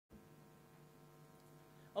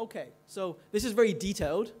Okay, so this is very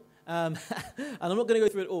detailed, and I'm not going to go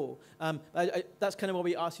through it all. That's kind of why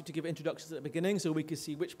we asked you to give introductions at the beginning, so we could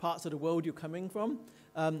see which parts of the world you're coming from.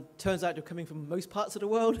 Turns out you're coming from most parts of the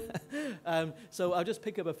world, so I'll just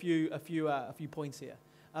pick up a few points here.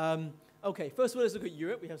 Okay, first of all, let's look at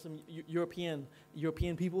Europe. We have some European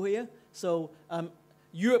people here. So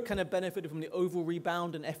Europe kind of benefited from the overall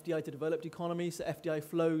rebound in FDI to developed economies. So FDI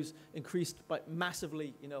flows increased by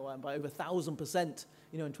massively, by over 1,000%,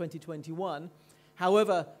 in 2021.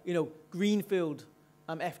 However, greenfield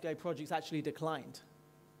FDI projects actually declined,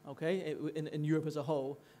 okay, in Europe as a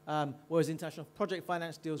whole, whereas international project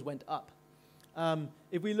finance deals went up.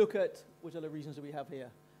 If we look at, which other regions do we have here?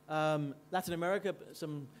 Latin America,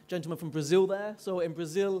 some gentlemen from Brazil there. So in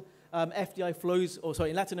Brazil, FDI flows,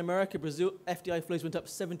 in Latin America, Brazil, FDI flows went up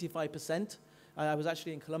 75%. I was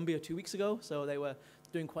actually in Colombia 2 weeks ago, so they were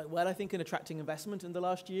doing quite well, I think, in attracting investment in the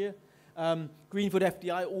last year. Greenfield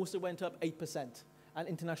FDI also went up 8%, and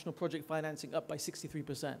international project financing up by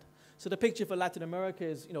 63%. So the picture for Latin America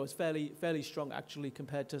is, is fairly strong, actually,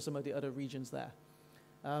 compared to some of the other regions there.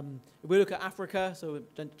 If we look at Africa, so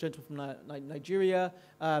gentleman from Nigeria,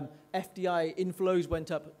 FDI inflows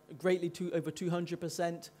went up greatly to over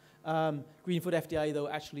 200%. Greenfield FDI, though,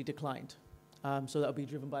 actually declined. So that will be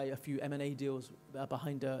driven by a few M&A deals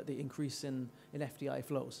behind the increase in FDI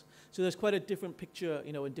flows. So there's quite a different picture,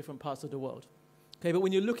 in different parts of the world. Okay, but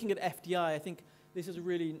when you're looking at FDI, I think this is a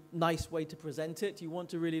really nice way to present it. You want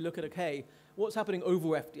to really look at, okay, what's happening over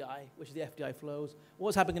FDI, which is the FDI flows,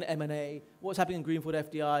 what's happening in M&A, what's happening in Greenfield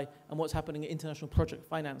FDI, and what's happening in international project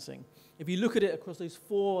financing. If you look at it across those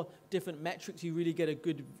 4 different metrics, you really get a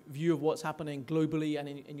good view of what's happening globally and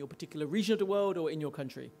in your particular region of the world or in your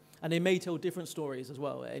country. And they may tell different stories as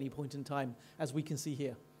well at any point in time, as we can see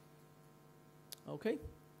here. Okay.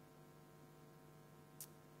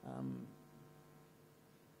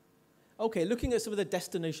 Okay, looking at some of the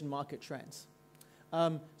destination market trends.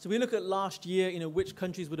 So we look at last year, which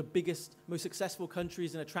countries were the biggest, most successful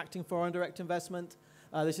countries in attracting foreign direct investment.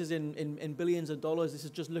 This is in billions of dollars. This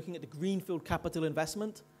is just looking at the greenfield capital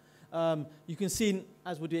investment. You can see,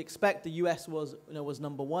 as would you expect, the US was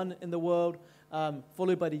number 1 in the world,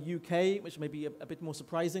 followed by the UK, which may be a bit more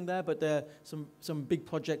surprising there, but there are some big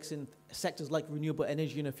projects in sectors like renewable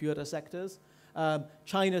energy and a few other sectors.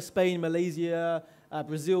 China, Spain, Malaysia,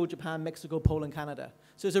 Brazil, Japan, Mexico, Poland, Canada.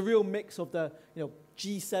 So it's a real mix of the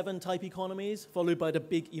G7 type economies followed by the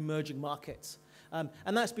big emerging markets.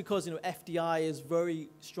 And that's because FDI is very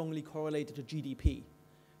strongly correlated to GDP.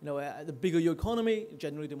 The bigger your economy,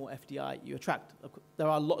 generally the more FDI you attract. There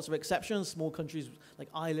are lots of exceptions, small countries like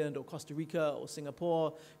Ireland or Costa Rica or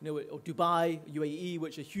Singapore, or Dubai, UAE,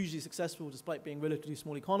 which are hugely successful despite being relatively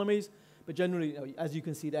small economies. But generally, as you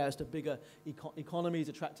can see there, it's the bigger economies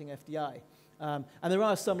attracting FDI. And there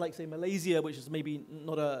are some, like, say, Malaysia, which is maybe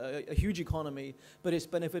not a huge economy, but it's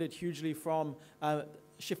benefited hugely from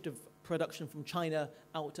shift of production from China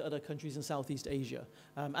out to other countries in Southeast Asia.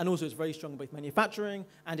 And also it's very strong in both manufacturing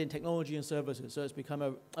and in technology and services. So it's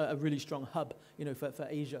become a really strong hub, for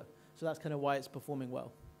Asia. So that's kind of why it's performing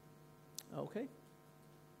well. Okay.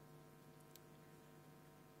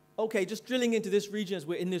 Okay, just drilling into this region, as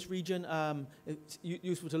we're in this region, it's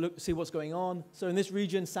useful to see what's going on. So in this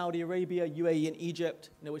region, Saudi Arabia, UAE, and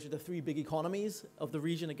Egypt, which are the 3 big economies of the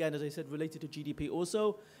region, again, as I said, related to GDP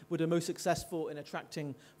also, were the most successful in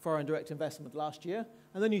attracting foreign direct investment last year.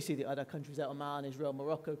 And then you see the other countries like Oman, Israel,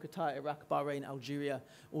 Morocco, Qatar, Iraq, Bahrain, Algeria,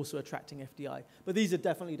 also attracting FDI. But these are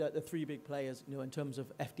definitely the 3 big players, in terms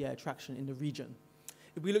of FDI attraction in the region.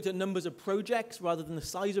 If we looked at numbers of projects rather than the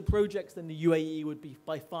size of projects, then the UAE would be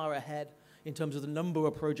by far ahead in terms of the number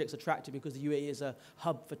of projects attracted, because the UAE is a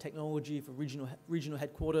hub for technology, for regional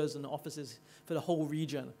headquarters and offices for the whole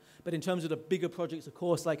region. But in terms of the bigger projects, of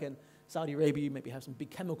course, like in Saudi Arabia, you maybe have some big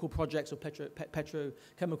chemical projects or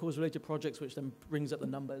petrochemicals related projects, which then brings up the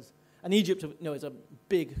numbers. And Egypt, is a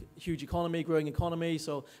big, huge economy, growing economy,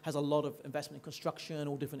 so has a lot of investment in construction,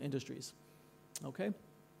 all different industries. Okay.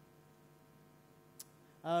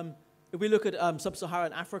 If we look at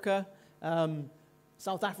sub-Saharan Africa,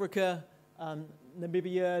 South Africa,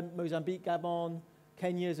 Namibia, Mozambique, Gabon,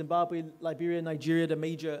 Kenya, Zimbabwe, Liberia, Nigeria, the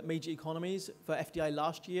major economies for FDI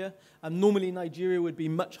last year. Normally Nigeria would be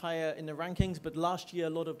much higher in the rankings, but last year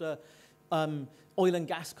a lot of the oil and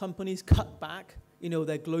gas companies cut back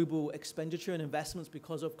their global expenditure and investments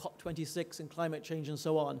because of COP26 and climate change and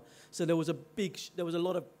so on. So there was a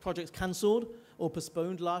lot of projects cancelled or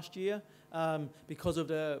postponed last year because of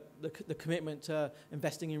the commitment to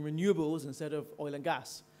investing in renewables instead of oil and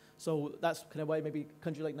gas. So that's kind of why maybe a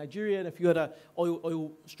country like Nigeria and a few other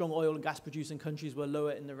strong oil and gas producing countries were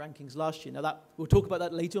lower in the rankings last year. Now we'll talk about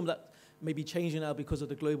that later on, but that may be changing now because of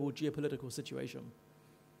the global geopolitical situation.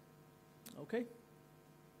 Okay.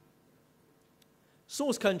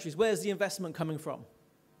 Source countries, where's the investment coming from?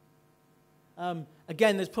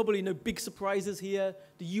 Again, there's probably no big surprises here.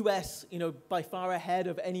 The US, by far ahead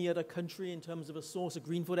of any other country in terms of a source of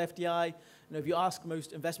greenfield FDI. If you ask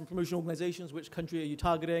most investment promotion organizations, which country are you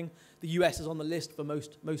targeting, the US is on the list for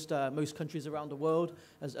most countries around the world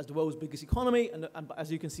as the world's biggest economy, and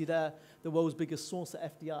as you can see there, the world's biggest source of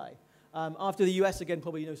FDI. After the US, again,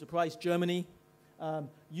 probably no surprise, Germany,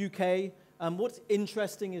 UK. What's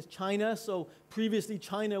interesting is China. So previously,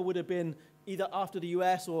 China would have been either after the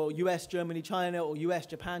US or US, Germany, China, or US,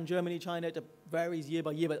 Japan, Germany, China. It varies year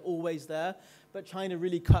by year, but always there. But China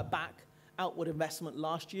really cut back outward investment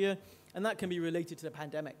last year, and that can be related to the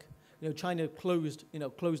pandemic. China closed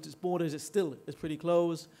its borders. It still is pretty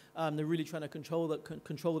closed. They're really trying to control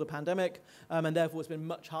the pandemic, and therefore it's been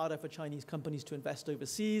much harder for Chinese companies to invest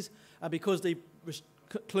overseas because they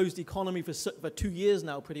closed the economy for 2 years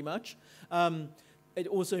now, pretty much. It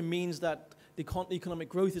also means that the economic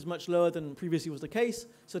growth is much lower than previously was the case,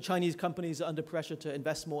 so Chinese companies are under pressure to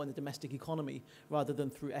invest more in the domestic economy rather than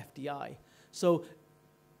through FDI. So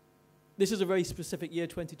this is a very specific year,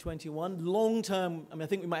 2021. Long term, I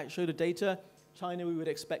think we might show the data. China, we would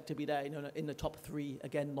expect to be there in the top 3,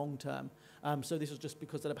 again, long term. So this was just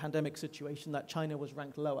because of the pandemic situation that China was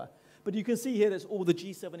ranked lower. But you can see here there's all the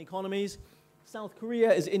G7 economies. South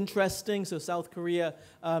Korea is interesting. So South Korea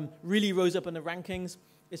really rose up in the rankings.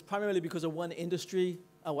 It's primarily because of one industry,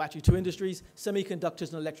 actually 2 industries,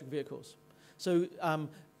 semiconductors and electric vehicles. So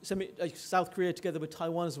South Korea, together with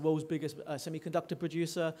Taiwan, is the world's biggest semiconductor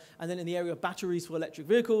producer. And then in the area of batteries for electric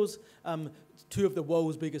vehicles, 2 of the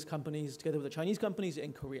world's biggest companies, together with the Chinese companies, are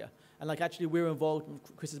in Korea. And actually, we're involved,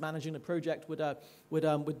 Chris is managing a project with the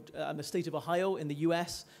state of Ohio in the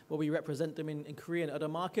US, where we represent them in Korea and other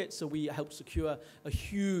markets. So we helped secure a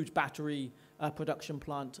huge battery production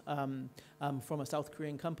plant from a South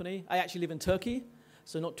Korean company. I actually live in Turkey,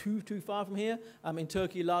 so not too far from here. In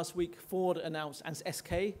Turkey last week, Ford announced, and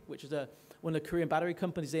SK, which is one of the Korean battery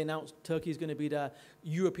companies, they announced Turkey is going to be the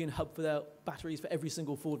European hub for their batteries for every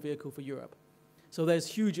single Ford vehicle for Europe. So there's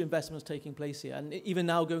huge investments taking place here, and even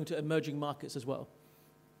now going to emerging markets as well.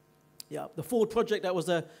 Yeah, the Ford project, that was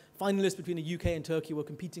a finalist between the UK and Turkey, were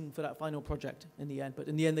competing for that final project in the end. But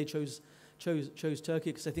in the end, they chose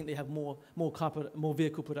Turkey because I think they have more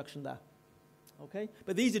vehicle production there. Okay,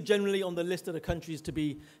 but these are generally on the list of the countries to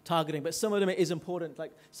be targeting. But some of them it is important,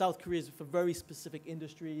 like South Korea is for very specific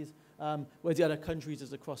industries, whereas the other countries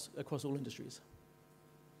is across all industries.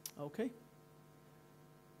 Okay.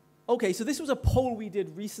 Okay, so this was a poll we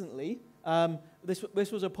did recently.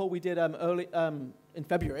 This was a poll we did early in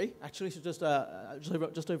February, actually, so just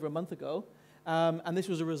over a month ago. And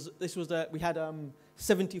we had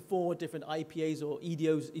 74 different IPAs or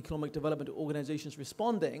EDOs, economic development organizations,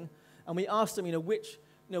 responding, and we asked them,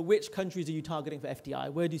 which countries are you targeting for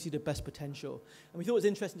FDI? Where do you see the best potential? And we thought it was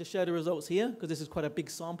interesting to share the results here because this is quite a big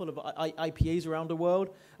sample of IPAs around the world.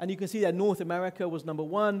 And you can see that North America was number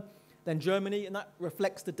 1, then Germany, and that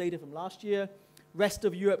reflects the data from last year. Rest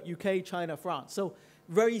of Europe, UK, China, France. So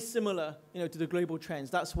very similar, to the global trends.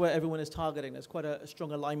 That's where everyone is targeting. There's quite a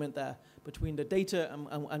strong alignment there between the data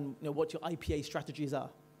and what your IPA strategies are.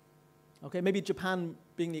 Okay, maybe Japan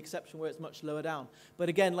being the exception where it's much lower down. But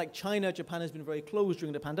again, like China, Japan has been very closed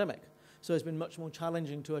during the pandemic. So it's been much more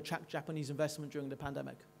challenging to attract Japanese investment during the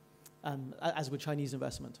pandemic, as with Chinese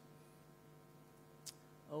investment.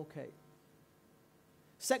 Okay.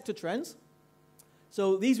 Sector trends.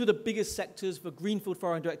 So these were the biggest sectors for greenfield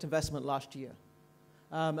foreign direct investment last year.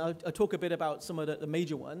 I'll talk a bit about some of the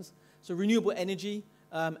major ones. So renewable energy,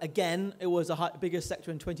 again, it was the biggest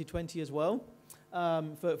sector in 2020 as well.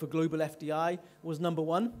 For global FDI, was number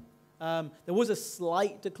 1. There was a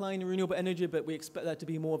slight decline in renewable energy, but we expect that to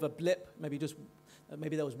be more of a blip, maybe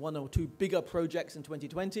there was 1 or 2 bigger projects in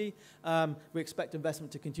 2020. We expect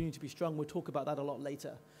investment to continue to be strong. We'll talk about that a lot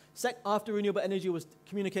later. After renewable energy was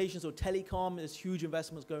communications or telecom. There's huge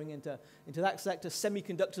investments going into that sector.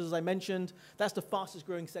 Semiconductors, as I mentioned, that's the fastest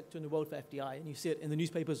growing sector in the world for FDI, and you see it in the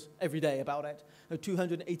newspapers every day about it.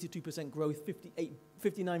 282% growth,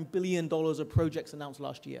 $59 billion of projects announced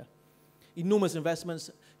last year. Enormous investments.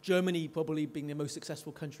 Germany probably being the most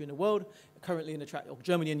successful country in the world, currently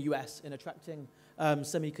Germany and US in attracting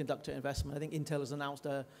semiconductor investment. I think Intel has announced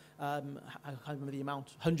I can't remember the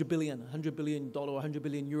amount, $100 billion or 100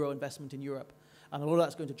 billion euro investment in Europe. And a lot of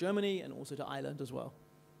that's going to Germany and also to Ireland as well.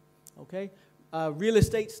 Okay, real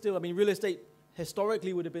estate still. Real estate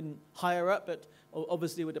historically would have been higher up, but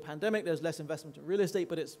obviously with the pandemic, there's less investment in real estate,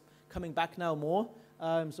 but it's coming back now more.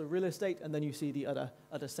 So real estate, and then you see the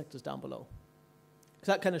other sectors down below.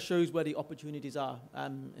 So that kind of shows where the opportunities are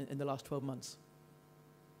in the last 12 months.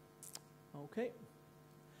 Okay.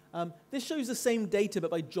 This shows the same data, but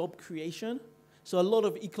by job creation. So a lot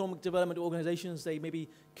of economic development organizations, they maybe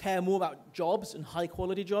care more about jobs and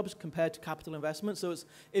high-quality jobs compared to capital investment. So it's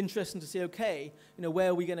interesting to see, okay, where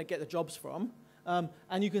are we going to get the jobs from?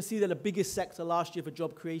 And you can see that the biggest sector last year for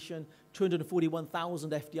job creation,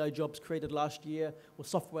 241,000 FDI jobs created last year, was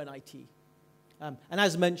software and IT. And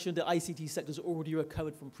as mentioned, the ICT sector has already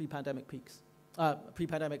recovered from pre-pandemic peaks.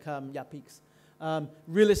 Peaks.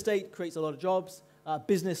 Real estate creates a lot of jobs.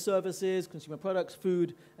 Business services, consumer products,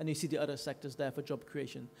 food, and you see the other sectors there for job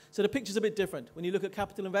creation. So the picture's a bit different. When you look at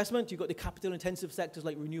capital investment, you've got the capital-intensive sectors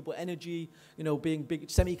like renewable energy, being big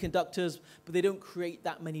semiconductors, but they don't create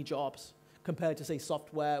that many jobs compared to, say,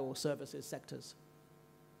 software or services sectors.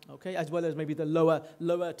 Okay, as well as maybe the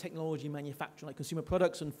lower technology manufacturing, like consumer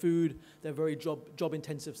products and food. They're very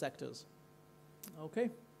job-intensive sectors.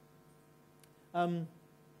 Okay.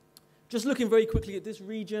 Just looking very quickly at this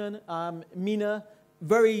region, MENA,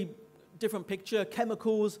 very different picture.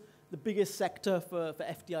 Chemicals, the biggest sector for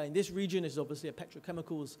FDI in this region is obviously a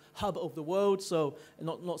petrochemicals hub of the world, so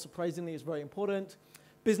not surprisingly, it's very important.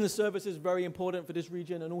 Business services, very important for this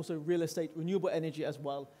region, and also real estate, renewable energy as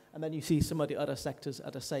well. And then you see some of the other sectors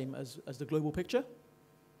are the same as the global picture.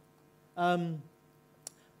 Looking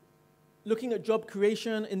at job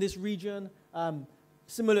creation in this region,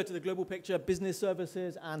 similar to the global picture, business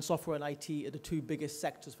services and software and IT are the two biggest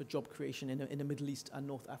sectors for job creation in the Middle East and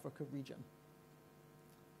North Africa region.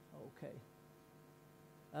 Okay.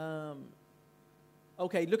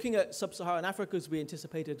 Okay, looking at sub-Saharan Africa, as we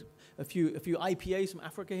anticipated a few IPAs from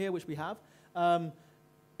Africa here, which we have.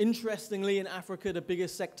 Interestingly, in Africa, the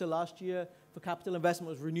biggest sector last year for capital investment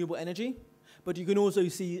was renewable energy. But you can also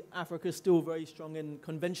see Africa is still very strong in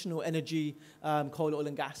conventional energy, coal, oil,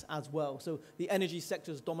 and gas as well. So the energy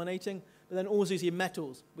sector is dominating. But then also you see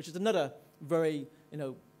metals, which is another very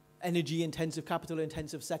energy-intensive,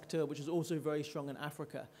 capital-intensive sector, which is also very strong in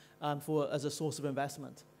Africa as a source of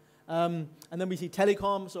investment. And then we see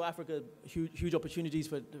telecom. So Africa, huge opportunities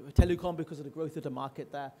for telecom because of the growth of the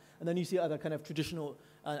market there. And then you see other kind of traditional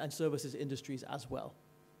and services industries as well.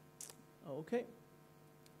 Okay.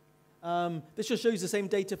 This just shows the same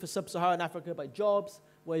data for sub-Saharan Africa by jobs,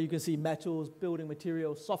 where you can see metals, building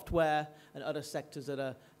materials, software, and other sectors that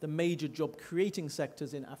are the major job-creating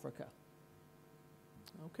sectors in Africa.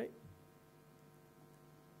 Okay.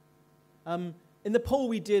 In the poll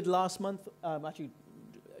we did last month, actually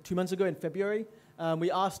 2 months ago in February, we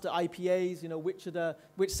asked the IPAs,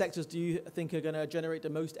 which sectors do you think are going to generate the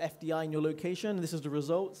most FDI in your location? And this is the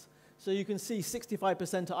results. So you can see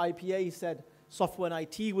 65% of IPAs said software and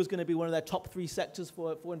IT was going to be one of their top 3 sectors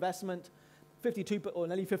for investment. 52 or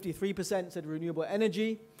nearly 53% said renewable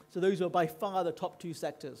energy. So those are by far the top 2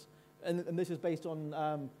 sectors, and this is based on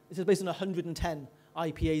 110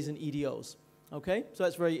 IPAs and EDOs. Okay, so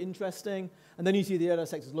that's very interesting. And then you see the other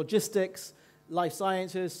sectors: logistics, life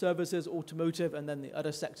sciences, services, automotive, and then the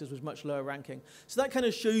other sectors was much lower ranking. So that kind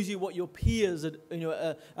of shows you what your peers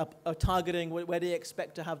are targeting, where they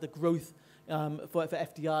expect to have the growth for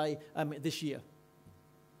FDI this year.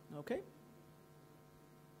 Okay.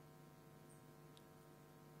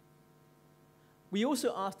 We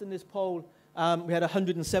also asked in this poll, we had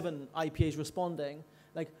 107 IPAs responding,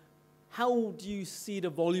 how do you see the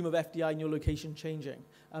volume of FDI in your location changing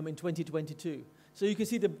in 2022? So you can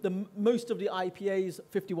see most of the IPAs,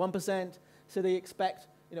 51%, so they expect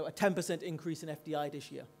a 10% increase in FDI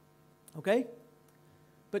this year. Okay?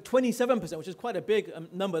 But 27%, which is quite a big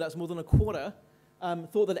number, that's more than a quarter,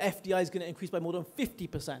 thought that FDI is going to increase by more than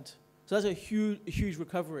 50%. So that's a huge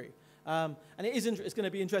recovery. And it's going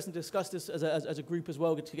to be interesting to discuss this as a group as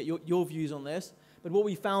well, to get your views on this. But what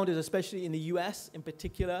we found is, especially in the US in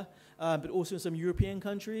particular, but also in some European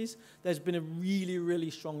countries, there's been a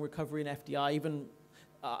really strong recovery in FDI. Even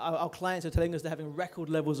our clients are telling us they're having record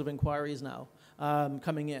levels of inquiries now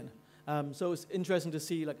coming in. So it's interesting to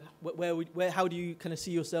see how do you kind of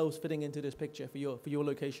see yourselves fitting into this picture for your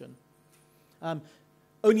location.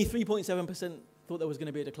 Only 3.7% thought there was going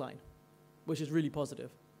to be a decline, which is really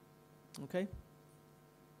positive. Okay.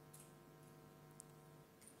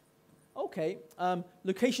 Okay.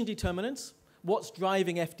 Location determinants. What's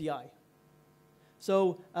driving FDI?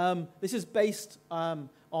 So this is based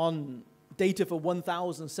on data for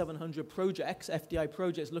 1,700 projects, FDI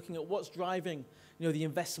projects, looking at what's driving the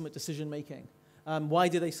investment decision making. Why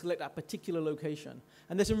did they select that particular location?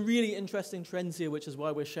 And there's some really interesting trends here, which is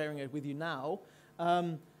why we're sharing it with you now.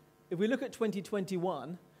 If we look at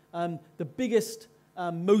 2021, the biggest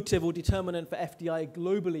motive or determinant for FDI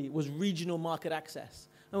globally was regional market access.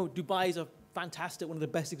 Oh, Dubai is a fantastic, one of the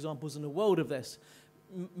best examples in the world of this.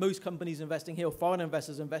 Most companies investing here, or foreign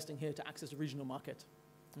investors investing here to access the regional market,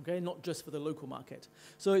 okay, not just for the local market.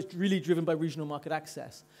 So it's really driven by regional market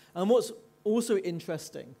access. And what's also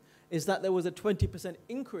interesting is that there was a 20%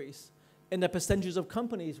 increase in the percentages of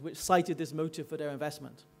companies which cited this motive for their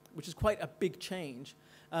investment, which is quite a big change.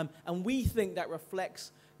 And we think that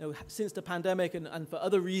reflects, since the pandemic and for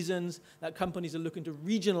other reasons, that companies are looking to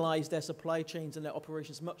regionalize their supply chains and their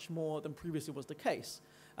operations much more than previously was the case.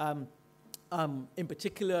 In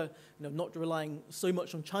particular, not relying so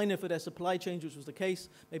much on China for their supply chains, which was the case,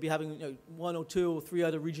 maybe having 1 or 2 or 3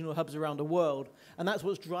 other regional hubs around the world. And that's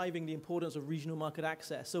what's driving the importance of regional market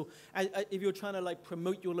access. So if you're trying to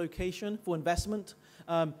promote your location for investment,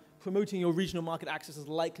 promoting your regional market access is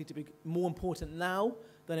likely to be more important now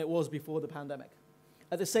than it was before the pandemic.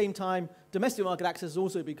 At the same time, domestic market access is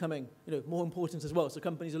also becoming more important as well. So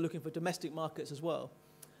companies are looking for domestic markets as well.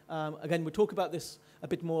 Again, we'll talk about this a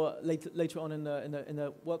bit more later on in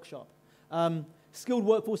the workshop. Skilled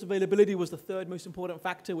workforce availability was the third most important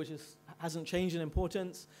factor, which hasn't changed in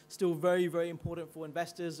importance. Still very, very important for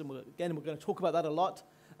investors, and we're going to talk about that a lot.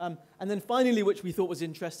 And then finally, which we thought was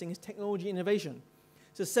interesting, is technology innovation.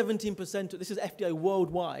 So 17%, this is FDI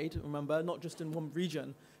worldwide, remember, not just in one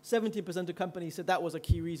region. 17% of companies said that was a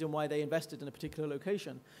key reason why they invested in a particular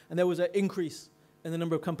location. And there was an increase in the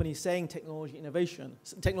number of companies saying technology innovation,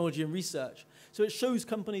 technology and research. So it shows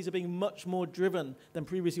companies are being much more driven than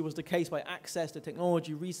previously was the case by access to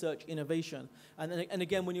technology, research, innovation. And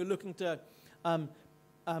again, when you're looking to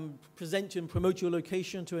present and promote your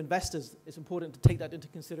location to investors, it's important to take that into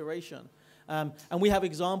consideration. And we have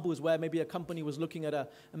examples where maybe a company was looking at a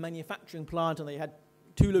manufacturing plant and they had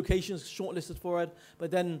 2 locations shortlisted for it,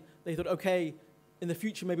 but then they thought, okay, in the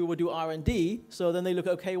future, maybe we'll do R&D. So then they look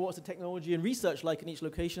at, okay, what's the technology and research like in each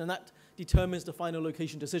location? And that determines the final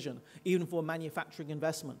location decision, even for manufacturing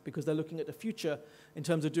investment, because they're looking at the future in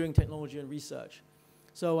terms of doing technology and research.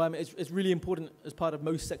 So it's really important as part of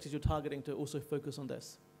most sectors you're targeting to also focus on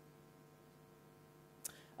this.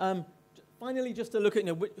 Finally, just to look at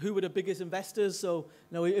who were the biggest investors. So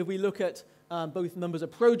if we look at both numbers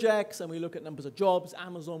of projects and we look at numbers of jobs,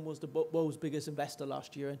 Amazon was the world's biggest investor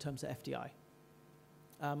last year in terms of FDI.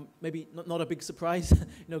 Maybe not a big surprise,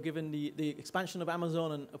 given the expansion of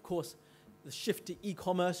Amazon and, of course, the shift to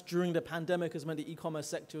e-commerce during the pandemic has meant the e-commerce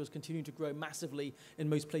sector has continued to grow massively in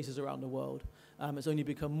most places around the world. It's only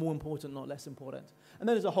become more important, not less important. And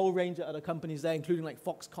then there's a whole range of other companies there, including like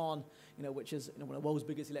Foxconn, which is one of the world's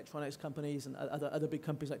biggest electronics companies, and other big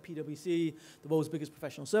companies like PwC, the world's biggest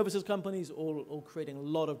professional services companies, all creating a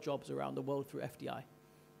lot of jobs around the world through FDI.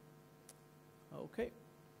 Okay.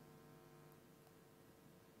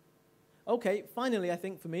 Okay, finally, I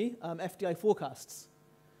think for me, FDI forecasts.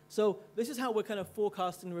 So this is how we're kind of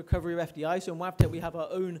forecasting the recovery of FDI. So in Wavtech, we have our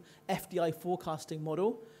own FDI forecasting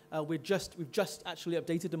model. We've just actually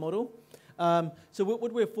updated the model. So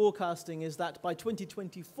what we're forecasting is that by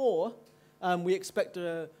 2024, we expect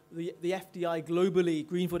the FDI globally,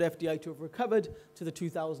 Greenfield FDI, to have recovered to the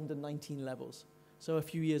 2019 levels. So a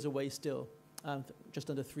few years away still, just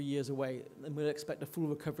under 3 years away. And we'll expect a full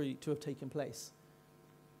recovery to have taken place.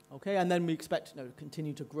 Okay, and then we expect to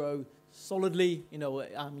continue to grow solidly,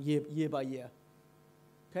 year by year.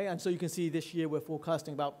 Okay, and so you can see this year we're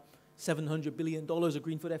forecasting about $700 billion of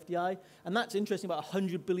Greenfield FDI, and that's interesting, about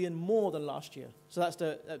 $100 billion more than last year. So that's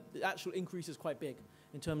the actual increase is quite big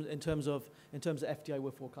in terms of FDI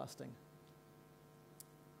we're forecasting.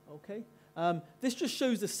 Okay, this just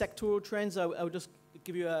shows the sectoral trends. I'll just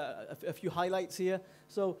give you a few highlights here.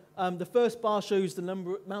 So the first bar shows the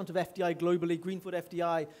amount of FDI globally, Greenfield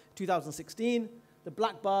FDI 2016. The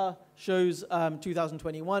black bar shows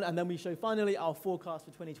 2021, and then we show finally our forecast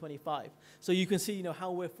for 2025. So you can see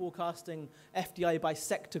how we're forecasting FDI by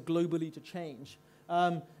sector globally to change.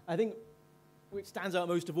 I think which stands out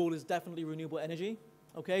most of all is definitely renewable energy.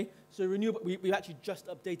 Okay, so we've actually just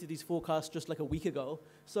updated these forecasts just like a week ago.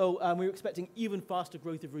 So we're expecting even faster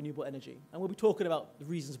growth of renewable energy. And we'll be talking about the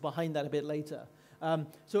reasons behind that a bit later.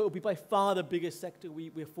 So it will be by far the biggest sector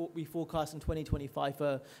we forecast in 2025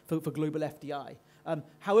 for global FDI.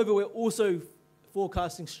 However, we're also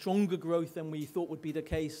forecasting stronger growth than we thought would be the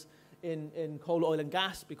case in coal, oil, and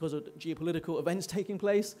gas because of geopolitical events taking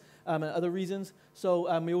place and other reasons.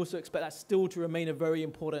 So we also expect that still to remain a very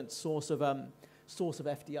important source of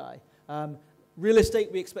FDI. Real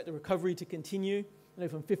estate, we expect the recovery to continue,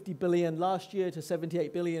 from 50 billion last year to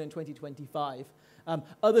 78 billion in 2025.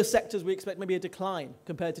 Other sectors, we expect maybe a decline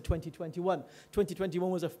compared to 2021. 2021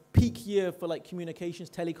 was a peak year for like communications,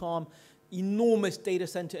 telecom, enormous data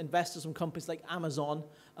center investors from companies like Amazon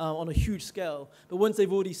on a huge scale. But once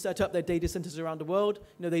they've already set up their data centers around the world,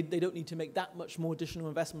 they don't need to make that much more additional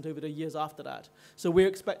investment over the years after that. So we're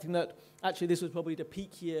expecting that actually this was probably the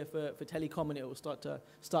peak year for telecom, and it will start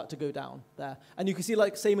to go down there. And you can see,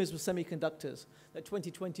 like same as with semiconductors, that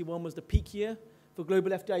 2021 was the peak year for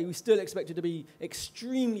global FDI. We still expect it to be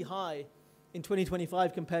extremely high in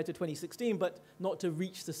 2025 compared to 2016, but not to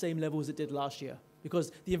reach the same levels it did last year,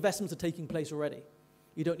 because the investments are taking place already.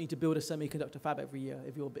 You don't need to build a semiconductor fab every year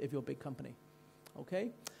if you're a big company.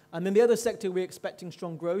 Okay? And then the other sector we're expecting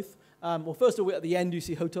strong growth. Well, first of all, at the end, you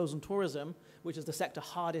see hotels and tourism, which is the sector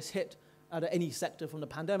hardest hit out of any sector from the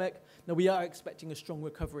pandemic. Now, we are expecting a strong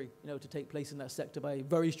recovery, to take place in that sector, by a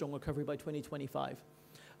very strong recovery by 2025.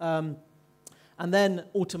 And then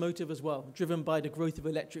automotive as well, driven by the growth of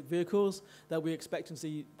electric vehicles, that we're expecting to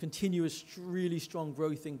see continuous, really strong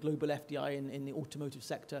growth in global FDI in the automotive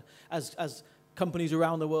sector as companies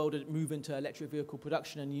around the world move into electric vehicle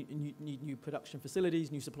production and need new production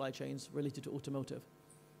facilities, new supply chains related to automotive.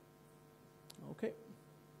 Okay.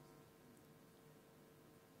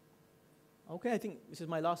 Okay, I think this is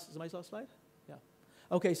my last slide? Yeah.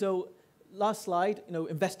 Okay, so last slide,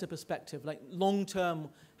 investor perspective, like long-term,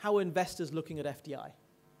 how are investors looking at FDI?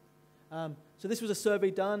 So this was a survey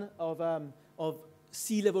done of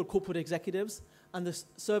C-level corporate executives, and the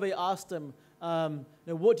survey asked them,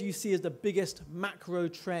 what do you see as the biggest macro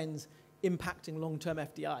trends impacting long-term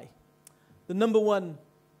FDI? The number one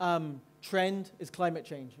trend is climate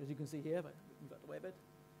change, as you can see here, but move out the way a bit.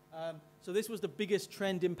 So this was the biggest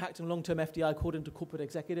trend impacting long-term FDI according to corporate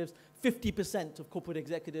executives. 50% of corporate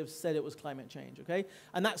executives said it was climate change, okay?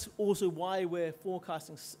 And that's also why we're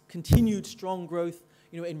forecasting continued strong growth,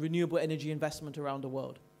 in renewable energy investment around the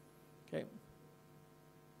world, okay?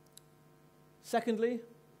 Secondly,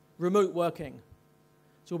 remote working.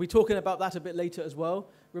 So we'll be talking about that a bit later as well.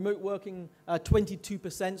 Remote working,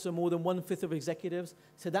 22%, so more than 1/5 of executives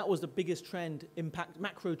said that was the biggest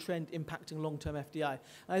macro trend impacting long-term FDI.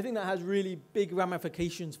 And I think that has really big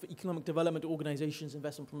ramifications for economic development organizations,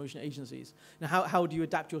 investment promotion agencies. Now, how do you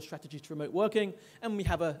adapt your strategy to remote working? And we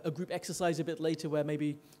have a group exercise a bit later where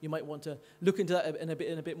maybe you might want to look into that in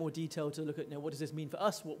a bit more detail to look at, what does this mean for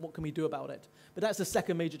us? What can we do about it? But that's the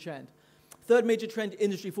second major trend. Third major trend,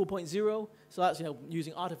 Industry 4.0. So that's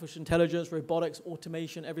using artificial intelligence, robotics,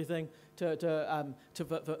 automation, everything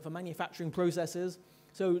for manufacturing processes.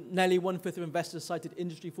 So nearly 1/5 of investors cited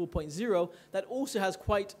Industry 4.0. That also has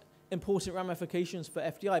quite important ramifications for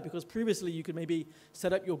FDI, because previously you could maybe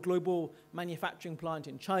set up your global manufacturing plant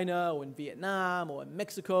in China or in Vietnam or in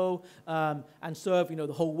Mexico and serve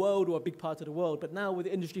the whole world or a big part of the world. But now with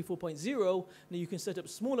Industry 4.0, you can set up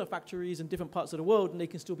smaller factories in different parts of the world, and they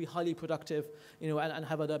can still be highly productive, and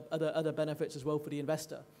have other benefits as well for the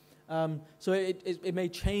investor. So it may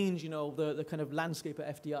change the kind of landscape of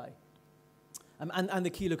FDI. And the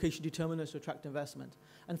key location determinants to attract investment.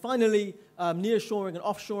 And finally, nearshoring and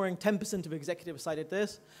offshoring, 10% of executives cited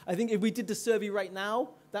this. I think if we did the survey right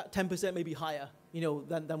now, that 10% may be higher,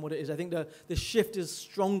 than what it is. I think the shift is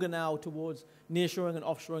stronger now towards nearshoring and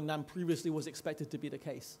offshoring than previously was expected to be the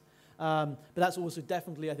case. But that's also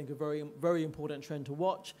definitely, I think, a very, very important trend to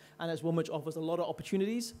watch. And it's one which offers a lot of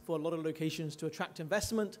opportunities for a lot of locations to attract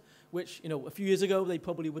investment, which, a few years ago, they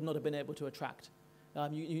probably would not have been able to attract.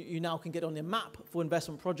 You now can get on the map for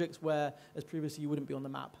investment projects where, as previously, you wouldn't be on the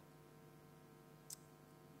map.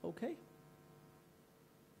 Okay.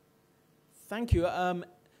 Thank you.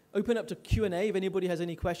 Open up to Q&A. If anybody has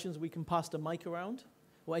any questions, we can pass the mic around.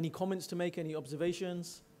 Or any comments to make, any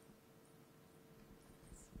observations.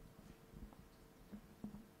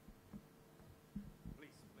 Please.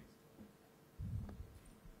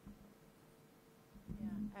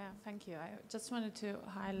 Yeah, thank you. I just wanted to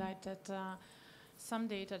highlight that some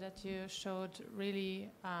data that you showed really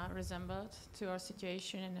resembled to our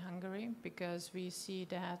situation in Hungary, because we see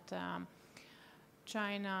that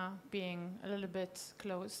China being a little bit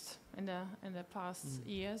closed in the past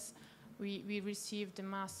years, we received a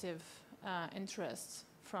massive interest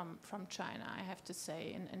from China, I have to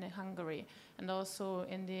say, in Hungary, and also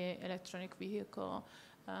in the electronic vehicle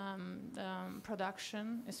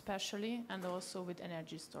production especially, and also with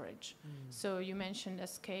energy storage. So you mentioned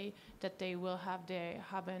SK, that they will have their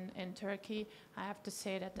hub in Turkey. I have to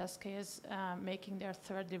say that SK is making their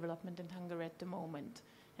third development in Hungary at the moment.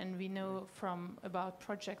 And we know about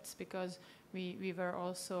projects because we were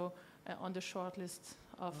also on the short list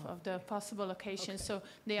of the possible locations. So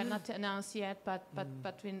they are not announced yet,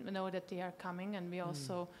 but we know that they are coming, and we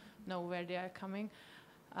also know where they are coming,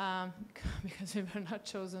 because we were not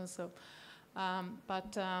chosen. So,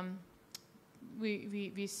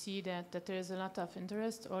 we see that there is a lot of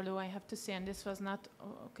interest. Although I have to say, and this was not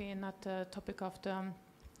the topic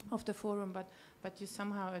of the forum, but you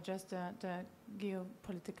somehow addressed the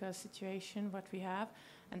geopolitical situation what we have,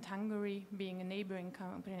 and Hungary being a neighboring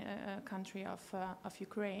country of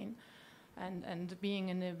Ukraine, and being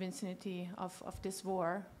in the vicinity of this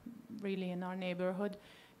war, really in our neighborhood,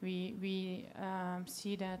 we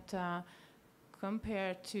see that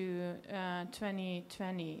compared to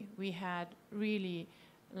 2020, we had really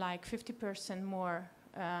like 50% more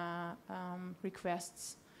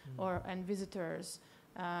requests and visitors.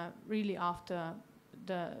 Really after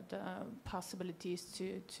the possibilities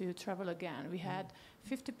to travel again. We had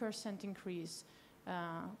 50% increase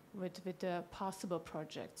with the possible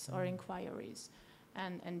projects or inquiries.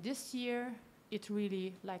 And this year, it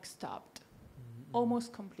really like stopped,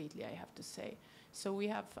 almost completely, I have to say. So we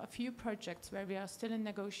have a few projects where we are still in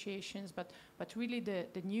negotiations, but really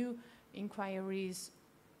the new inquiries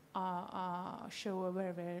show a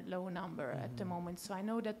very, very low number at the moment. So I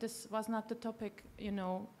know that this was not the topic,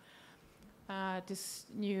 this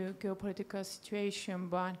new geopolitical situation,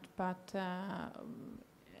 but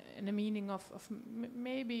in the meaning of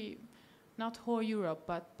maybe not whole Europe,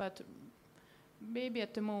 but maybe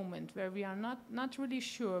at the moment where we are not really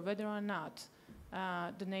sure whether or not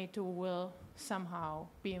the NATO will somehow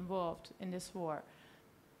be involved in this war.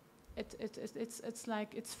 It's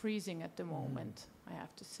like it's freezing at the moment, I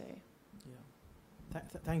have to say. Yeah.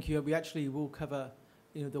 Thank you. We actually will cover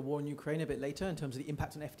the war in Ukraine a bit later in terms of the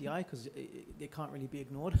impact on FDI, because it can't really be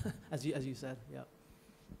ignored, as you said. Yeah.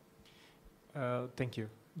 Thank you.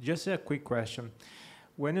 Just a quick question.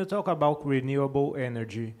 When you talk about renewable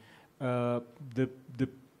energy, the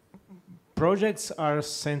projects are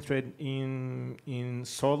centered in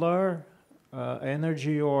solar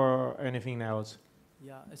energy or anything else?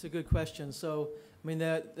 Yeah, it's a good question. So, I mean,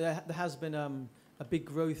 there has been a big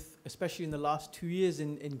growth, especially in the last 2 years,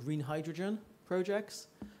 in green hydrogen projects,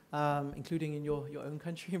 including in your own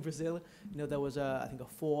country, in Brazil. There was I think a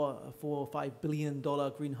 $4 or $5 billion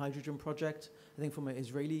green hydrogen project, I think from an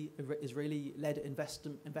Israeli-led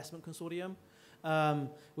investment consortium,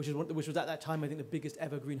 which was at that time, I think, the biggest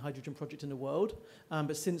ever green hydrogen project in the world.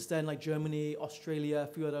 But since then, like Germany, Australia, a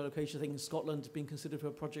few other locations, I think Scotland's being considered for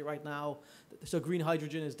a project right now. So green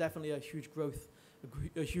hydrogen is definitely a huge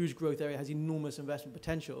growth area, has enormous investment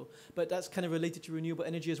potential. But that's kind of related to renewable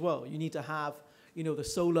energy as well. You need to have the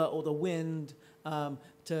solar or the wind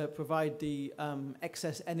to provide the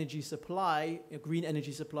excess energy supply, green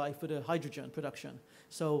energy supply for the hydrogen production.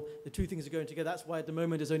 So the two things are going together. That's why at the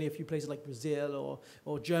moment there's only a few places like Brazil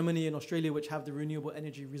or Germany and Australia which have the renewable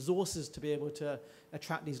energy resources to be able to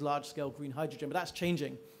attract these large-scale green hydrogen. But that's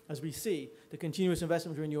changing as we see the continuous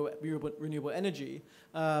investment in renewable energy,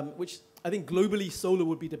 which I think globally solar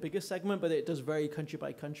would be the biggest segment, but it does vary country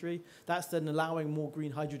by country. That's then allowing more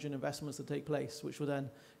green hydrogen investments to take place, which will then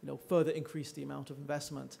further increase the amount of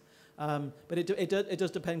investment. But it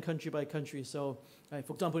does depend country by country. So,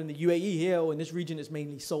 for example, in the UAE here or in this region, it's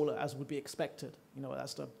mainly solar, as would be expected.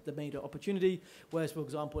 That's the major opportunity. Whereas, for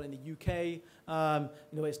example, in the UK,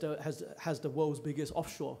 it has the world's biggest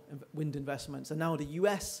offshore wind investments. And now the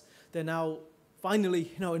US, they're now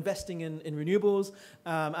finally, investing in renewables,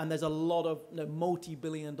 and there's a lot of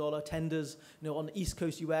multi-billion-dollar tenders, on the East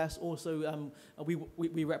Coast U.S. Also,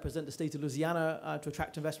 we represent the state of Louisiana to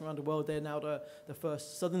attract investment around the world. They're now the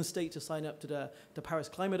first southern state to sign up to the Paris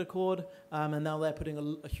Climate Accord, and now they're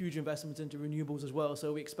putting a huge investment into renewables as well.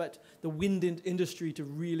 So we expect the wind industry to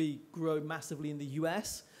really grow massively in the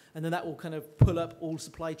U.S., and then that will kind of pull up all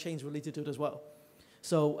supply chains related to it as well.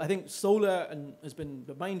 So I think solar has been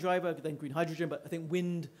the main driver, then green hydrogen, but I think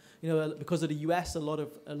wind, because of the US, a lot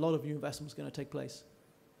of new investment is going to take place.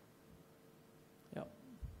 Yeah.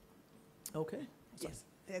 Okay. Yes.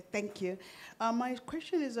 Thank you. My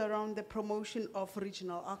question is around the promotion of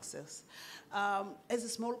regional access. As a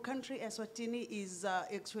small country, Eswatini is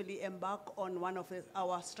actually embarked on one of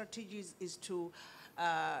our strategies is to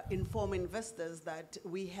inform investors that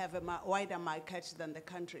we have a wider market than the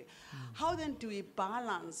country. How then do we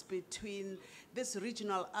balance between this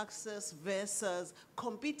regional access versus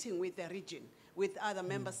competing with the region, with other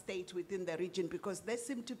member states within the region? Because there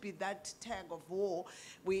seem to be that tag of war.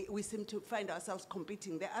 We seem to find ourselves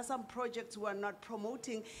competing. There are some projects we are not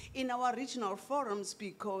promoting in our regional forums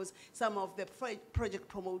because some of the project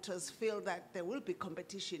promoters feel that there will be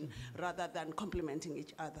competition rather than complementing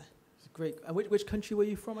each other. It's a Great. And which country were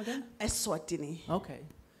you from again? Eswatini. Okay.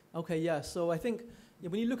 Okay, yeah. So I think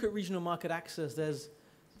when you look at regional market access, there's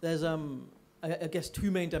I guess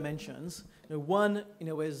two main dimensions. One,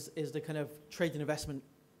 is the kind of trade and investment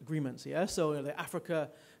agreements, yeah? So the Africa,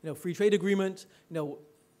 free trade agreement, the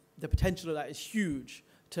potential of that is huge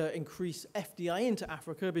to increase FDI into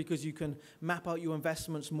Africa because you can map out your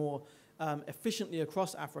investments more efficiently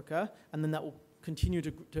across Africa, and then that will continue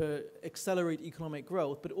to accelerate economic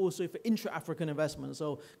growth, but also for intra-African investment.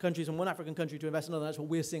 So countries from one African country to invest in another, that's what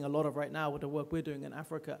we're seeing a lot of right now with the work we're doing in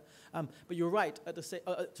Africa. But you're right,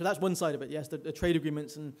 so that's one side of it, yes, the trade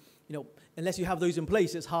agreements, and unless you have those in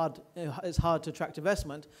place, it's hard to attract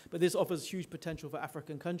investment, but this offers huge potential for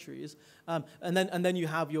African countries. And then you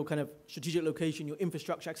have your kind of strategic location, your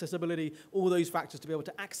infrastructure, accessibility, all those factors to be able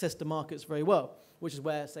to access the markets very well, which is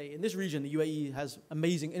where, say, in this region, the UAE has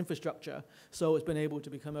amazing infrastructure, so it's been able to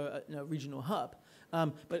become a regional hub.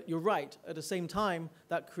 But you're right, at the same time,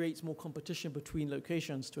 that creates more competition between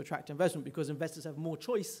locations to attract investment because investors have more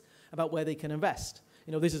choice about where they can invest.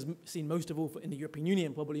 This is seen most of all in the European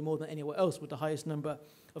Union, probably more than anywhere else, with the highest number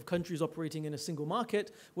of countries operating in a single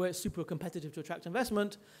market where it's super competitive to attract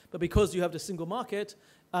investment. But because you have the single market,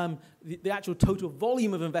 the actual total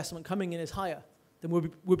volume of investment coming in is higher than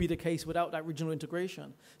would be the case without that regional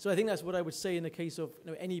integration. So I think that's what I would say in the case of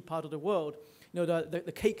any part of the world.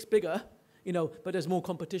 The cake's bigger, but there's more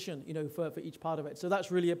competition, for each part of it. So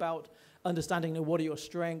that's really about understanding, what are your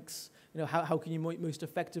strengths, how can you most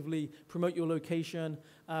effectively promote your location,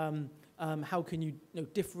 how can you,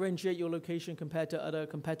 differentiate your location compared to other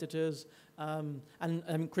competitors,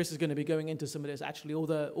 and Chris is going to be going into some of this, actually, all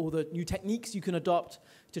the new techniques you can adopt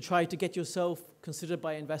to try to get yourself considered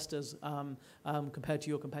by investors compared to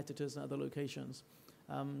your competitors in other locations.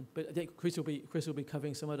 But I think Chris will be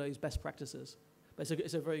covering some of those best practices. But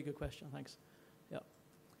it's a very good question. Thanks. Yeah.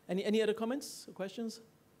 Any other comments or questions?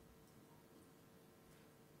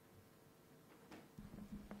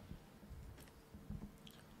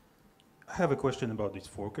 I have a question about this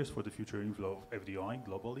forecast for the future inflow of FDI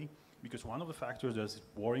globally, because one of the factors that's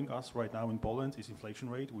worrying us right now in Poland is inflation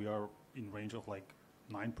rate. We are in range of like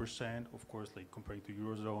 9%, of course, like comparing to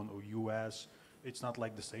Eurozone or US, it's not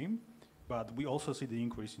like the same, but we also see the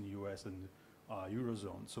increase in US and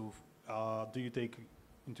Eurozone. So do you take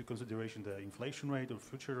into consideration the inflation rate or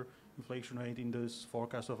future inflation rate in this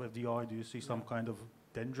forecast of FDI? Do you see some kind of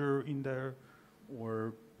danger in there?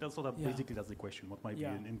 Or basically that's the question. What might be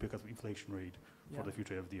an impact of inflation rate for the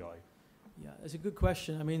future FDI? Yeah, it's a good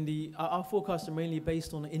question. I mean, our forecasts are mainly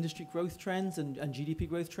based on industry growth trends and GDP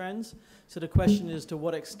growth trends. So the question is to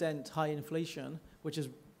what extent high inflation, which is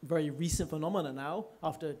very recent phenomenon now,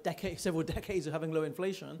 after several decades of having low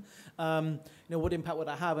inflation, what impact would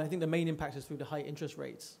that have? And I think the main impact is through the high interest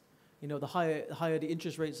rates. The higher the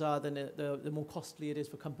interest rates are, then the more costly it is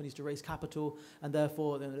for companies to raise capital, and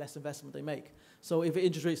therefore, then the less investment they make. So if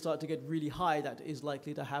interest rates start to get really high, that is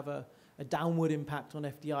likely to have a downward impact on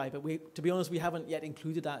FDI. But to be honest, we haven't yet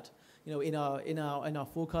included that, in our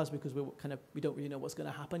forecast because we don't really know what's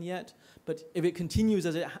going to happen yet. But if it continues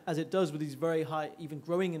as it does with these very high, even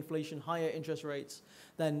growing inflation, higher interest rates,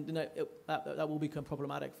 then that will become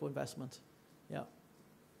problematic for investment. Yeah.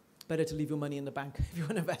 Better to leave your money in the bank if you're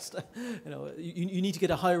an investor. You need to get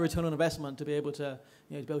a higher return on investment to be able to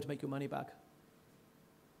make your money back.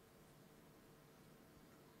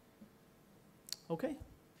 Okay.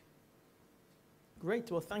 Great.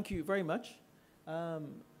 Well, thank you very much.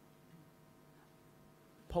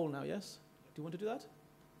 Poll now, yes? Do you want to do that?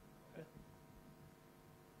 Okay.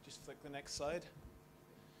 Just flick the next slide.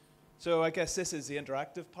 So I guess this is the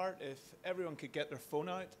interactive part. If everyone could get their phone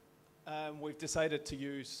out, we've decided to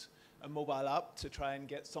use a mobile app to try and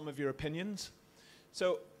get some of your opinions.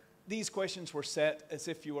 So these questions were set as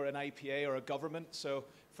if you were an IPA or a government. So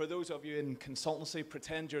for those of you in consultancy,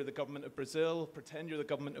 pretend you're the government of Brazil, pretend you're the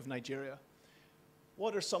government of Nigeria.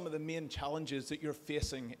 What are some of the main challenges that you're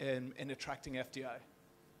facing in attracting FDI?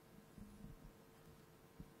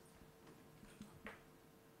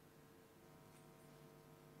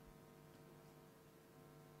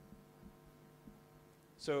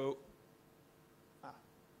 So,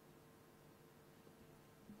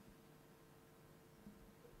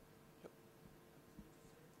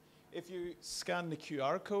 if you scan the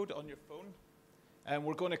QR code on your phone, and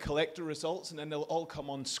we're going to collect the results, and then they'll all come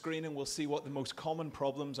on screen, and we'll see what the most common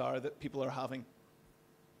problems are that people are having.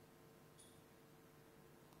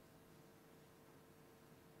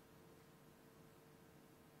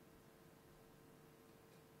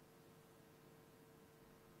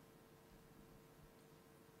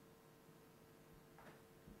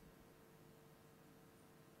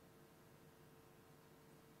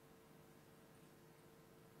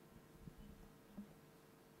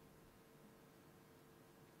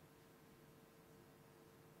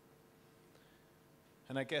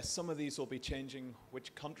 And I guess some of these will be changing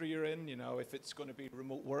which country you're in, you know, if it's going to be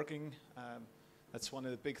remote working. That's one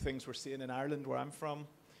of the big things we're seeing in Ireland, where I'm from.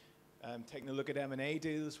 Taking a look at M&A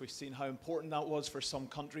deals, we've seen how important that was for some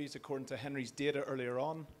countries, according to Henry's data earlier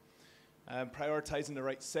on. Prioritizing the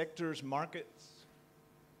right sectors, markets.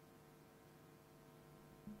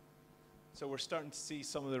 So we're starting to see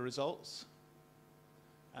some of the results,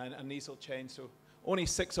 and these will change. So only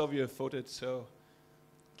 6 of you have voted, so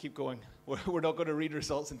keep going. We're not going to read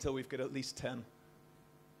results until we've got at least 10.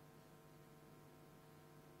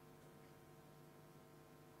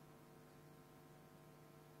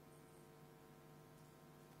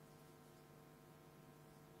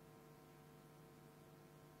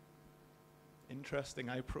 Interesting,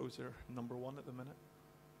 iPros are #1 at the minute.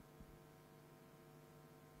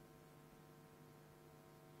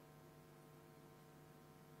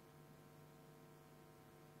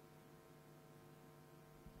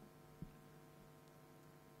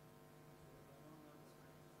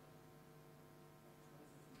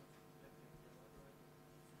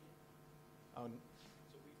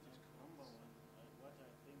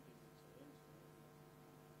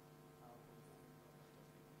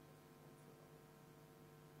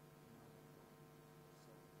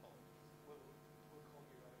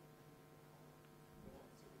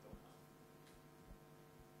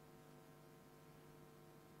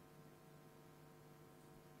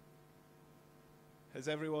 Has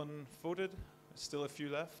everyone voted? There's still a few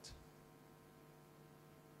left.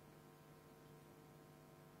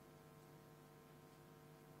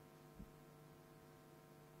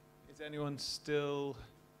 Is anyone still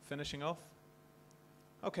finishing off?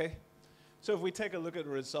 Okay. So if we take a look at the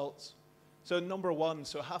results. So #1,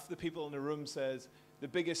 so half the people in the room says the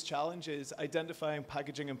biggest challenge is identifying,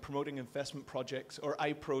 packaging, and promoting investment projects, or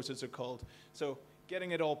iPros as they're called. So getting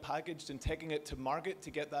it all packaged and taking it to market to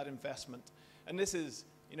get that investment. And this is,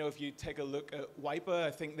 you know, if you take a look at WIPA,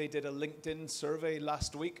 I think they did a LinkedIn survey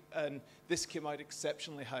last week, and this came out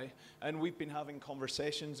exceptionally high. And we've been having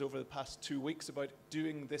conversations over the past 2 weeks about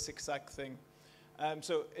doing this exact thing.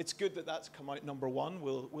 So it's good that that's come out #1.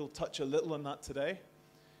 We'll touch a little on that today.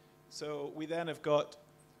 So we then have got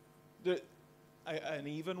an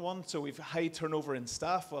even one. So we've high turnover in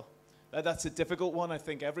staff. Well, that's a difficult one. I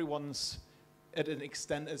think everyone's at an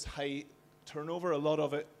extent as high turnover. A lot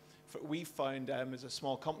of it we found as a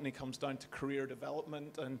small company comes down to career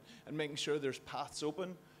development and making sure there's paths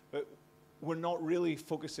open, but we're not really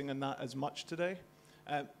focusing on that as much today.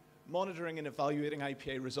 Monitoring and evaluating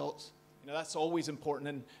IPA results, you know, that's always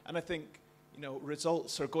important, and I think, you know,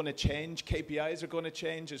 results are going to change, KPIs are going to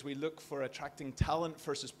change as we look for attracting talent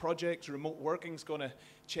versus projects. Remote working is going to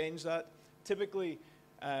change that. Typically,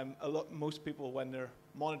 most people, when they're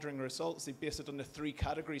monitoring results, they base it on the 3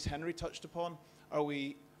 categories Henry touched upon. Are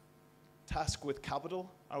we tasked with capital?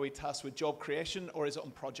 Are we tasked with job creation, or is it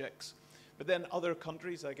on projects? But then other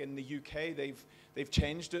countries, like in the UK, they've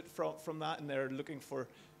changed it from that, and they're looking for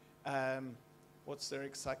what's their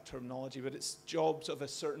exact terminology? But it's jobs of a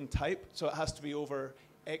certain type, so it has to be over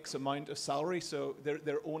X amount of salary. So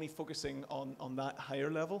they're only focusing on that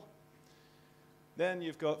higher level. Then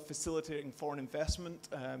you've got facilitating foreign investment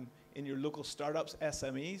in your local startups,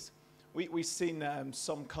 SMEs. We've seen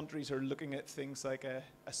some countries are looking at things like a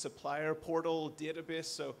supplier portal database.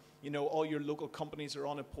 So, you know, all your local companies are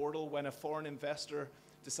on a portal. When a foreign investor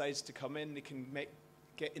decides to come in, they can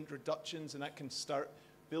get introductions, and that can start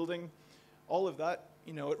building. All of that,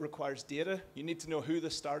 you know, it requires data. You need to know who the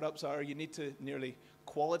startups are. You need to nearly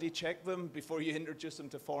quality check them before you introduce them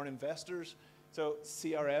to foreign investors. So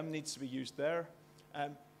CRM needs to be used there.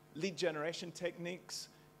 Lead generation techniques,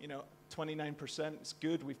 you know, 29% is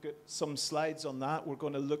good. We've got some slides on that. We're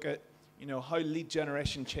going to look at, you know, how lead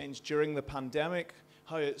generation changed during the pandemic,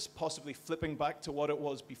 how it's possibly flipping back to what it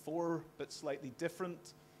was before, but slightly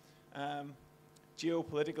different.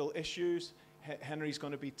 Geopolitical issues. Henry's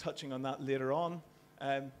going to be touching on that later on.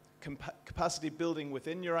 Capacity building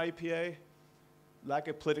within your IPA. Lack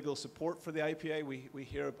of political support for the IPA. We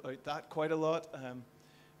hear about that quite a lot.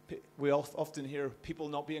 We often hear people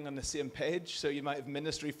not being on the same page. So you might have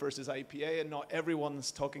ministry versus IPA, and not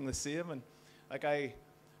everyone's talking the same. And like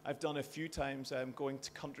I've done a few times going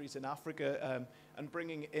to countries in Africa and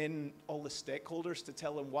bringing in all the stakeholders to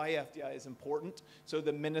tell them why FDI is important. So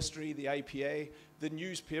the ministry, the IPA, the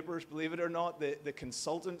newspapers, believe it or not, the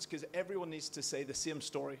consultants, because everyone needs to say the same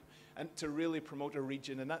story and to really promote a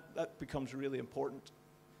region, and that becomes really important.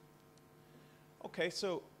 Okay,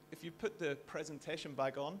 so if you put the presentation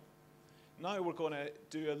back on, now we're going to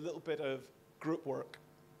do a little bit of group work.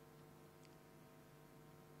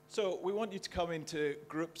 So we want you to come into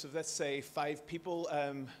groups of, let's say, 5 people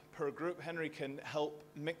per group. Henry can help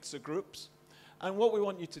mix the groups. And what we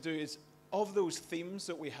want you to do is, of those themes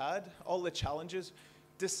that we had, all the challenges,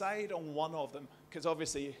 decide on one of them. Because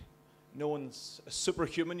obviously, no one's a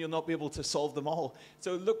superhuman. You'll not be able to solve them all.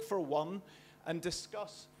 So look for one and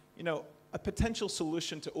discuss, you know, a potential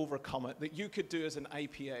solution to overcome it that you could do as an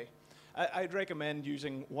IPA. I'd recommend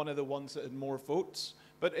using one of the ones that had more votes,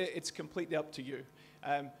 but it's completely up to you.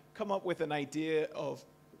 Come up with an idea of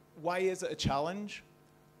why is it a challenge,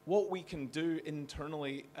 what we can do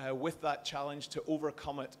internally with that challenge to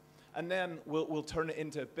overcome it. And then we'll turn it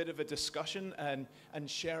into a bit of a discussion and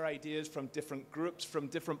share ideas from different groups, from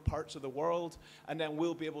different parts of the world, and then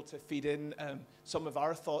we'll be able to feed in some of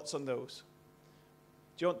our thoughts on those.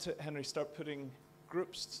 Do you want to, Henry, start putting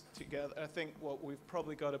groups together? I think we've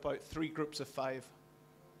probably got about 3 groups of 5.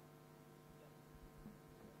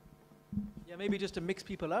 Yeah, maybe just to mix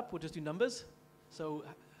people up, we'll just do numbers. So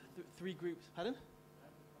 3 groups. Pardon?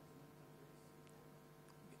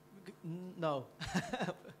 No.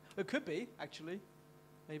 It could be, actually.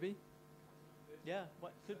 Maybe. Yeah,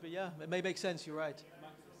 what could be, yeah. It may make sense, you're right.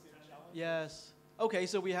 Yes. Okay,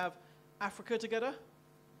 so we have Africa together,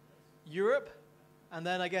 Europe, and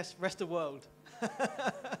then I guess rest of the world.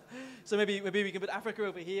 So maybe we can put Africa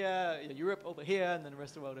over here, Europe over here, and then the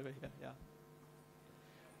rest of the world over here, yeah.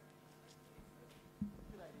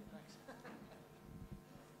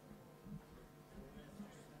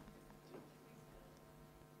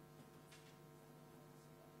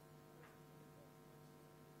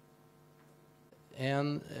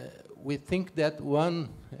 And we think that one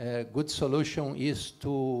good solution is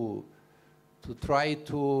to try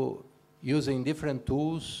to using different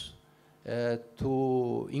tools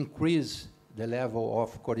to increase the level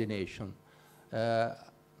of coordination.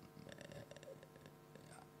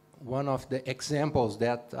 One of the examples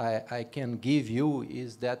that I can give you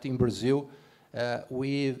is that in Brazil,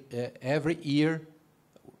 every year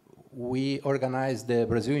we organize the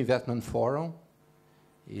Brazil Investment Forum.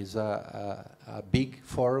 Is a big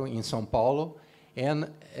forum in São Paulo.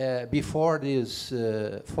 And before this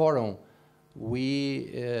forum,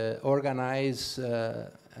 we organize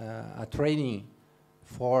a training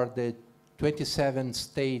for the 27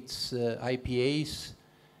 states IPAs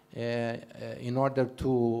in order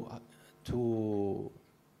to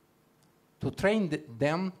train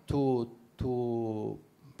them to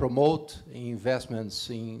promote investments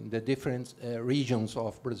in the different regions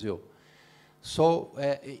of Brazil. So,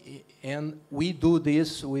 and we do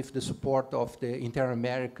this with the support of the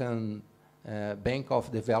Inter-American Bank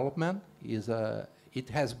of Development. It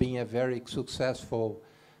has been a very successful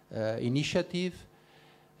initiative.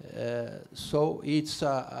 So it's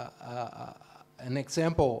an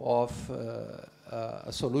example of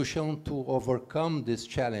a solution to overcome this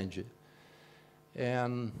challenge.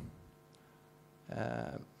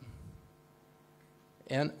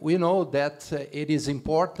 And we know that it is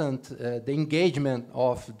important, the engagement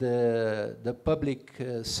of the public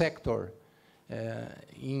sector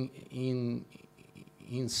in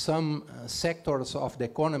some sectors of the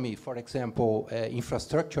economy, for example,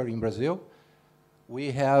 infrastructure in Brazil.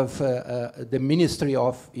 We have the Ministry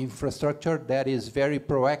of Infrastructure that is very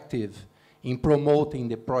proactive in promoting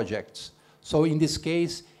the projects. So in this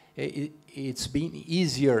case, it's been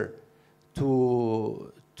easier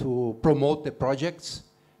to promote the projects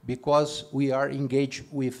because we are engaged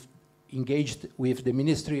with the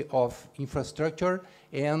Ministry of Infrastructure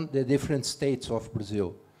and the different states of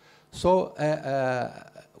Brazil. So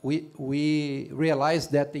we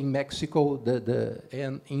realized that in Mexico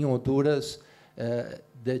and in Honduras,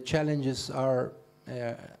 the challenges are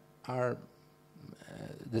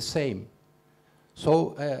the same.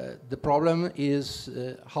 So the problem is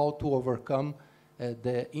how to overcome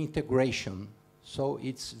the integration. So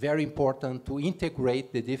it's very important to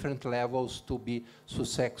integrate the different levels to be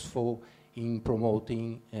successful in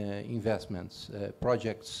promoting investments,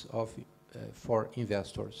 projects for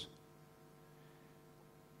investors.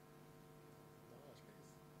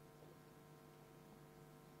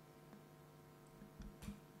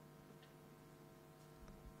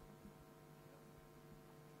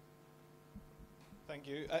 Thank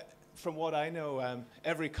you. From what I know,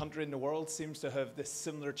 every country in the world seems to have this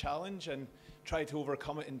similar challenge and try to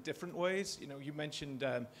overcome it in different ways. You know, you mentioned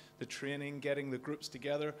the training, getting the groups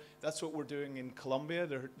together. That's what we're doing in Colombia.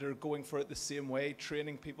 They're going for it the same way,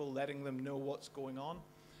 training people, letting them know what's going on.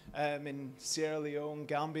 In Sierra Leone,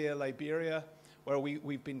 Gambia, Liberia, where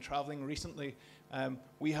we've been traveling recently,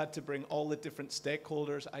 we had to bring all the different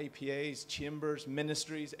stakeholders, IPAs, chambers,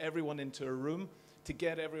 ministries, everyone into a room to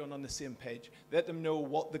get everyone on the same page. Let them know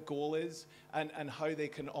what the goal is and how they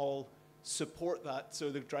can all support that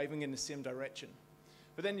so they're driving in the same direction.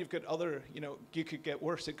 But then you've got other, you could get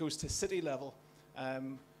worse. It goes to city level.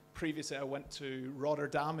 Previously, I went to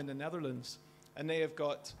Rotterdam in the Netherlands, and they have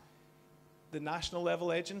got the national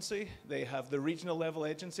level agency, they have the regional level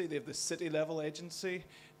agency, they have the city level agency,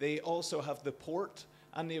 they also have the port,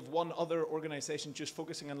 and they have one other organization just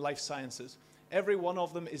focusing on life sciences. Every one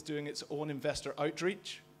of them is doing its own investor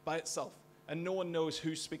outreach by itself, and no one knows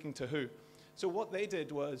who's speaking to who. So what they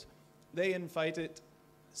did was they invited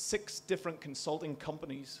 6 different consulting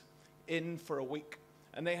companies in for a week,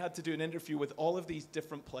 and they had to do an interview with all of these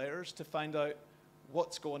different players to find out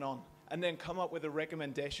what's going on, and then come up with a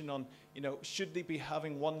recommendation on, should they be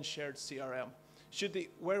having one shared CRM?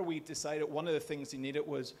 Where we decided one of the things they needed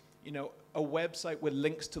was, a website with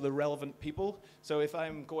links to the relevant people. So if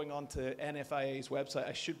I'm going on to NFIA's website,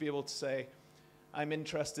 I should be able to say, I'm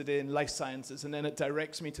interested in life sciences, and then it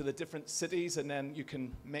directs me to the different cities, and then you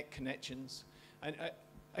can make connections. And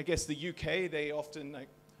I guess the UK, they often,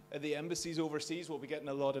 the embassies overseas will be getting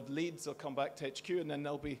a lot of leads. They'll come back to HQ, and then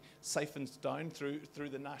they'll be siphoned down through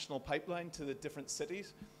the national pipeline to the different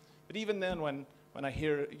cities. But even then, when I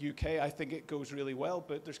hear UK, I think it goes really well,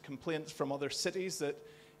 but there's complaints from other cities that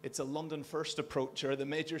it's a London first approach, or the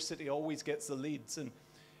major city always gets the leads. And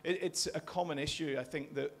it's a common issue, I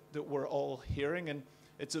think, that we're all hearing. And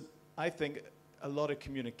it's, I think, a lot of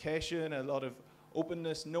communication, a lot of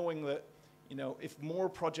openness, knowing that, if more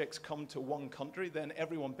projects come to one country, then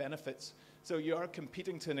everyone benefits. So you are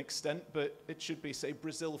competing to an extent, but it should be, say,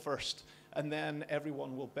 Brazil first, and then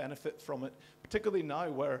everyone will benefit from it, particularly now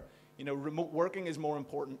where, remote working is more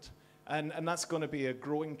important. And that's going to be a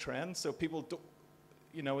growing trend. So people don't,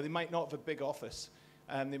 they might not have a big office,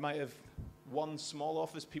 and they might have one small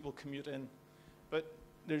office, people commute in. But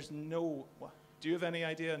there's no, do you have any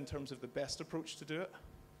idea in terms of the best approach to do it?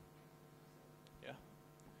 Yeah.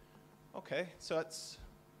 Okay, so that's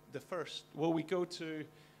the first. Will we go to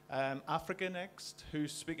Africa next?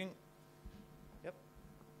 Who's speaking? Yep.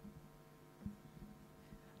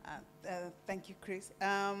 Thank you, Chris.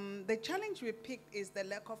 The challenge we picked is the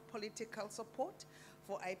lack of political support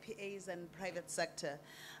for IPAs and private sector.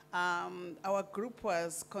 Our group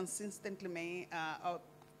was consistently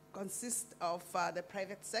consist of the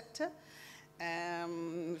private sector.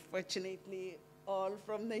 Fortunately, all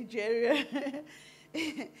from Nigeria.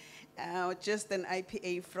 Just an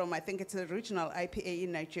IPA from, I think it's a regional IPA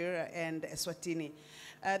in Nigeria and Eswatini.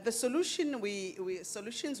 The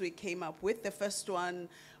solutions we came up with, the first one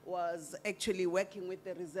was actually working with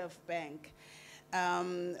the Reserve Bank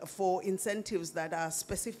for incentives that are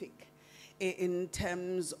specific in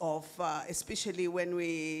terms of, especially when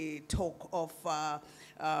we talk of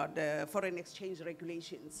the foreign exchange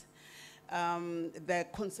regulations. The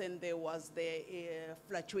concern there was the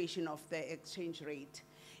fluctuation of the exchange rate,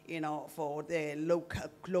 for the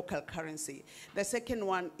local currency. The second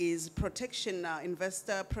one is protection,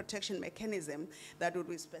 investor protection mechanism that would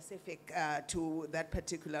be specific to that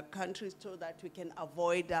particular country, so that we can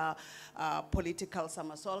avoid political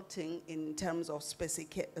somersaulting in terms of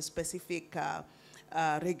specific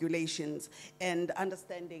regulations, and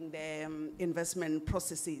understanding the investment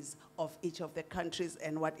processes of each of the countries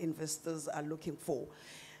and what investors are looking for.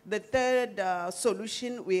 The third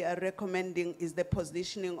solution we are recommending is the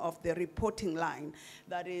positioning of the reporting line.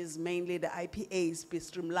 That is mainly the IPAs be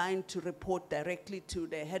streamlined to report directly to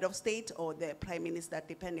the head of state or the prime minister,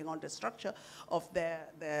 depending on the structure of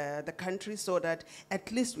the country, so that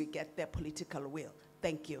at least we get their political will.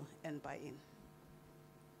 Thank you, and buy-in.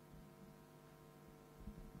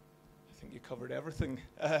 I think you covered everything.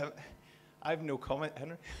 I have no comment.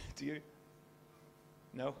 Henry, do you?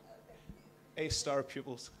 No? A-star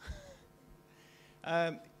pupils.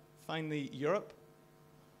 Finally, Europe.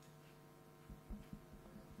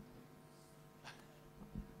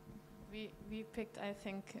 We picked, I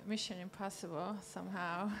think, Mission Impossible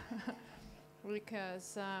somehow,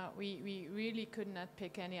 because we really could not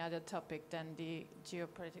pick any other topic than the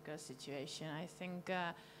geopolitical situation. I think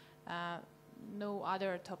no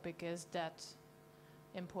other topic is that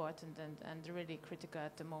important and really critical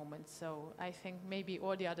at the moment. So I think maybe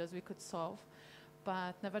all the others we could solve,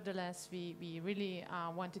 but nevertheless we really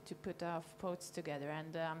wanted to put our thoughts together.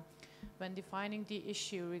 And when defining the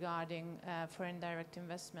issue regarding foreign direct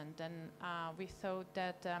investment, then we thought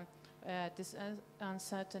that this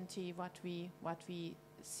uncertainty, what we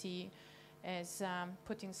see, is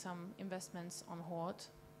putting some investments on hold.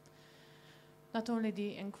 Not only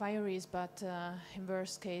the inquiries, but in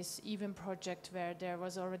worst case, even project where there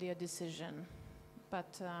was already a decision,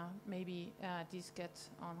 but maybe these get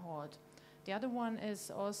on hold. The other one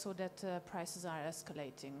is also that prices are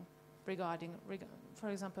escalating regarding, for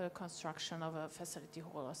example, construction of a facility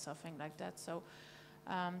hall or something like that. So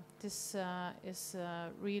this is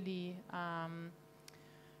really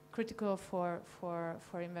critical for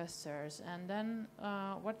investors. And then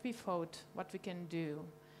what we thought, what we can do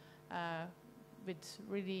with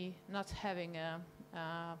really not having a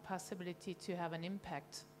possibility to have an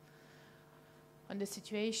impact on the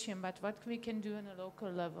situation, but what we can do on a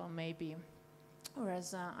local level maybe, or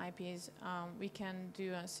as IPs, we can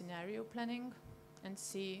do a scenario planning and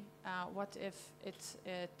see what if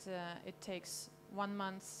it takes 1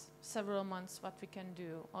 month, several months, what we can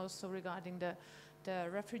do also regarding the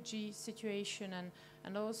refugee situation,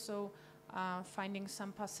 and also finding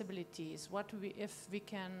some possibilities. If we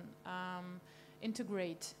can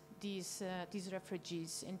integrate these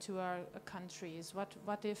refugees into our countries?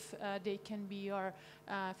 What if they can be our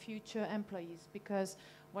future employees? Because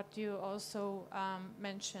what you also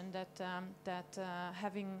mentioned that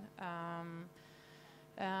having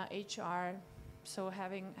HR, so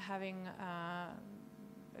having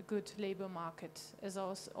a good labor market is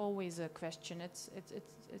also always a question. It's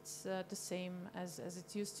the same as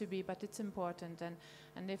it used to be, but it's important.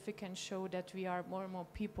 And if we can show that we are more and more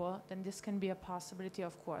people, then this can be a possibility,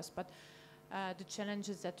 of course. But the challenge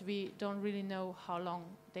is that we don't really know how long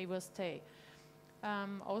they will stay.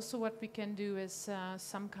 Also, what we can do is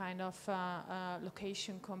some kind of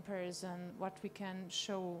location comparison, what we can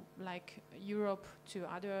show like Europe to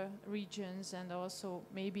other regions, and also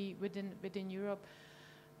maybe within Europe.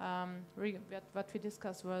 What we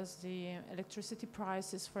discussed was the electricity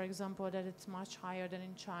prices, for example, that it's much higher than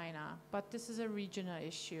in China. But this is a regional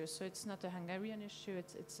issue, so it's not a Hungarian issue.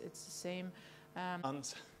 It's the same.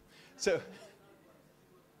 And so,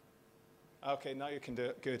 okay, now you can do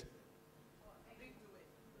it. Good.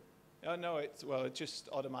 Oh, no, it just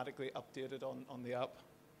automatically updated on the app.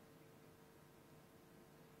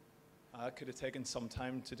 I could have taken some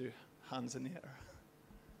time to do hands in the air.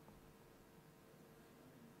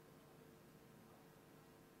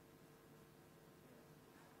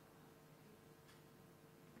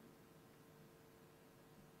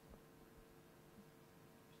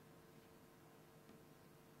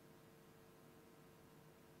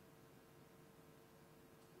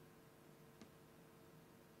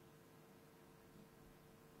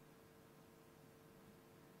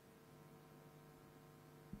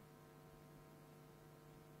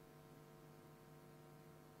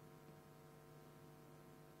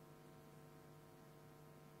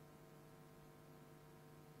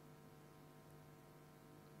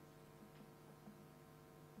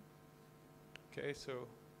 Okay, so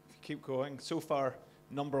if you keep going, so far,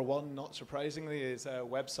 number one, not surprisingly, is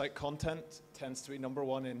website content. Tends to be number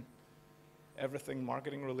one in everything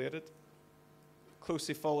marketing related.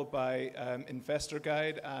 Closely followed by investor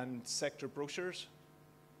guide and sector brochures.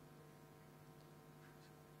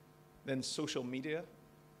 Then social media.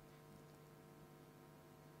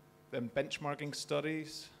 Then benchmarking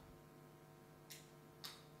studies.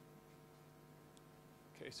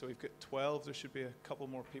 Okay, so we've got 12. There should be a couple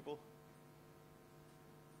more people.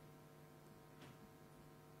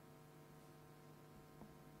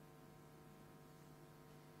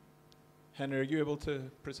 Henry, are you able to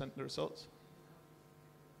present the results?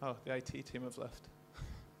 Oh, the IT team have left.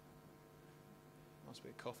 Must be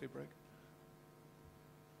a coffee break.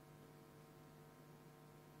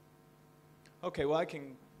 Okay, well, I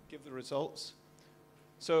can give the results.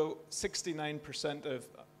 So 69% of,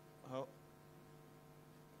 oh,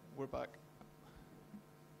 we're back.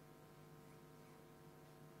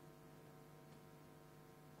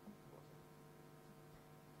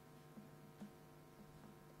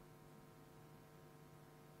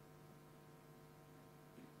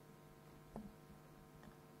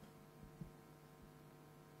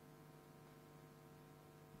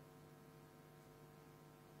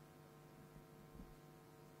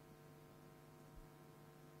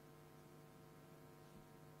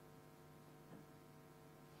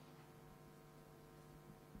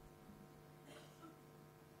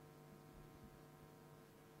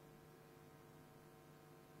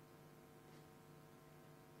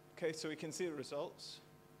 Okay, so we can see the results.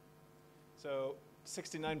 So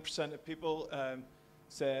 69% of people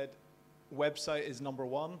said website is number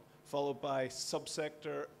one, followed by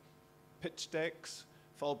subsector pitch decks,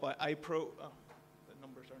 followed by iPro. Oh, the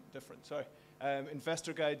numbers aren't different, sorry.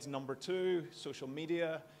 Investor guides number two, social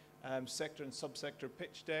media, sector and subsector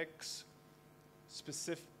pitch decks,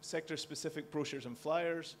 sector-specific brochures and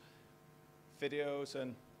flyers, videos,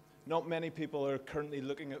 and not many people are currently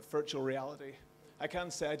looking at virtual reality. I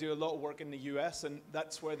can say I do a lot of work in the US, and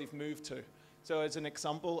that's where they've moved to. So as an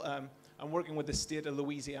example, I'm working with the state of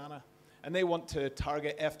Louisiana, and they want to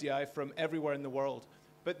target FDI from everywhere in the world,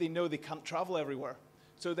 but they know they can't travel everywhere.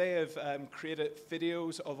 So they have created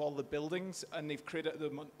videos of all the buildings, and they've created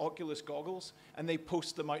them on Oculus goggles, and they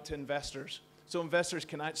post them out to investors. So investors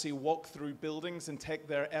can actually walk through buildings and take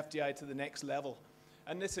their FDI to the next level.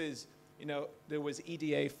 And this is, you know, there was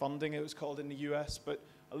EDA funding, it was called in the US, but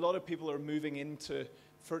a lot of people are moving into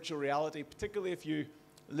virtual reality, particularly if you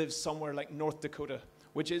live somewhere like North Dakota,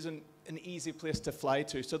 which isn't an easy place to fly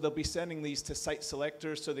to. So they'll be sending these to site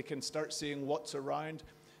selectors so they can start seeing what's around.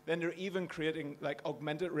 Then they're even creating like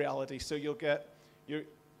augmented reality. So you'll get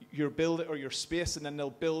your build or your space, and then they'll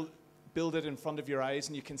build it in front of your eyes,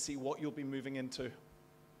 and you can see what you'll be moving into.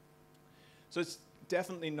 So it's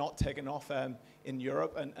definitely not taken off in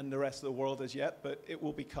Europe and the rest of the world as yet, but it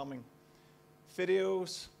will be coming.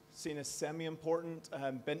 Videos, seen as semi-important.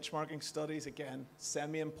 Benchmarking studies, again,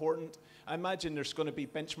 semi-important. I imagine there's going to be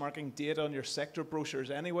benchmarking data on your sector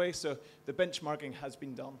brochures anyway, so the benchmarking has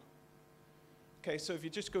been done. Okay, so if you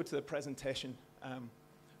just go to the presentation,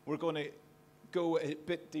 we're going to go a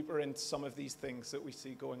bit deeper into some of these things that we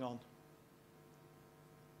see going on.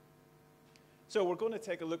 So we're going to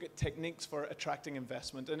take a look at techniques for attracting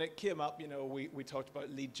investment. And it came up, you know, we talked about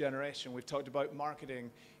lead generation, we've talked about marketing,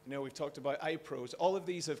 you know, we've talked about iPros. All of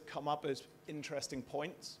these have come up as interesting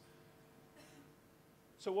points.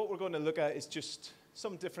 So what we're going to look at is just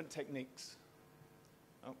some different techniques.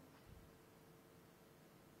 Oh.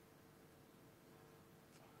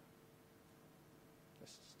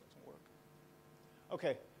 This just doesn't work.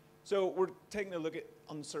 Okay. So we're taking a look at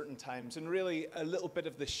uncertain times and really a little bit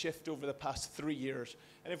of the shift over the past 3 years.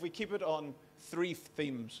 And if we keep it on 3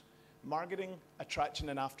 themes, marketing, attraction,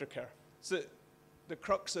 and aftercare. So the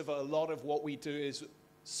crux of a lot of what we do is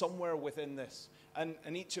somewhere within this. And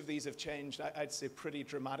each of these have changed, I'd say, pretty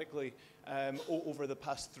dramatically over the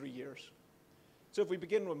past 3 years. So if we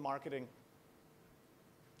begin with marketing.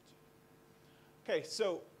 Okay,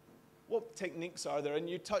 so what techniques are there? And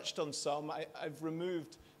you touched on some. I've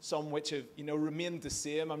removed some which have, you know, remained the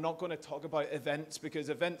same. I'm not going to talk about events because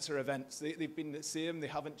events are events. They've been the same, they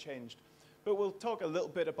haven't changed. But we'll talk a little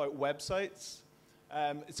bit about websites.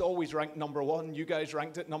 It's always ranked #1. You guys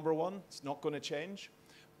ranked it #1. It's not going to change.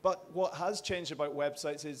 But what has changed about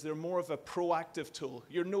websites is they're more of a proactive tool.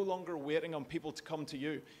 You're no longer waiting on people to come to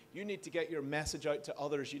you. You need to get your message out to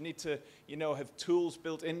others. You need to, you know, have tools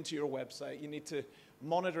built into your website. You need to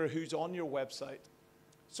monitor who's on your website.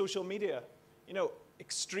 Social media, you know,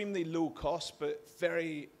 extremely low cost, but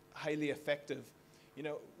very highly effective. You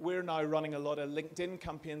know, we're now running a lot of LinkedIn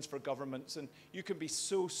campaigns for governments, and you can be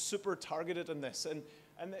so super targeted in this. And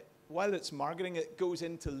while it's marketing, it goes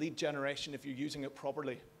into lead generation if you're using it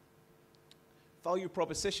properly. Value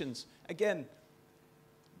propositions. Again,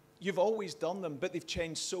 you've always done them, but they've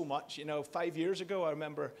changed so much. You know, 5 years ago, I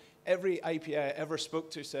remember every IPA I ever spoke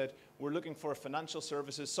to said, we're looking for financial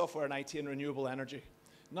services, software and IT, and renewable energy.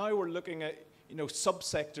 Now we're looking at, you know,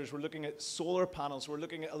 subsectors. We're looking at solar panels. We're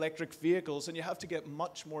looking at electric vehicles, and you have to get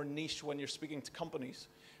much more niche when you're speaking to companies.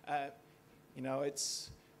 You know,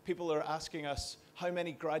 people are asking us, how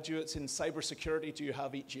many graduates in cybersecurity do you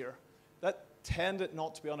have each year? That tended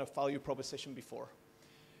not to be on a value proposition before.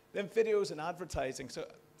 Then videos and advertising. So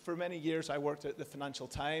for many years, I worked at the Financial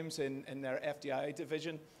Times in their FDI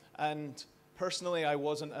division, and personally, I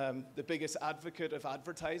wasn't the biggest advocate of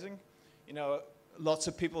advertising. You know, lots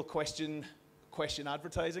of people question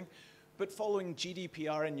advertising, but following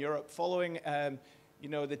GDPR in Europe, following you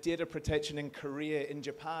know, the data protection in Korea, in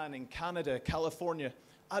Japan, in Canada, California,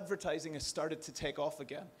 advertising has started to take off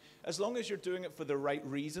again. As long as you're doing it for the right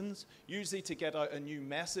reasons, usually to get out a new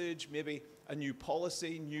message, maybe a new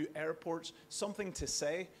policy, new airports, something to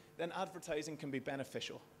say, then advertising can be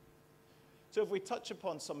beneficial. So if we touch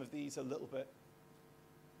upon some of these a little bit.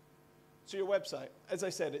 So your website, as I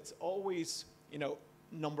said, it's always, you know,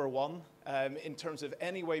 #1 in terms of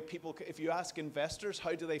any way people, if you ask investors,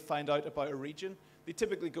 how do they find out about a region? They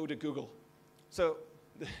typically go to Google. So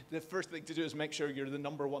the first thing to do is make sure you're the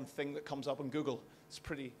 #1 thing that comes up on Google. It's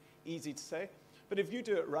pretty easy to say. But if you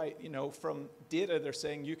do it right, you know, from data, they're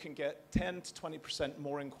saying you can get 10 to 20%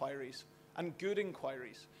 more inquiries, and good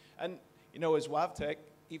inquiries. And, you know, as WavTech,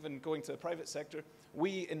 even going to the private sector,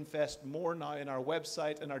 we invest more now in our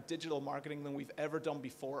website and our digital marketing than we've ever done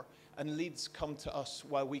before. And leads come to us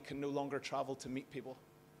while we can no longer travel to meet people.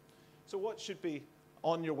 So what should be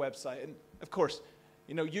on your website? And of course,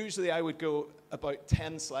 you know, usually I would go about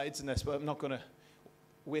 10 slides in this, but I'm not going to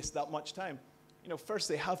waste that much time. You know, first,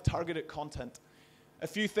 they have targeted content. A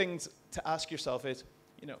few things to ask yourself is,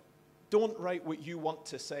 you know, don't write what you want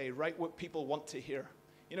to say, write what people want to hear.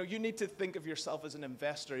 You know, you need to think of yourself as an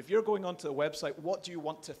investor. If you're going onto a website, what do you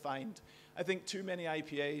want to find? I think too many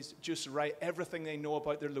IPAs just write everything they know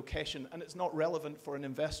about their location, and it's not relevant for an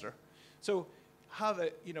investor. So have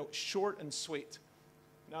it, you know, short and sweet.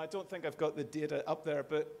 Now, I don't think I've got the data up there,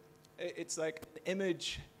 but it's like an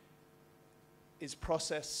image is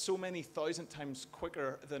processed so many thousand times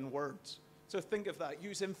quicker than words. So think of that.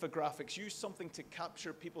 Use infographics. Use something to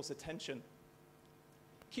capture people's attention.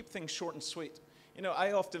 Keep things short and sweet. You know,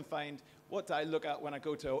 I often find, what do I look at when I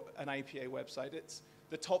go to an IPA website? It's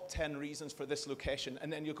the top 10 reasons for this location,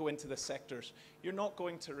 and then you'll go into the sectors. You're not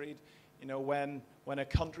going to read, you know, when a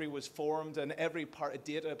country was formed and every part of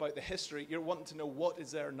data about the history. You're wanting to know what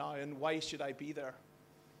is there now and why should I be there.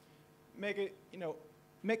 Make it, you know,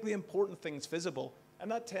 make the important things visible.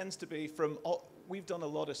 And that tends to be from, we've done a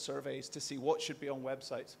lot of surveys to see what should be on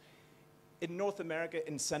websites. In North America,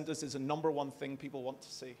 incentives is the #1 thing people want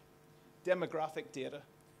to see. Demographic data,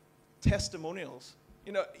 testimonials.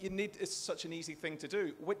 You know, it's such an easy thing to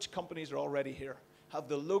do. Which companies are already here? Have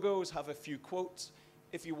the logos, have a few quotes.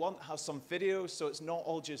 If you want, have some videos so it's not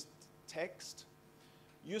all just text.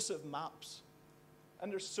 Use of maps.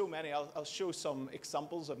 And there's so many. I'll show some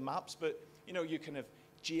examples of maps, but you know, you can have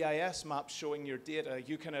GIS maps showing your data.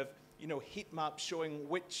 You can have, you know, heat maps showing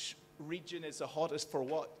which region is the hottest for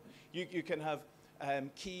what. You can have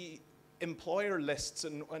key employer lists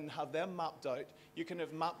and have them mapped out. You can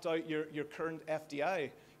have mapped out your current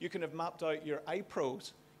FDI. You can have mapped out your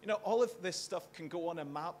iPros. You know, all of this stuff can go on a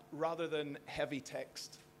map rather than heavy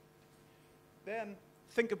text. Then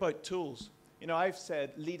think about tools. You know, I've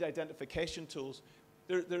said lead identification tools.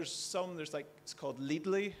 There's like, it's called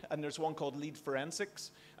Leadly, and there's one called Lead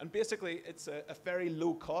Forensics. And basically, it's a very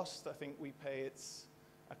low cost. I think we pay, it's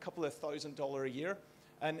a couple of $1,000s a year.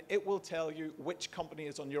 And it will tell you which company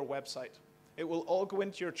is on your website. It will all go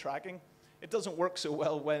into your tracking. It doesn't work so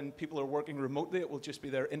well when people are working remotely. It will just be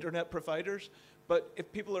their internet providers. But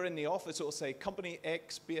if people are in the office, it will say, company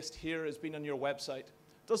X based here has been on your website.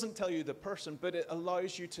 It doesn't tell you the person, but it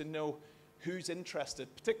allows you to know who's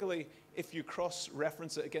interested, particularly if you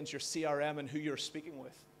cross-reference it against your CRM and who you're speaking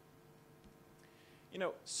with. You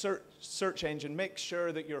know, search engine, make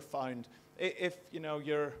sure that you're found. If, you know,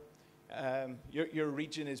 your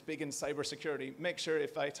region is big in cybersecurity, make sure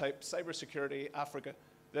if I type cybersecurity Africa,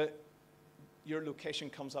 that your location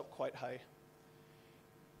comes up quite high.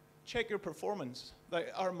 Check your performance.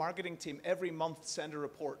 Like our marketing team, every month send a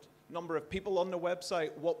report. Number of people on the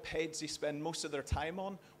website, what page they spend most of their time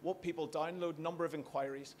on, what people download, number of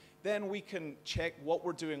inquiries. Then we can check what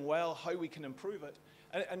we're doing well, how we can improve it.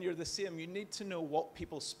 And you're the same. You need to know what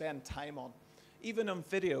people spend time on. Even on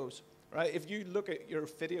videos, right? If you look at your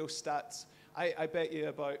video stats, I bet you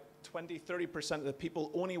about 20–30% of the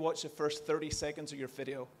people only watch the first 30 seconds of your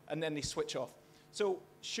video, and then they switch off. So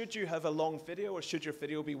should you have a long video, or should your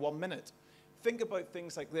video be 1 minute? Think about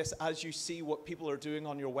things like this as you see what people are doing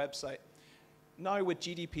on your website. Now with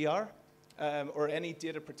GDPR, or any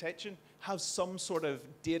data protection, have some sort of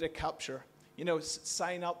data capture. You know,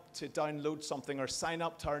 sign up to download something, or sign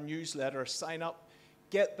up to our newsletter, sign up.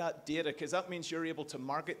 Get that data, because that means you're able to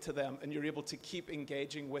market to them and you're able to keep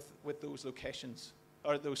engaging with those locations,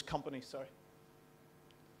 or those companies, sorry.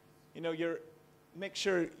 You know, make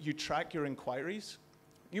sure you track your inquiries.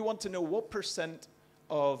 You want to know what %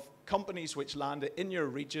 of companies which landed in your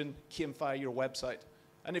region came via your website.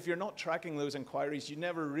 And if you're not tracking those inquiries, you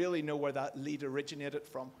never really know where that lead originated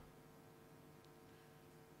from.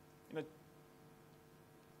 You know,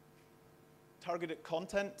 targeted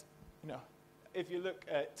content, you know, if you look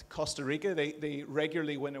at Costa Rica, they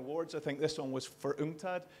regularly win awards. I think this one was for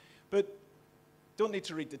UNCTAD. But don't need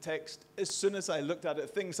to read the text. As soon as I looked at it,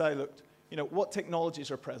 things I looked, you know, what technologies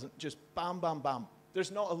are present? Just bam, bam, bam.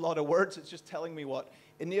 There's not a lot of words. It's just telling me what.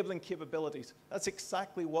 Enabling capabilities. That's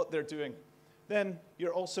exactly what they're doing. Then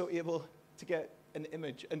you're also able to get an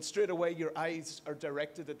image. And straight away, your eyes are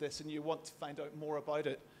directed at this, and you want to find out more about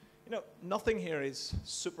it. You know, nothing here is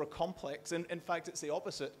super complex. In fact, it's the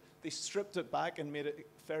opposite. They stripped it back and made it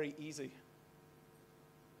very easy.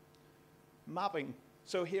 Mapping.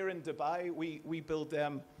 So here in Dubai, we build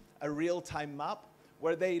them a real-time map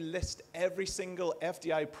where they list every single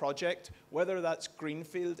FDI project, whether that's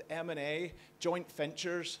greenfield, M&A, joint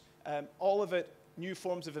ventures, all of it, new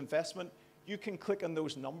forms of investment. You can click on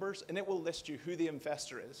those numbers, and it will list you who the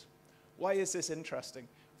investor is. Why is this interesting?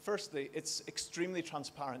 Firstly, it's extremely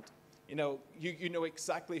transparent. You know, you know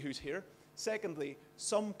exactly who's here. Secondly,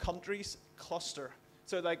 some countries cluster.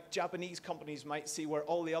 So like Japanese companies might see where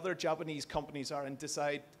all the other Japanese companies are and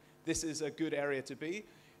decide this is a good area to be.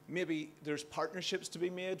 Maybe there's partnerships to be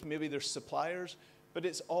made, maybe there's suppliers, but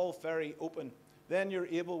it's all very open. Then you're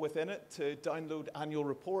able within it to download annual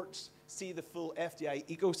reports, see the full FDI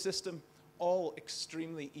ecosystem, all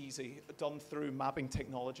extremely easy, done through mapping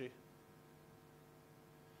technology.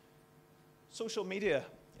 Social media,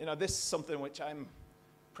 this is something which I'm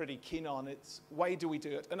pretty keen on. It's why do we do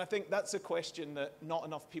it? And I think that's a question that not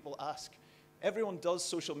enough people ask. Everyone does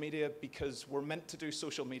social media because we're meant to do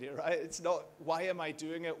social media, right? It's not, why am I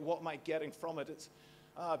doing it? What am I getting from it? It's,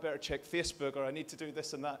 I better check Facebook, or I need to do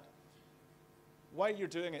this and that. Why you're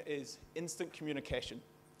doing it is instant communication.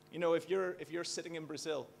 If you're sitting in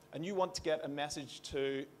Brazil and you want to get a message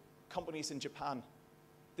to companies in Japan,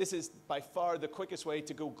 this is by far the quickest way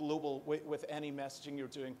to go global with any messaging you're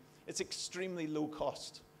doing. It's extremely low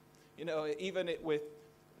cost. Even with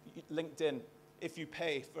LinkedIn, if you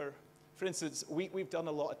pay for instance, we've done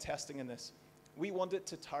a lot of testing in this. We wanted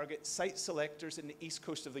to target site selectors in the East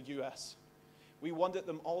Coast of the US. We wanted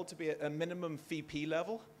them all to be at a minimum VP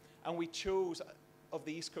level, and we chose, of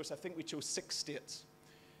the East Coast, I think we chose 6 states.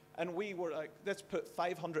 And we were like, let's put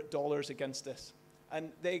 $500 against this.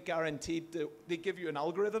 And they guaranteed that they give you an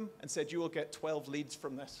algorithm and said you will get 12 leads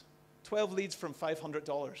from this. 12 leads from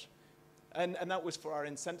 $500. And that was for our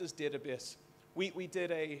incentives database. We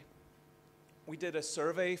did a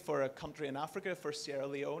survey for a country in Africa, for Sierra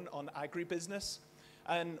Leone, on agribusiness.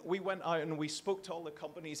 And we went out and we spoke to all the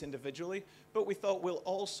companies individually, but we thought we'll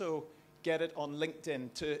also get it on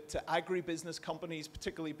LinkedIn to agribusiness companies,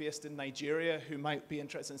 particularly based in Nigeria, who might be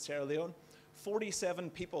interested in Sierra Leone.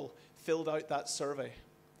 47 people filled out that survey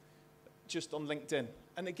just on LinkedIn.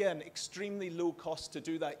 And again, extremely low cost to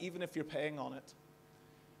do that, even if you're paying on it.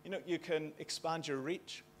 You can expand your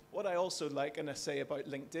reach. What I also like and I say about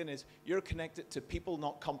LinkedIn is you're connected to people,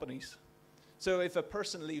 not companies. So if a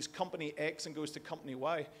person leaves company X and goes to company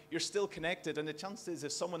Y, you're still connected, and the chance is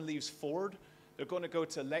if someone leaves Ford, they're going to go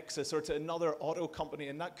to Lexus or to another auto company,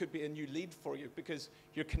 and that could be a new lead for you because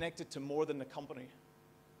you're connected to more than the company.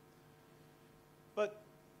 But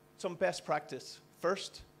some best practice.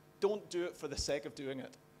 First, don't do it for the sake of doing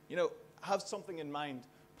it. Have something in mind.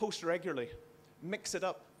 Post regularly. Mix it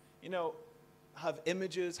up. Have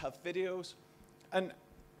images, have videos. And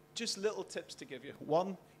just little tips to give you.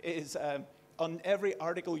 One is on every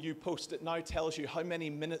article you post, it now tells you how many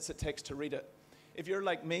minutes it takes to read it. If you're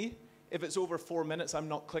like me, if it's over 4 minutes, I'm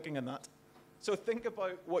not clicking on that. So think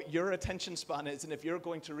about what your attention span is, and if you're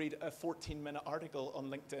going to read a 14-minute article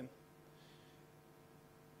on LinkedIn.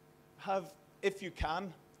 If you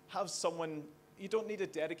can, have someone, you don't need a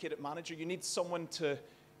dedicated manager, you need someone to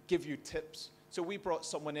give you tips. So we brought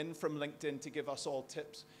someone in from LinkedIn to give us all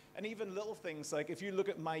tips. And even little things like if you look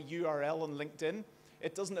at my URL on LinkedIn,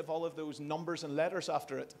 it doesn't have all of those numbers and letters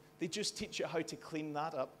after it. They just teach you how to clean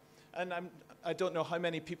that up. And I don't know how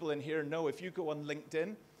many people in here know, if you go on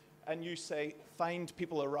LinkedIn and you say, find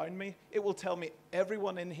people around me, it will tell me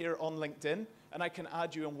everyone in here on LinkedIn, and I can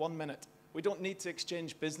add you in 1 minute. We don't need to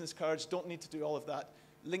exchange business cards, don't need to do all of that.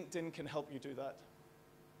 LinkedIn can help you do that.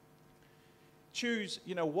 Choose,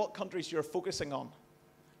 what countries you're focusing on,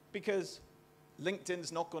 because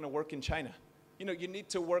LinkedIn's not going to work in China. You need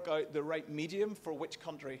to work out the right medium for which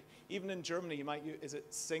country. Even in Germany, you might use, is it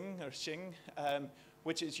Sing or Xing,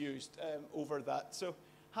 which is used over that. So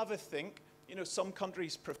have a think. Some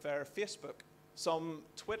countries prefer Facebook, some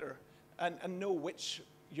Twitter, and know which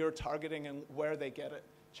you're targeting and where they get it.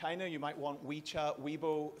 China, you might want WeChat,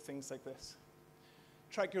 Weibo, things like this.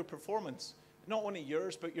 Track your performance. Not only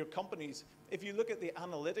yours, but your company's. If you look at the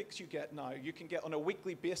analytics you get now, you can get on a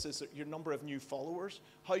weekly basis your number of new followers,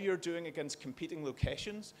 how you're doing against competing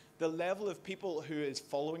locations, the level of people who is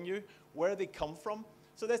following you, where they come from.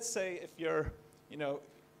 So let's say if you're,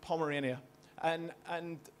 Pomerania, and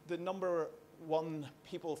the number 1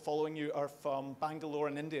 people following you are from Bangalore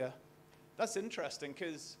in India. That's interesting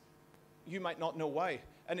because you might not know why.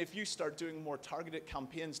 And if you start doing more targeted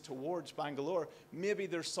campaigns towards Bangalore, maybe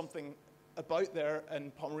there's something about there in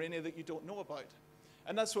Pomerania that you don't know about.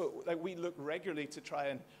 And that's what we look regularly to try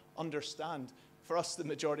and understand. For us, the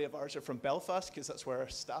majority of ours are from Belfast because that's where our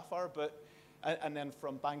staff are, and then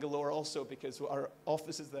from Bangalore also because our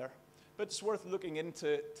office is there. But it's worth looking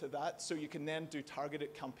into that so you can then do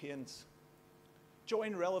targeted campaigns.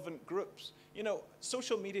 Join relevant groups.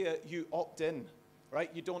 Social media, you opt in, right?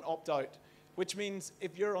 You don't opt out. Which means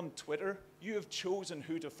if you're on Twitter, you have chosen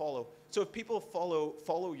who to follow. So if people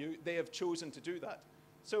follow you, they have chosen to do that.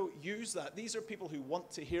 So use that. These are people who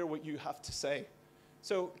want to hear what you have to say.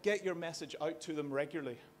 So get your message out to them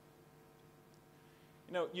regularly.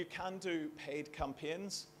 You can do paid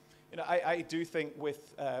campaigns. I do think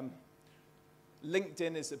with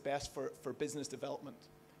LinkedIn is the best for business development.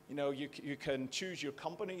 You can choose your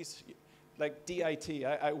companies. like DIT,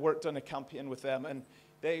 I worked on a campaign with them, and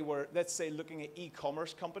they were, let's say, looking at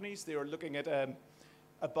e-commerce companies. They were looking at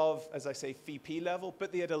above, as I say, VP level,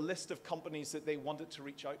 but they had a list of companies that they wanted to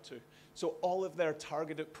reach out to. So all of their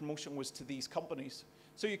targeted promotion was to these companies.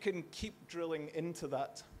 So you can keep drilling into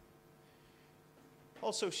that.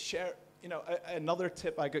 Also share, you know, another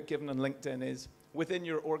tip I got given on LinkedIn is within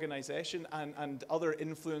your organization and other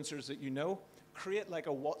influencers that you know, create like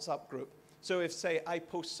a WhatsApp group. So if, say, I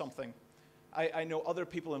post something, I know other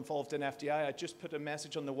people involved in FDI, I just put a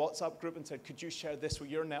message on the WhatsApp group and said, could you share this with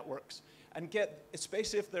your networks? And get,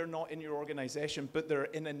 especially if they're not in your organization, but they're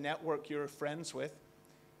in a network you're friends with,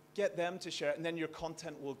 get them to share it, and then your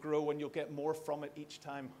content will grow and you'll get more from it each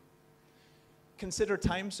time. Consider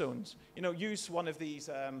time zones. You know, use one of these,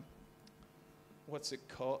 what's it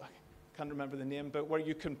called? I can't remember the name, but where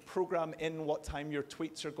you can program in what time your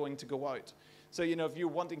tweets are going to go out. So, you know, if you're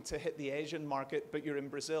wanting to hit the Asian market, but you're in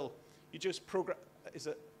Brazil, you just program, is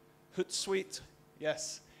it Hootsuite?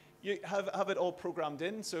 Yes. You have it all programmed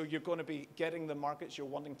in, so you're going to be getting the markets you're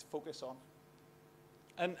wanting to focus on.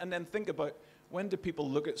 And then think about, when do people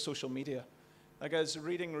look at social media? Like I was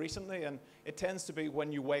reading recently, and it tends to be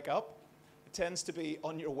when you wake up, it tends to be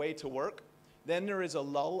on your way to work, then there is a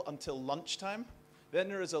lull until lunchtime, then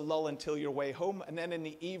there is a lull until your way home, and then in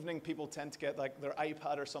the evening people tend to get like their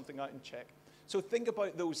iPad or something out and check. So think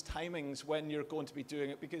about those timings when you're going to be doing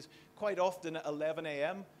it, because quite often at 11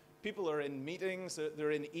 a.m., people are in meetings,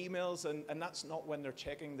 they're in emails, and that's not when they're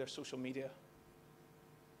checking their social media.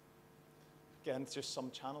 Again, just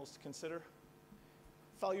some channels to consider.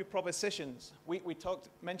 Value propositions. We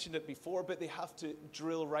mentioned it before, but they have to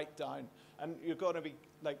drill right down. And you're going to be,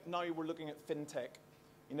 like now we're looking at fintech.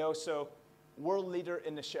 You know, so world leader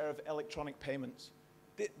in the share of electronic payments.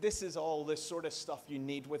 This is all this sort of stuff you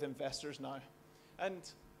need with investors now. And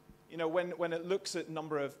you know, when it looks at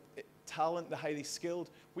number of talent, the highly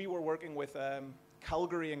skilled, we were working with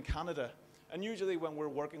Calgary in Canada. And usually when we're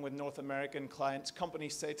working with North American clients,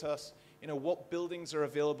 companies say to us, you know, what buildings are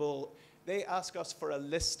available. They ask us for a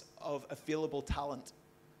list of available talent.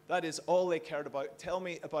 That is all they cared about. Tell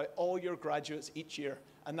me about all your graduates each year.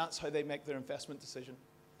 And that's how they make their investment decision.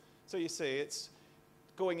 So you see, it's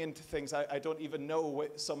going into things I don't even know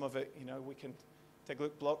what some of it, you know, we can take a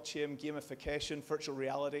look, blockchain, gamification, virtual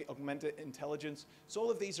reality, augmented intelligence. So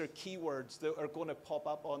all of these are keywords that are going to pop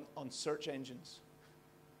up on search engines.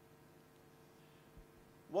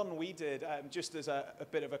 One we did, just as a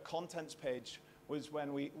bit of a contents page, was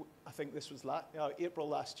when I think this was April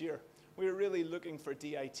last year. We were really looking for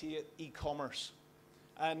DIT at e-commerce.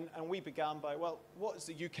 And we began by, well, what has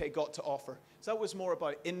the UK got to offer? So that was more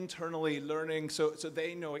about internally learning, so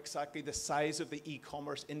they know exactly the size of the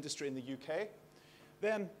e-commerce industry in the UK.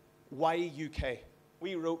 Then, why UK?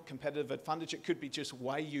 We wrote competitive advantage. It could be just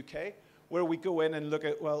why UK, where we go in and look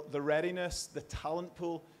at, well, the readiness, the talent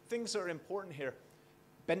pool, things that are important here.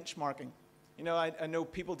 Benchmarking. You know, I know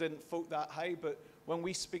people didn't vote that high, but when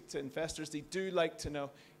we speak to investors, they do like to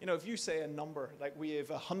know, you know, if you say a number, like we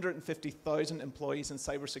have 150,000 employees in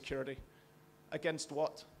cybersecurity, against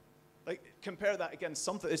what? Like, compare that against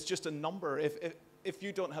something. It's just a number. If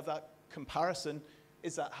you don't have that comparison,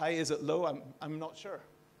 is that high, is it low? I'm not sure.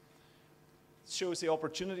 It shows the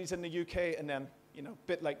opportunities in the UK, and then, you know, a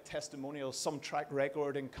bit like testimonials, some track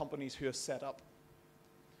record in companies who have set up.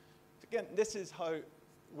 Again, this is how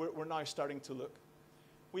we're now starting to look.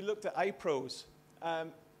 We looked at iPros,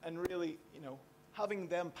 and really, you know, having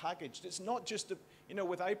them packaged. It's not just, you know,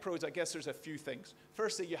 with iPros, I guess there's a few things.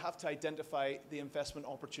 Firstly, you have to identify the investment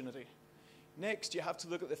opportunity. Next, you have to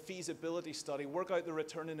look at the feasibility study, work out the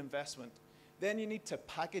return on investment. Then you need to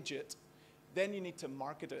package it. Then you need to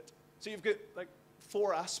market it. So you've got like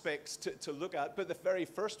 4 aspects to look at, but the very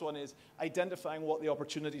first one is identifying what the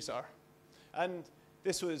opportunities are. And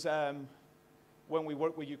this was when we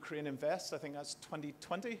worked with Ukraine Invest, I think that's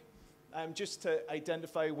 2020, just to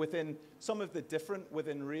identify within some of the different,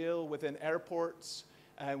 within rail, within airports,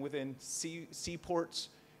 and within seaports,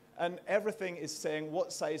 and everything is saying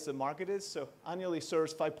what size the market is. So annually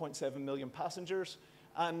serves 5.7 million passengers,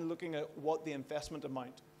 and looking at what the investment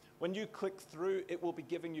amount. When you click through, it will be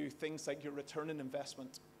giving you things like your return on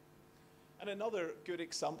investment. And another good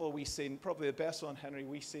example we've seen, probably the best one, Henry,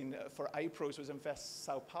 we've seen for iPros was Invest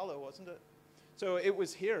Sao Paulo, wasn't it? So it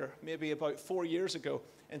was here maybe about 4 years ago.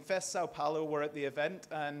 Invest Sao Paulo were at the event,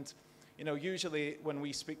 and you know, usually when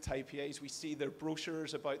we speak to IPAs, we see their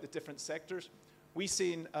brochures about the different sectors. We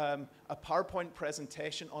seen a PowerPoint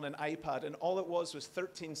presentation on an iPad, and all it was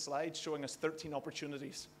 13 slides showing us 13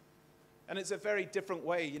 opportunities. And it's a very different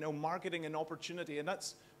way, you know, marketing an opportunity, and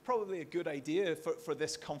that's probably a good idea for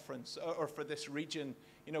this conference or for this region,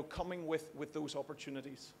 you know, coming with those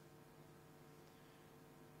opportunities.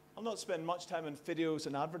 I'll not spend much time on videos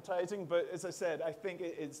and advertising, but as I said, I think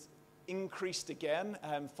it is increased again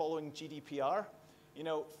following GDPR. You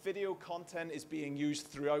know, video content is being used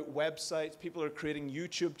throughout websites. People are creating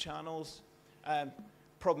YouTube channels.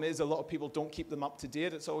 Problem is, a lot of people don't keep them up to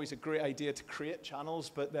date. It's always a great idea to create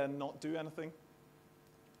channels, but then not do anything.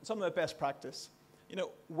 Some of the best practice. You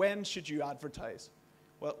know, when should you advertise?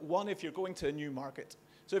 Well, one, if you're going to a new market.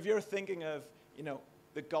 So if you're thinking of, you know,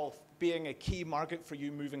 the Gulf being a key market for you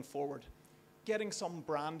moving forward, getting some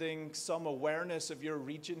branding, some awareness of your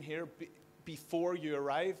region here before you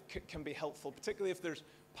arrive can be helpful, particularly if there's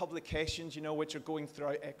publications, you know, which are going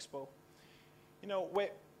throughout Expo. You know,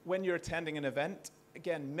 when you're attending an event,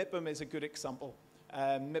 again, MIPIM is a good example.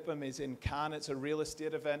 MIPIM is in Cannes, it's a real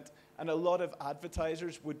estate event, and a lot of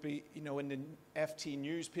advertisers would be, you know, in the FT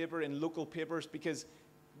newspaper, in local papers, because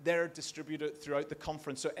they're distributed throughout the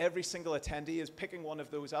conference. So every single attendee is picking one of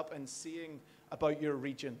those up and seeing about your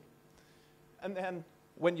region. And then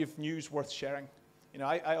when you've news worth sharing, you know,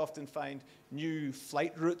 I often find new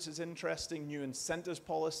flight routes is interesting, new incentives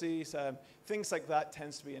policies, things like that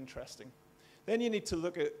tends to be interesting. Then you need to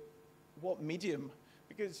look at what medium,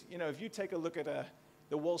 because, you know, if you take a look at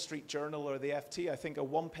the Wall Street Journal or the FT, I think a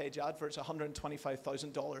one-page advert's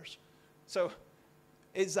 $125,000. So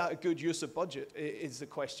is that a good use of budget, is the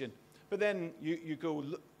question. But then you go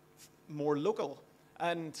more local,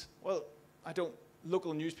 and, well,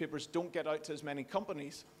 local newspapers don't get out to as many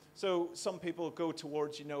companies. So some people go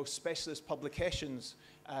towards, you know, specialist publications,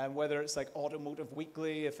 whether it's like Automotive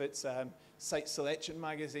Weekly, if it's Site Selection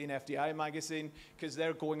Magazine, FDI Magazine, because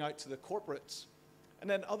they're going out to the corporates. And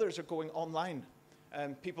then others are going online.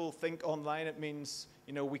 People think online it means,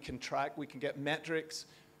 you know, we can track, we can get metrics.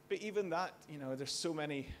 But even that, you know, there's so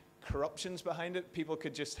many corruptions behind it. People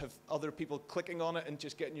could just have other people clicking on it and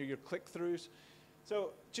just getting your click-throughs.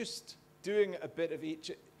 So just doing a bit of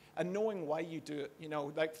each and knowing why you do it. You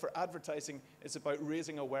know, like for advertising, it's about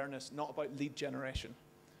raising awareness, not about lead generation.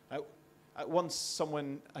 Once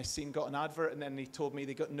someone I seen got an advert and then he told me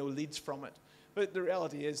they got no leads from it. But the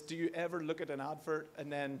reality is, do you ever look at an advert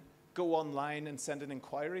and then go online and send an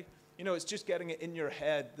inquiry? You know, it's just getting it in your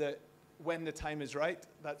head that when the time is right,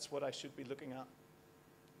 that's what I should be looking at.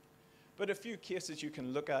 But a few cases you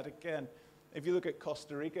can look at, again, if you look at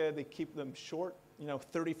Costa Rica, they keep them short, you know,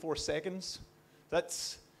 34 seconds.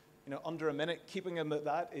 That's, you know, under a minute. Keeping them at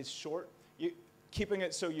that is short. Keeping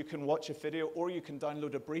it so you can watch a video or you can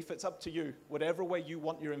download a brief, it's up to you. Whatever way you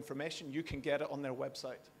want your information, you can get it on their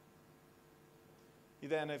website. You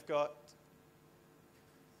then have got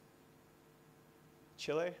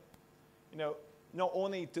Chile. You know, not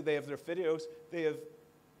only do they have their videos, they have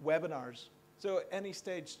webinars. So at any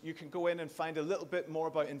stage, you can go in and find a little bit more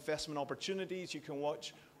about investment opportunities. You can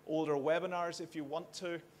watch older webinars if you want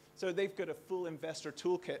to. So they've got a full investor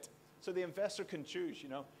toolkit. So the investor can choose, you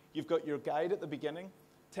know. You've got your guide at the beginning,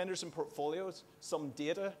 tenders and portfolios, some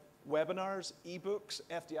data, webinars, ebooks,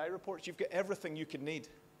 FDI reports. You've got everything you could need.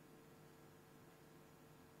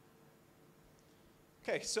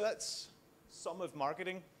 Okay, so that's some of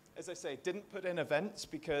marketing. As I say, didn't put in events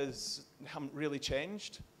because they haven't really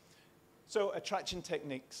changed. So attraction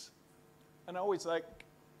techniques. And I always like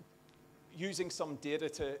using some data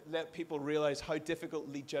to let people realize how difficult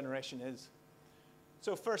lead generation is.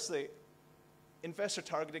 So firstly, investor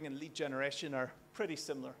targeting and lead generation are pretty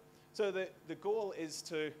similar. So the goal is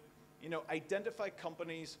to, you know, identify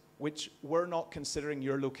companies which we're not considering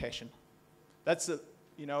your location. That's the,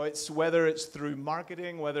 you know, it's whether it's through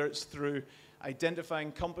marketing, whether it's through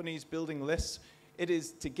identifying companies, building lists. It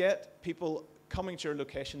is to get people coming to your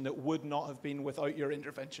location that would not have been without your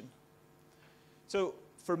intervention. So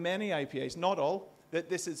for many IPAs, not all, that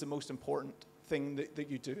this is the most important thing that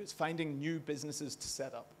you do, is finding new businesses to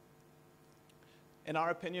set up. In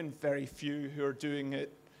our opinion, very few who are doing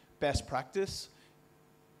it best practice.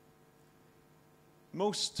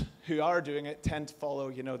 Most who are doing it tend to follow,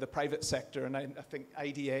 you know, the private sector, and I think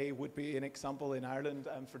IDA would be an example in Ireland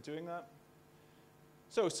for doing that.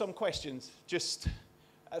 So some questions, just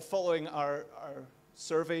following our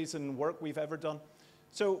surveys and work we've ever done.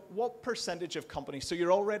 So what percentage of companies, so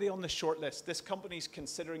you're already on the short list, this company's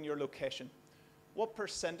considering your location. What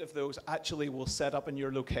 % of those actually will set up in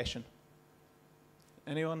your location?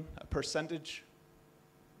 Anyone? A percentage?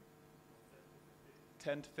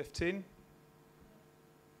 10 to 15?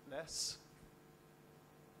 Less?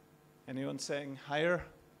 Anyone saying higher?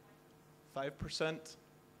 5%?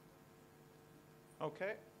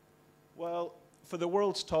 Okay. Well, for the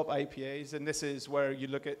world's top IPAs, and this is where you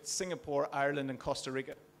look at Singapore, Ireland, and Costa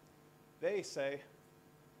Rica. they say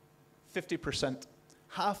 50%.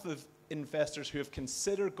 Half of investors who have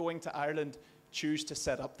considered going to Ireland choose to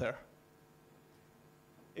set up there.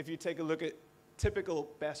 If you take a look at typical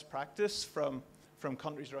best practice from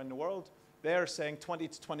countries around the world, they're saying 20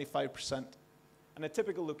 to 25%. And a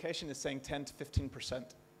typical location is saying 10 to 15%.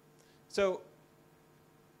 So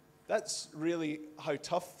that's really how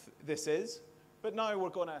tough this is. But now we're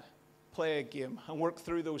going to play a game and work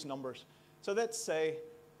through those numbers. So let's say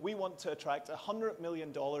we want to attract $100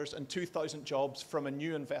 million and 2,000 jobs from a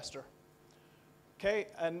new investor. Okay,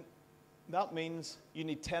 and that means you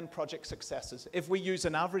need 10 project successes. If we use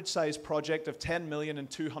an average size project of 10 million and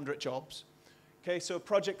 200 jobs. Okay, so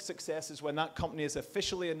project success is when that company has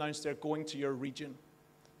officially announced they're going to your region.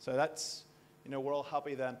 So that's, we're all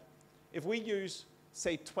happy then. If we use,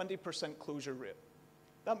 say, 20% closure rate,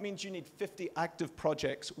 that means you need 50 active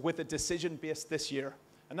projects with a decision based this year.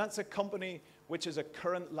 And that's a company which is a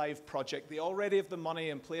current live project. They already have the money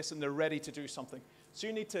in place and they're ready to do something. So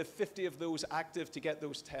you need to have 50 of those active to get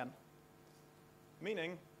those 10.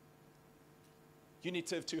 Meaning, you need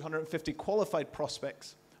to have 250 qualified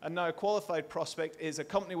prospects. And now a qualified prospect is a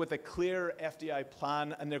company with a clear FDI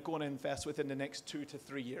plan and they're going to invest within the next 2 to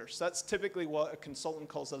 3 years. That's typically what a consultant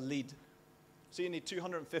calls a lead. So you need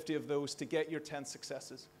 250 of those to get your 10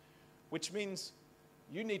 successes, which means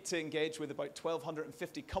you need to engage with about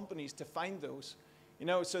 1,250 companies to find those.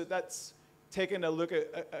 So that's taking a look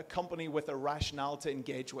at a company with a rationale to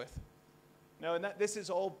engage with. Now, and this is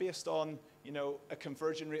all based on, a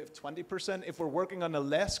conversion rate of 20%. If we're working on a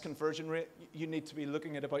less conversion rate, you need to be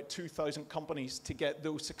looking at about 2,000 companies to get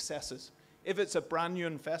those successes. If it's a brand new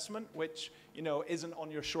investment, which, isn't on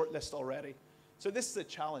your short list already. So this is a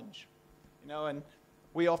challenge, and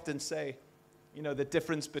we often say, the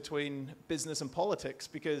difference between business and politics,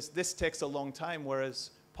 because this takes a long time,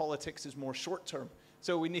 whereas politics is more short term.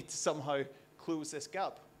 So we need to somehow close this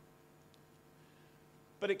gap.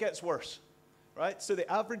 But it gets worse. Right? So the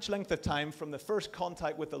average length of time from the first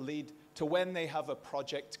contact with a lead to when they have a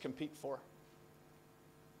project to compete for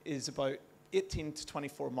is about 18 to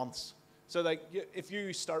 24 months. So if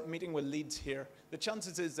you start meeting with leads here, the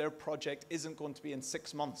chances is their project isn't going to be in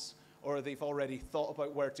 6 months or they've already thought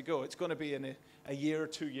about where to go. It's going to be in a year or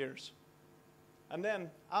 2 years. And then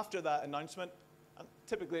after that announcement,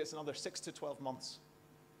 typically it's another 6 to 12 months.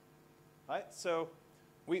 Right? So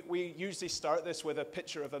we usually start this with a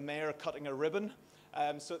picture of a mayor cutting a ribbon.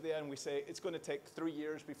 So at the end we say it's going to take 3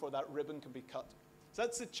 years before that ribbon can be cut. So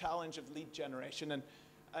that's the challenge of lead generation.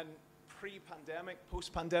 And pre-pandemic,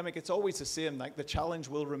 post-pandemic, it's always the same. The challenge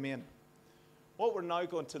will remain. What we're now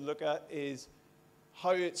going to look at is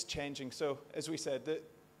how it's changing. So as we said,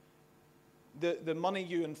 the money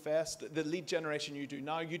you invest, the lead generation you do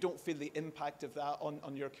now, you don't feel the impact of that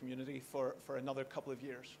on your community for another couple of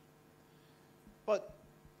years. But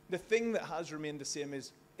the thing that has remained the same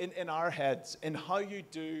is in our heads, in how you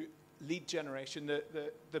do lead generation,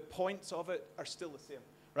 the points of it are still the same,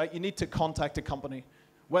 right? You need to contact a company,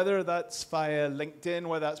 whether that's via LinkedIn,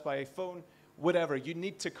 whether that's by phone, whatever, you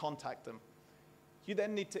need to contact them. You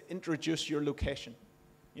then need to introduce your location,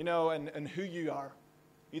 and who you are.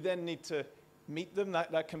 You then need to meet them.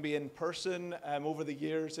 That can be in person. Over the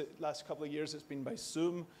years, last couple of years, it's been by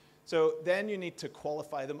Zoom. So then you need to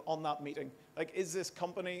qualify them on that meeting. Is this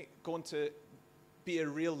company going to be a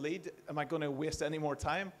real lead? Am I going to waste any more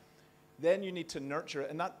time? Then you need to nurture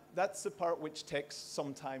it. And that's the part which takes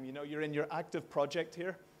some time. You're in your active project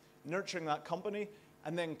here, nurturing that company,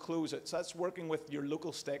 and then close it. So that's working with your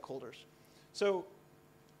local stakeholders. So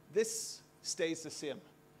this stays the same.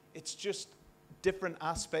 It's just different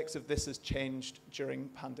aspects of this has changed during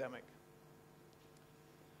pandemic.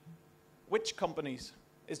 Which companies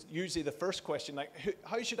is usually the first question.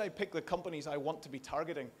 How should I pick the companies I want to be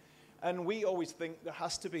targeting? And we always think there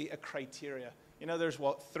has to be a criteria. There's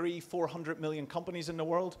 300-400 million companies in the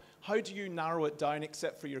world. How do you narrow it down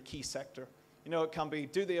except for your key sector? It can be,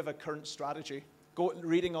 do they have a current strategy?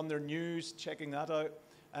 Reading on their news, checking that out.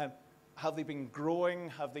 Have they been growing?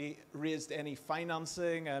 Have they raised any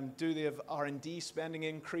financing? Do they have R&D spending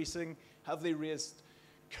increasing? Have they raised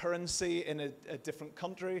currency in a different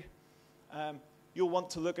country? You'll want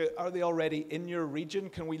to look at, are they already in your region?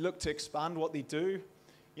 Can we look to expand what they do?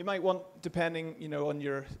 You might want, depending on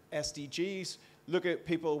your SDGs, look at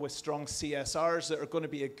people with strong CSRs that are going to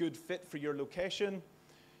be a good fit for your location. You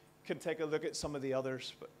can take a look at some of the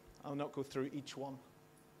others, but I'll not go through each one.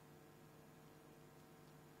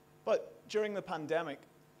 But during the pandemic,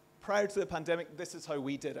 prior to the pandemic, this is how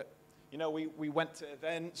we did it. We went to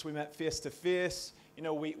events, we met face-to-face,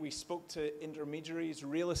 we spoke to intermediaries,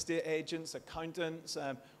 real estate agents, accountants,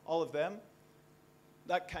 all of them.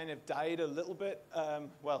 that kind of died a little bit.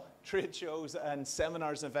 Well, trade shows and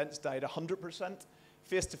seminars and events died 100%.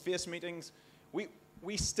 Face-to-face meetings,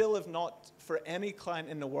 we still have not, for any client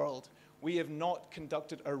in the world, we have not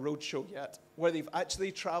conducted a roadshow yet, where they've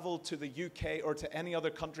actually traveled to the UK or to any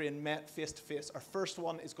other country and met face-to-face. Our first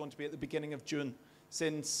one is going to be at the beginning of June,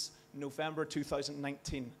 since November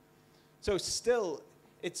 2019. So still,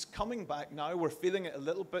 it's coming back now. We're feeling it a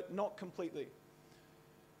little bit, not completely.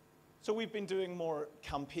 So we've been doing more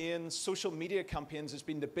campaigns. Social media campaigns has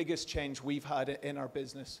been the biggest change we've had in our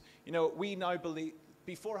business. You know, we now believe,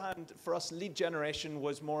 beforehand, for us, lead generation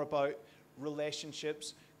was more about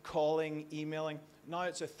relationships, calling, emailing. Now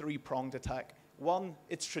it's a three-pronged attack. One,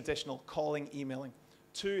 it's traditional, calling, emailing.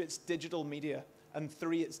 Two, it's digital media. And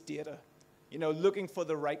three, it's data. You know, looking for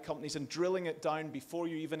the right companies and drilling it down before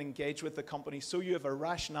you even engage with the company so you have a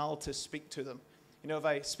rationale to speak to them. You know, if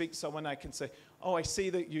I speak to someone, I can say, oh, I see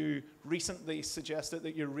that you recently suggested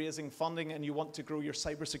that you're raising funding and you want to grow your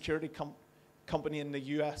cybersecurity company in the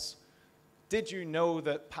US. Did you know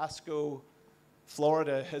that Pasco,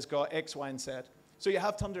 Florida has got X, Y, and Z? So you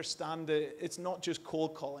have to understand that it's not just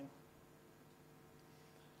cold calling.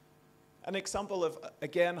 An example of,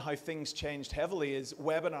 again, how things changed heavily is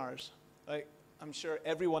webinars. Like, I'm sure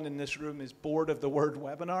everyone in this room is bored of the word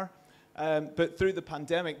webinar, but through the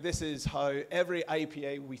pandemic, this is how every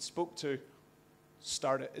IPA we spoke to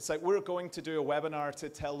started. It's like, we're going to do a webinar to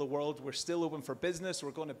tell the world we're still open for business,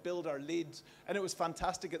 we're going to build our leads, and it was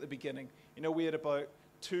fantastic at the beginning. You know, we had about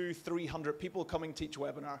 200-300 people coming to each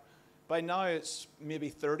webinar. By now, it's maybe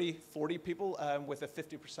 30, 40 people with a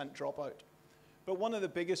 50% dropout. But one of the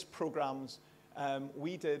biggest programs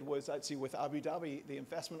we did was actually with Abu Dhabi, the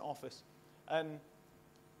investment office. And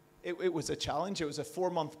it was a challenge. It was a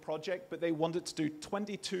 4-month project, but they wanted to do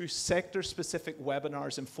 22 sector-specific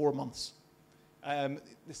webinars in 4 months. To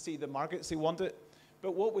see the markets they wanted.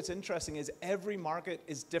 But what was interesting is every market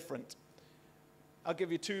is different. I'll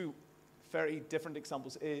give you two very different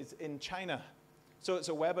examples. Is in China. So it's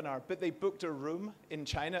a webinar, but they booked a room in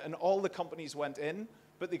China, and all the companies went in,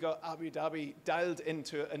 but they got Abu Dhabi dialed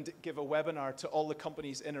into it and give a webinar to all the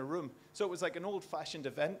companies in a room. So it was like an old-fashioned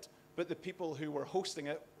event, but the people who were hosting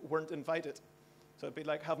it weren't invited. So it'd be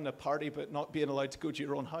like having a party, but not being allowed to go to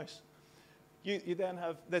your own house. You then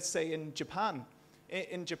have, let's say in Japan.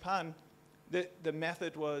 In Japan, the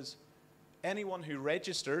method was anyone who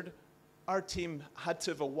registered, our team had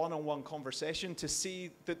to have a one-on-one conversation to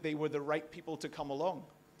see that they were the right people to come along.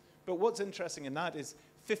 But what's interesting in that is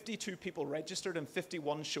 52 people registered and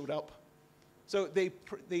 51 showed up. So they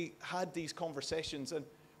had these conversations, and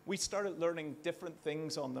we started learning different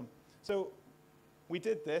things on them. So we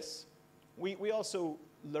did this. We also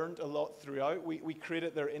learned a lot throughout. We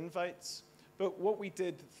created their invites. But what we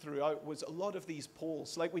did throughout was a lot of these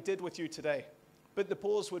polls, like we did with you today. But the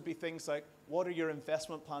polls would be things like, what are your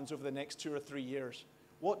investment plans over the next 2 or 3 years?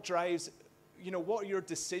 What drives, you know, what are your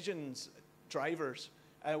decisions drivers?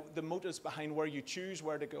 The motives behind where you choose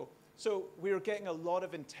where to go. So we were getting a lot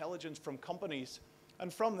of intelligence from companies.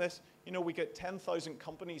 And from this, you know, we get 10,000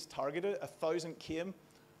 companies targeted, 1,000 came.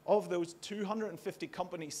 Of those, 250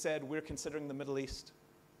 companies said, we're considering the Middle East.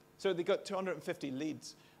 So they got 250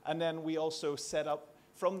 leads. And then we also set up,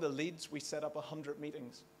 from the leads, we set up 100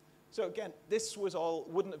 meetings. So again, this was all,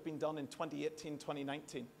 wouldn't have been done in 2018,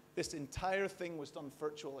 2019. This entire thing was done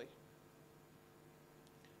virtually.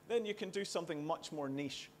 Then you can do something much more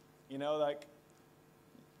niche. You know, like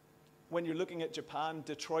when you're looking at Japan,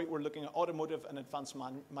 Detroit, we're looking at automotive and advanced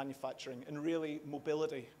manufacturing and really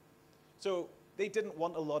mobility. So they didn't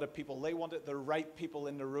want a lot of people. They wanted the right people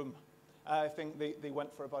in the room. I think they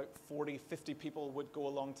went for about 40, 50 people would go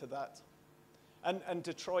along to that. And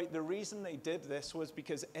Detroit, the reason they did this was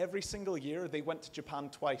because every single year they went to Japan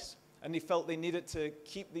twice. And they felt they needed to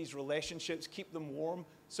keep these relationships, keep them warm,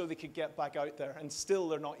 so they could get back out there. And still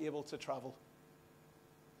they're not able to travel.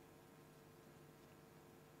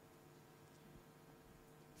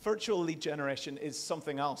 Virtual lead generation is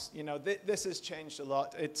something else. You know, this has changed a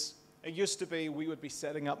lot. It used to be we would be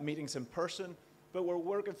setting up meetings in person, but we're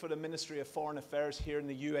working for the Ministry of Foreign Affairs here in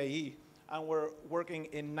the UAE, and we're working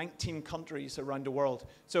in 19 countries around the world.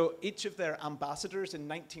 So each of their ambassadors in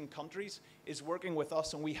 19 countries is working with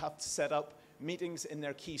us, and we have to set up meetings in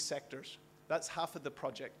their key sectors. That's half of the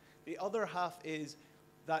project. The other half is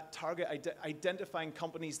that target identifying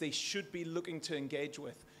companies they should be looking to engage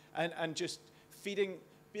with, and just feeding,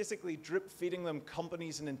 basically drip feeding them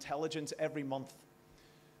companies and intelligence every month.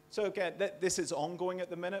 So again, this is ongoing at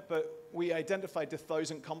the minute, but we identified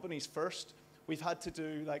 1,000 companies first. We've had to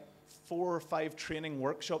do like 4 or 5 training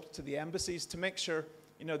workshops to the embassies to make sure,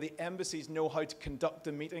 you know, the embassies know how to conduct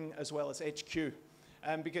a meeting as well as HQ.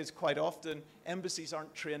 because quite often embassies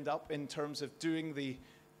aren't trained up in terms of doing the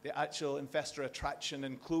actual investor attraction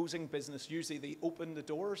and closing business. Usually they open the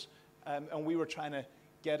doors, and we were trying to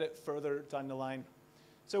get it further down the line.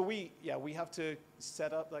 So we have to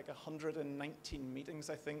set up like 119 meetings,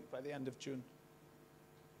 I think, by the end of June.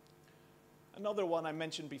 Another one I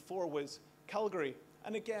mentioned before was Calgary.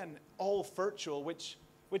 And again, all virtual, which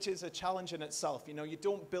is a challenge in itself. You know, you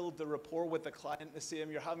don't build the rapport with the client the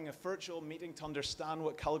same. You're having a virtual meeting to understand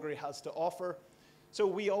what Calgary has to offer. So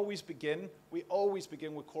we always begin with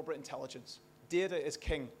corporate intelligence. Data is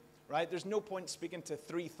king, right? There's no point speaking to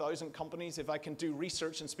 3,000 companies if I can do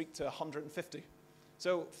research and speak to 150.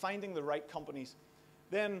 So finding the right companies.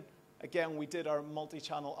 Then, again, we did our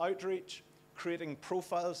multi-channel outreach, creating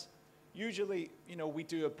profiles. Usually, you know, we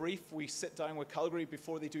do a brief. We sit down with Calgary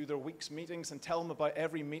before they do their week's meetings and tell them about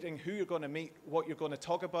every meeting, who you're going to meet, what you're going to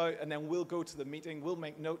talk about, and then we'll go to the meeting, we'll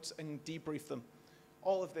make notes and debrief them.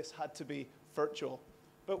 All of this had to be virtual.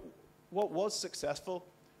 But what was successful,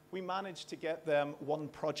 we managed to get them one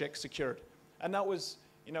project secured. And that was,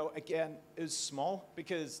 you know, again, is small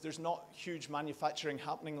because there's not huge manufacturing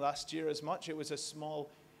happening last year as much. It was a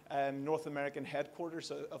small North American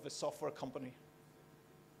headquarters of a software company.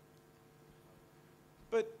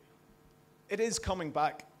 But it is coming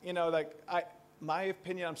back. You know, like my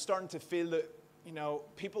opinion, I'm starting to feel that, you know,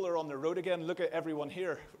 people are on the road again. Look at everyone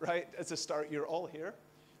here, right? As a start, you're all here.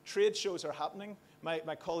 Trade shows are happening.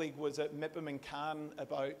 My colleague was at MIPIM in Cannes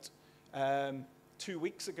about 2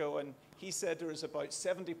 weeks ago, and he said there was about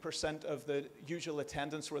 70% of the usual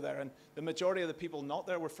attendance were there, and the majority of the people not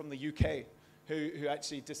there were from the UK, who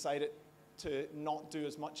actually decided to not do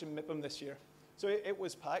as much in MIPIM this year. So it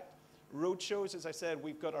was packed. Road shows, as I said,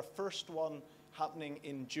 we've got our first one happening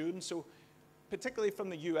in June. So particularly from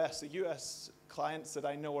the US clients that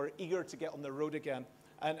I know are eager to get on the road again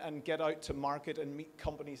and get out to market and meet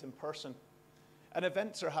companies in person. And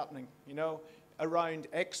events are happening, you know, around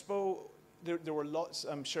Expo. There were lots,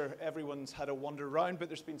 I'm sure everyone's had a wander around, but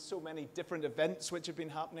there's been so many different events which have been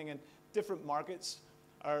happening and different markets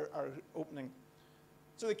are opening.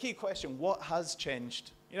 So the key question, what has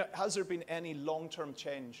changed? You know, has there been any long-term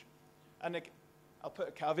change? And I'll put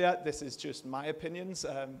a caveat, this is just my opinions.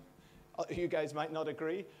 You guys might not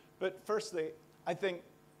agree. But firstly, I think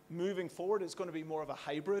moving forward, it's going to be more of a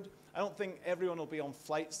hybrid. I don't think everyone will be on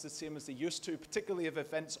flights the same as they used to, particularly if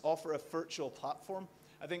events offer a virtual platform.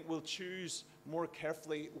 I think we'll choose more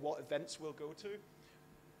carefully what events we'll go to.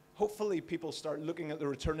 Hopefully, people start looking at the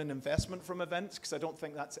return on investment from events, because I don't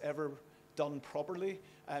think that's ever done properly.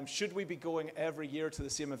 Should we be going every year to the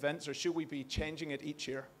same events, or should we be changing it each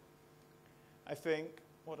year? I think,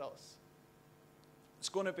 what else? It's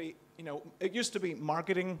going to be, you know, it used to be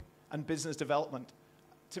marketing and business development.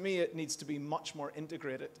 To me, it needs to be much more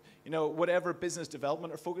integrated. You know, whatever business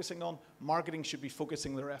development are focusing on, marketing should be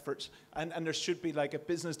focusing their efforts. And there should be like a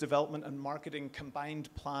business development and marketing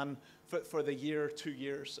combined plan for the year, 2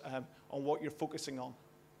 years on what you're focusing on.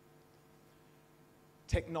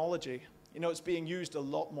 Technology, you know, it's being used a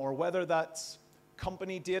lot more, whether that's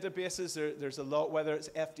company databases, there's a lot, whether it's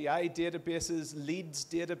FDI databases, leads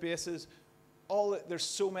databases, there's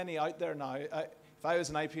so many out there now. If I was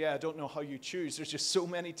an IPA, I don't know how you choose. There's just so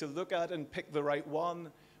many to look at and pick the right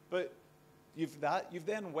one. But you've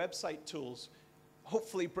then website tools,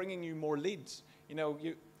 hopefully bringing you more leads. You know,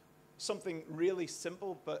 something really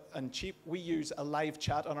simple and cheap. We use a live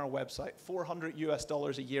chat on our website, $400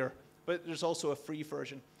 US a year, but there's also a free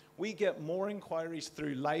version. We get more inquiries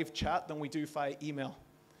through live chat than we do via email.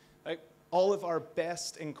 Like, all of our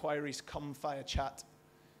best inquiries come via chat.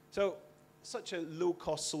 So such a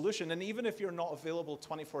low-cost solution. And even if you're not available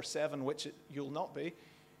 24/7, which you'll not be,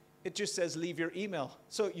 it just says leave your email.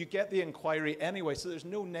 So you get the inquiry anyway. So there's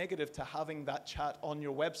no negative to having that chat on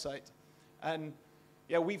your website. And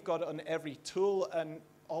yeah, we've got it on every tool, and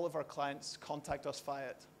all of our clients contact us via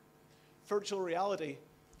it. Virtual reality,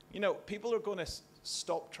 you know, people are going to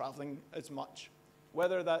stop traveling as much.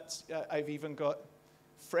 Whether that's, I've even got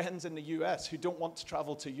friends in the US who don't want to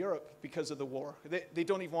travel to Europe because of the war. They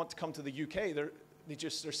don't even want to come to the UK.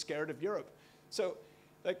 They're scared of Europe. So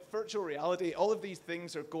like virtual reality, all of these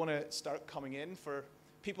things are going to start coming in for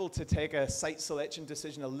people to take a site selection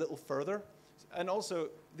decision a little further. And also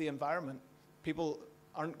the environment. People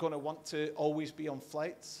aren't going to want to always be on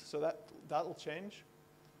flights, so that'll change.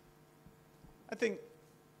 I think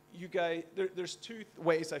you guys, there's two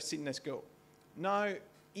ways I've seen this go. Now,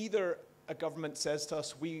 either a government says to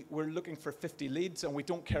us, we're looking for 50 leads and we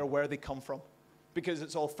don't care where they come from because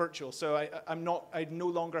it's all virtual. So I no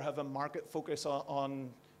longer have a market focus on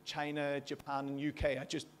China, Japan, and UK. I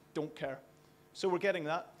just don't care. So we're getting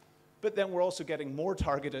that. But then we're also getting more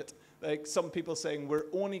targeted. Like some people saying we're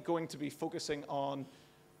only going to be focusing on,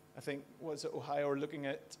 I think, was it Ohio, or looking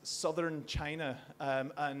at southern China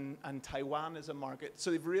and Taiwan as a market.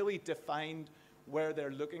 So they've really defined where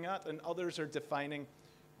they're looking at, and others are defining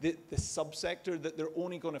the subsector that they're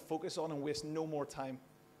only going to focus on and waste no more time.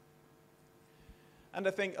 And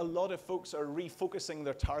I think a lot of folks are refocusing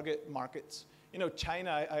their target markets. You know,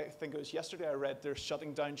 China, I think it was yesterday I read they're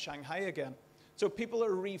shutting down Shanghai again. So people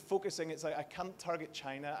are refocusing. It's like, I can't target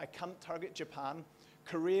China, I can't target Japan.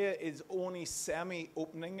 Korea is only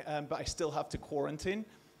semi-opening, but I still have to quarantine.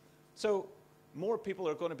 So more people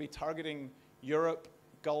are going to be targeting Europe,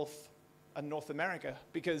 Gulf, and North America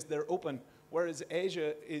because they're open, whereas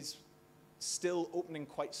Asia is still opening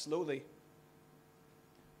quite slowly.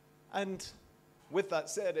 And with that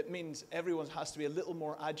said, it means everyone has to be a little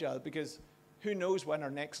more agile because who knows when our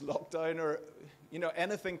next lockdown or, you know,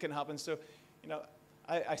 anything can happen. So, you know,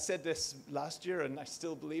 I said this last year and I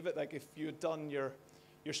still believe it. Like if you had done your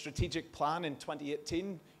strategic plan in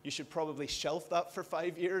 2018, you should probably shelf that for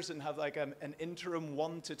 5 years and have like an interim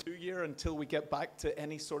 1 to 2 year until we get back to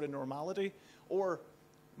any sort of normality. Or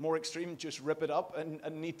more extreme, just rip it up and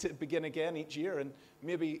need to begin again each year. And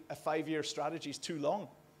maybe a 5-year strategy is too long.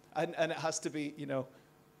 And it has to be, you know,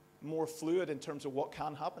 more fluid in terms of what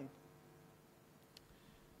can happen.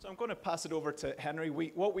 So I'm going to pass it over to Henry.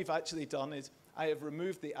 What we've actually done is I have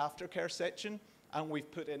removed the aftercare section and we've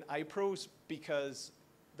put in iPros because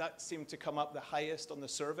that seemed to come up the highest on the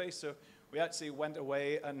survey. So we actually went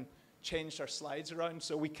away and changed our slides around.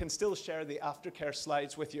 So we can still share the aftercare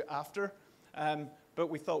slides with you after, but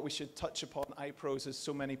we thought we should touch upon iPros as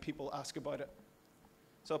so many people ask about it.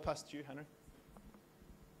 So I'll pass it to you, Henry.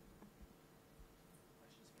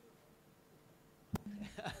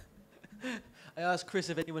 I asked Chris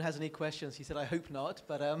if anyone has any questions. He said, I hope not.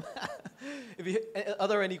 But are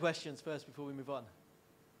there any questions first before we move on?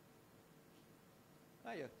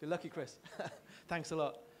 Oh, yeah. You're lucky, Chris. Thanks a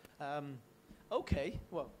lot. Okay.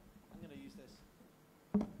 Well, I'm going to use this.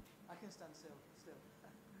 I can stand still.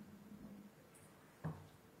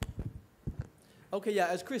 Okay, yeah,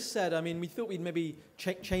 as Chris said, I mean, we thought we'd maybe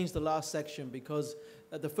change the last section because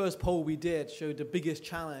the first poll we did showed the biggest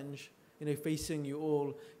challenge, you know, facing you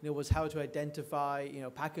all, you know, was how to identify, you know,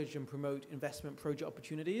 package and promote investment project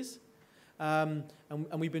opportunities. And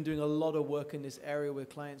we've been doing a lot of work in this area with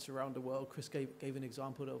clients around the world. Chris gave an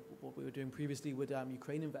example of what we were doing previously with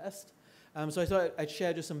Ukraine Invest. So I thought I'd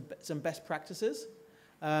share just some best practices.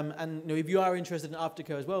 And you know, if you are interested in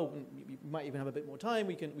aftercare as well, you might even have a bit more time.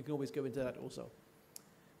 We can always go into that also.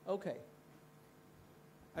 Okay.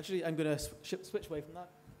 Actually, I'm going to switch away from that.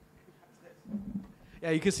 Yeah,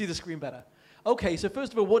 you can see the screen better. Okay, so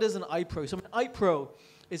first of all, what is an iPro? So an iPro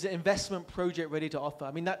is an investment project ready to offer.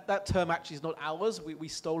 I mean, that term actually is not ours. We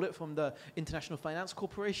stole it from the International Finance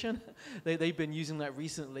Corporation. They've been using that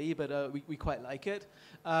recently, but we quite like it.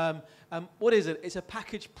 What is it? It's a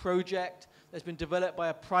package project that's been developed by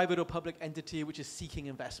a private or public entity which is seeking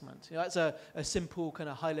investment. You know, that's a simple kind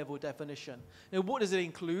of high-level definition. Now, what does it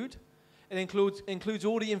include? It includes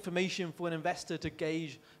all the information for an investor to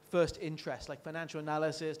gauge first interest, like financial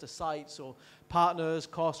analysis, the sites or partners,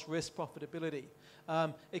 cost, risk, profitability.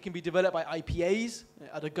 It can be developed by IPAs,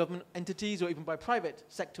 other government entities, or even by private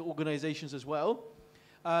sector organizations as well.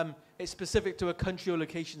 It's specific to a country or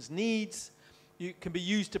location's needs. It can be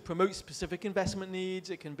used to promote specific investment needs.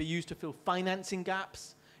 It can be used to fill financing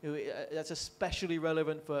gaps. You know, that's especially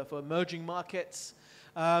relevant for emerging markets.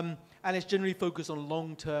 And it's generally focused on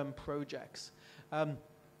long-term projects.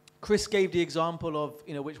 Chris gave the example of,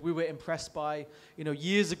 you know, which we were impressed by. You know,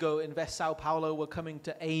 years ago, Invest Sao Paulo were coming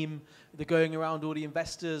to AIM. They're going around all the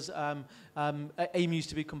investors. AIM used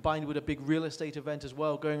to be combined with a big real estate event as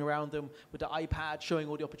well, going around them with the iPad, showing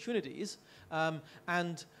all the opportunities.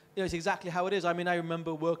 And you know, it's exactly how it is. I mean, I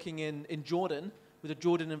remember working in Jordan with the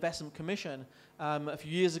Jordan Investment Commission a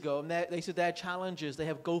few years ago, and they said their challenge is they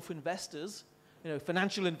have Gulf investors, you know,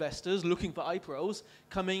 financial investors looking for iPros,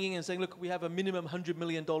 coming in and saying, look, we have a minimum $100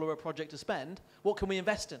 million a project to spend. What can we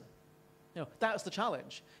invest in? You know, that's the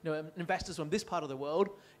challenge. You know, investors from this part of the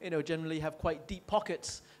world, you know, generally have quite deep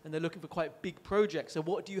pockets and they're looking for quite big projects. So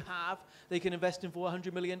what do you have they can invest in for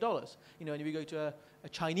 $100 million? You know, and if you go to a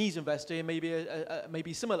Chinese investor,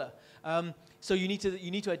 maybe similar. So you need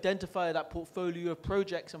to identify that portfolio of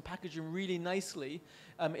projects and package them really nicely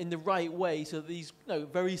in the right way, so that these, you know,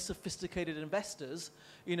 very sophisticated investors,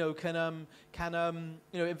 you know, can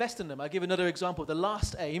you know, invest in them. I'll give another example. The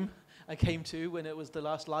last AIM I came to, when it was the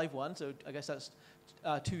last live one, so I guess that's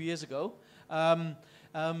 2 years ago. I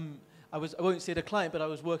won't say the client, but I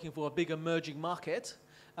was working for a big emerging market,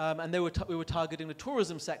 and we were targeting the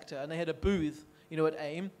tourism sector, and they had a booth, at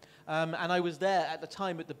AIM, and I was there at the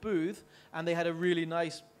time at the booth, and they had a really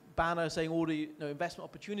nice banner saying all the investment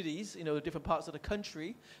opportunities, different parts of the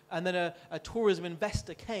country, and then a tourism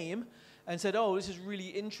investor came and said, oh, this is really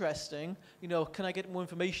interesting, can I get more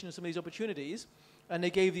information on some of these opportunities? And they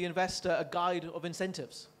gave the investor a guide of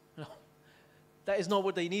incentives. That is not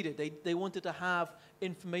what they needed. They wanted to have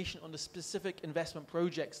information on the specific investment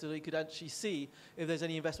projects so they could actually see if there's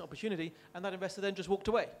any investment opportunity, and that investor then just walked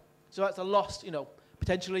away. So that's a lost,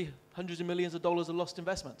 potentially hundreds of millions of dollars of lost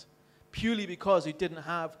investment, purely because you didn't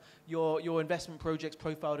have your investment projects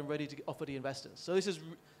profiled and ready to offer the investors. So this is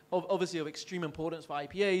obviously of extreme importance for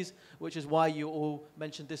IPAs, which is why you all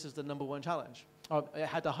mentioned this as the #1 challenge. It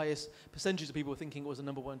had the highest percentage of people thinking it was the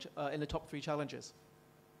 #1 in the top 3 challenges.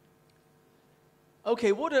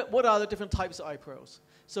 Okay, what are the different types of iPros?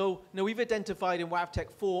 So we've identified in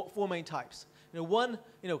WavTech four main types. One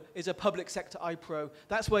is a public sector iPro.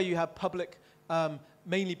 That's where you have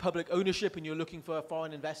mainly public ownership, and you're looking for a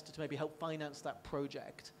foreign investor to maybe help finance that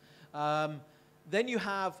project. Then you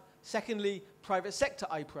have, secondly, private sector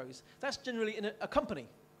iPros. That's generally in a company.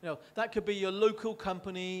 That could be your local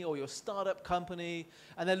company or your startup company,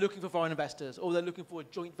 and they're looking for foreign investors, or they're looking for a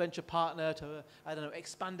joint venture partner to,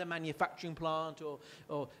 expand a manufacturing plant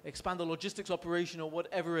or expand a logistics operation or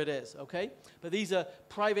whatever it is, okay? But these are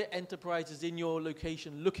private enterprises in your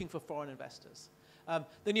location looking for foreign investors.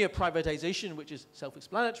 Then you have privatization, which is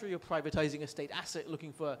self-explanatory. You're privatizing a state asset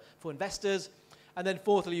looking for investors. And then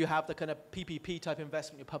fourthly, you have the kind of PPP type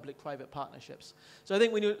investment, your public-private partnerships. So I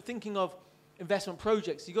think when you're thinking of investment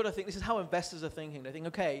projects, you've got to think, this is how investors are thinking. They think,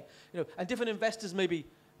 okay, and different investors may be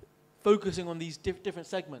focusing on these different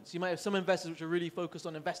segments. You might have some investors which are really focused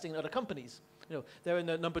on investing in other companies. They're in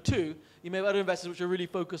the #2. You may have other investors which are really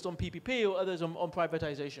focused on PPP, or others on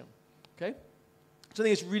privatization, okay? So I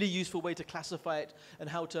think it's a really useful way to classify it and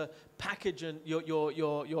how to package your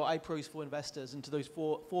iPros for investors into those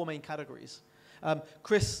four main categories.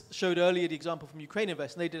 Chris showed earlier the example from Ukraine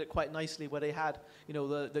Invest, and they did it quite nicely where they had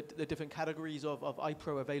the different categories of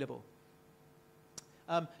iPro available.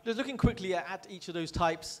 Just looking quickly at each of those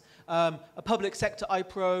types, a public sector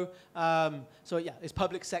iPro, so yeah, it's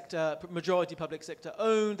public sector, majority public sector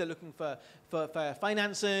owned. They're looking for fair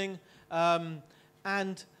financing,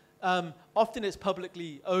 and often it's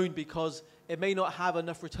publicly owned because it may not have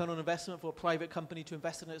enough return on investment for a private company to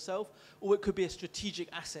invest in itself, or it could be a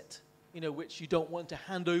strategic asset, which you don't want to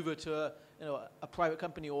hand over to a private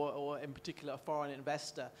company or in particular a foreign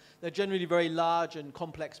investor. They're generally very large and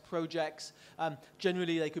complex projects.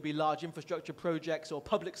 Generally, they could be large infrastructure projects or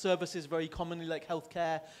public services, very commonly like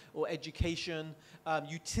healthcare or education,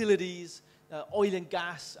 utilities, oil and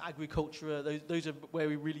gas, agriculture. Those are where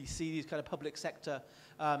we really see these kind of public sector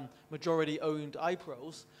majority-owned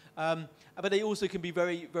iPros. But they also can be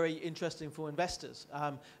very, very interesting for investors,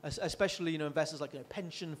 especially investors like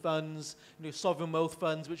pension funds, sovereign wealth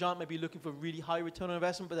funds, which aren't maybe looking for really high return on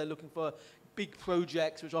investment, but they're looking for big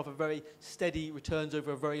projects which offer very steady returns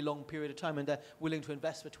over a very long period of time, and they're willing to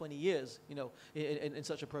invest for 20 years, in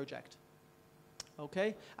such a project.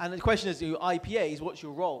 Okay, and the question is, IPAs, what's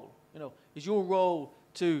your role? Is your role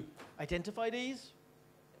to identify these?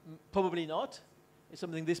 Probably not. It's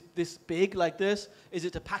something this big like this. Is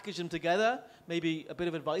it to package them together? Maybe a bit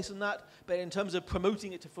of advice on that. But in terms of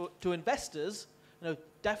promoting it to investors,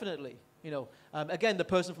 definitely. Again, the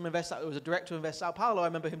person from Invest, who was a director of Invest Sao Paulo, I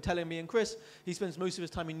remember him telling me and Chris, he spends most of his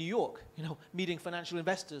time in New York, meeting financial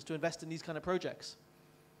investors to invest in these kind of projects.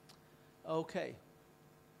 Okay.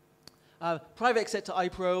 Private sector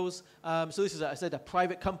iPros. So this is, I said, a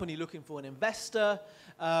private company looking for an investor.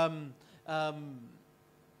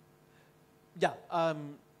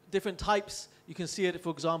 Different types. You can see it,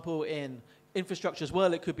 for example, in infrastructure as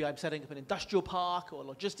well. It could be I'm setting up an industrial park or a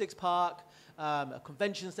logistics park, a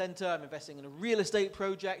convention center. I'm investing in a real estate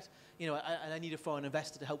project, and I need a foreign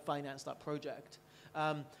investor to help finance that project.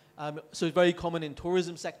 So it's very common in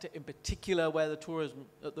tourism sector in particular, where the tourism,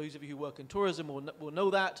 those of you who work in tourism will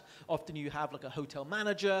know that. Often you have like a hotel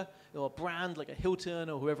manager or a brand like a Hilton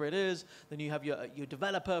or whoever it is. Then you have your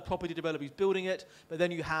developer, property developer who's building it. But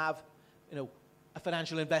then you have a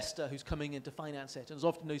financial investor who's coming in to finance it. And there's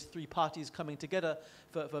often those three parties coming together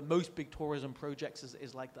for most big tourism projects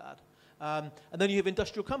is like that. And then you have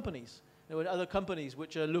industrial companies, and other companies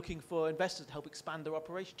which are looking for investors to help expand their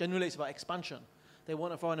operation. Generally, it's about expansion. They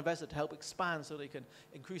want a foreign investor to help expand so they can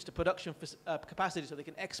increase the production capacity so they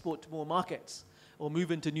can export to more markets or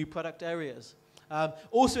move into new product areas.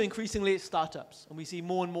 Also, increasingly, it's startups, and we see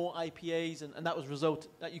more and more IPAs, and that was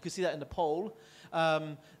that you can see that in the poll.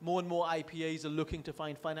 More and more IPAs are looking to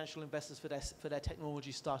find financial investors for their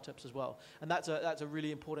technology startups as well, and that's a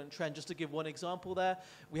really important trend. Just to give one example, there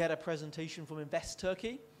we had a presentation from Invest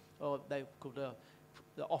Turkey, or they called the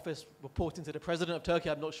office reporting to the president of Turkey.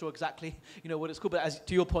 I'm not sure exactly, what it's called, but as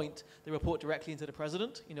to your point, they report directly into the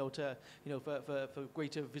president, for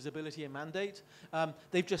greater visibility and mandate.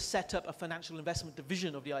 They've just set up a financial investment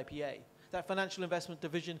division of the IPA. That financial investment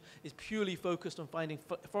division is purely focused on finding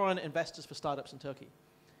foreign investors for startups in Turkey.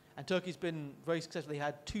 And Turkey's been very successful. They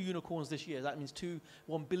had 2 unicorns this year. That means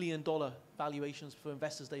 $1 billion valuations for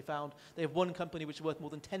investors they found. They have one company which is worth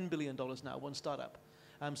more than $10 billion now, one startup.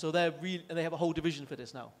 So and they have a whole division for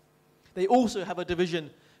this now. They also have a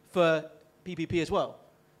division for PPP as well.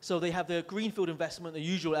 So they have their greenfield investment, the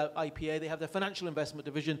usual IPA, they have their financial investment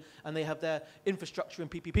division, and they have their infrastructure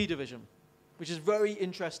and PPP division, which is very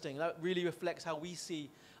interesting. That really reflects how we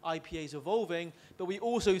see IPAs evolving, but we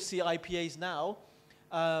also see IPAs now,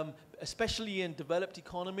 especially in developed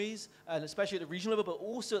economies, and especially at the regional level, but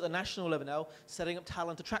also at the national level now, setting up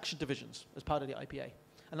talent attraction divisions as part of the IPA.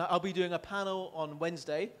 And I'll be doing a panel on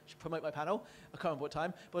Wednesday. I should promote my panel. I can't remember what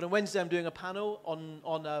time. But on Wednesday, I'm doing a panel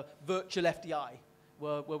on virtual FDI,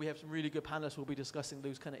 where we have some really good panelists who will be discussing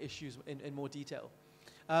those kind of issues in more detail.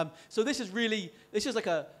 So this is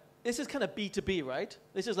kind of B2B, right?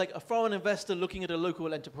 This is like a foreign investor looking at a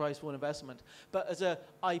local enterprise for an investment. But as a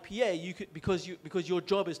IPA, because your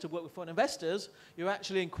job is to work with foreign investors, you're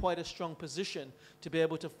actually in quite a strong position to be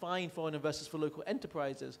able to find foreign investors for local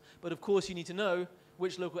enterprises. But of course, you need to know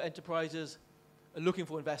which local enterprises are looking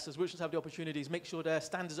for investors, which ones have the opportunities, make sure their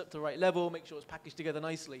standards up to the right level, make sure it's packaged together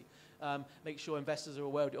nicely, make sure investors are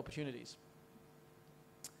aware of the opportunities.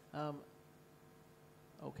 Okay,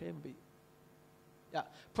 maybe. Yeah,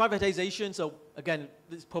 privatization. So again,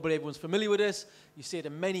 probably everyone's familiar with this. You see it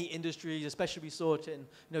in many industries, especially we saw it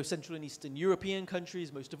in Central and Eastern European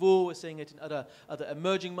countries. Most of all, we're seeing it in other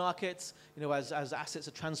emerging markets. As assets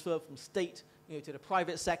are transferred from state to the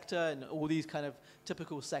private sector and all these kind of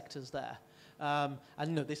typical sectors there.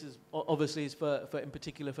 And this is obviously in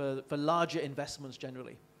particular for larger investments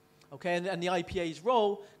generally. Okay, and the IPA's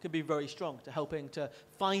role can be very strong to helping to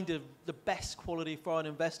find the best quality foreign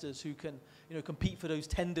investors who can compete for those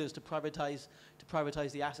tenders to privatize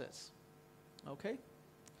the assets. Okay.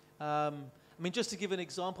 Just to give an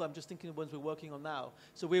example, I'm just thinking of ones we're working on now.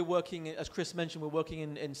 So we're working, as Chris mentioned, we're working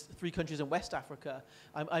in 3 countries in West Africa.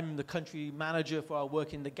 I'm the country manager for our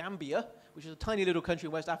work in the Gambia, which is a tiny little country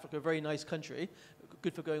in West Africa, a very nice country,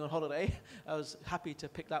 good for going on holiday. I was happy to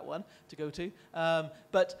pick that one to go to.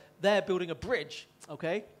 But they're building a bridge,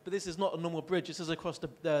 okay? But this is not a normal bridge. This is across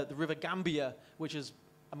the River Gambia, which is,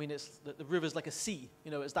 the river's like a sea,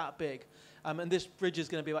 it's that big. And this bridge is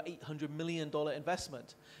going to be about $800 million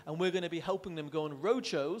investment. And we're going to be helping them go on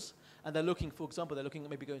roadshows. And they're looking, for example, they're looking at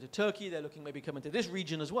maybe going to Turkey. They're looking maybe coming to this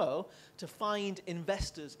region as well to find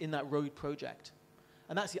investors in that road project.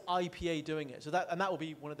 And that's the IPA doing it. So that will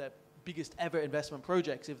be one of their biggest ever investment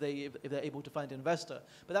projects if they're able to find an investor.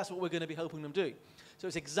 But that's what we're going to be helping them do. So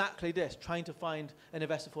it's exactly this, trying to find an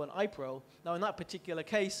investor for an IPRO. Now, in that particular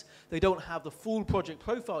case, they don't have the full project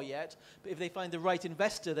profile yet, but if they find the right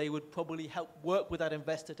investor, they would probably help work with that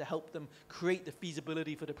investor to help them create the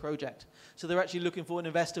feasibility for the project. So they're actually looking for an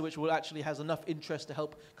investor which will actually has enough interest to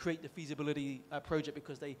help create the feasibility project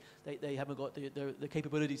because they haven't got the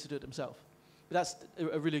capabilities to do it themselves. But that's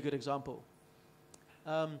a really good example.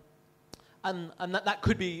 And that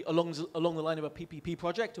could be along the line of a PPP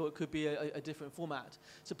project, or it could be a different format.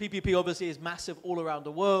 So PPP obviously is massive all around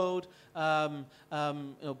the world, and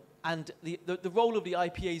the role of the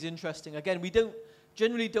IPA is interesting. Again, we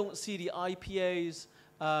generally don't see the IPAs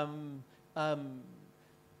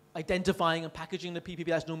identifying and packaging the PPP.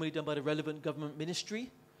 That's normally done by the relevant government ministry,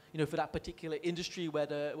 for that particular industry where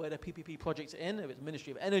the PPP project's in, if it's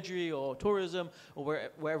Ministry of Energy or Tourism or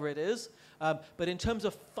wherever it is. But in terms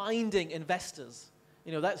of finding investors,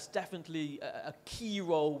 that's definitely a key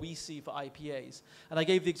role we see for IPAs. And I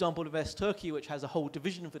gave the example of Invest Turkey, which has a whole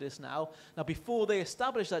division for this now. Now, before they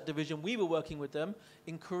established that division, we were working with them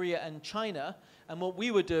in Korea and China. And what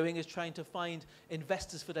we were doing is trying to find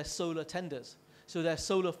investors for their solar tenders. So their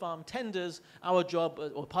solar farm tenders, our job,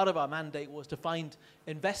 or part of our mandate, was to find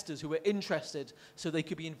investors who were interested so they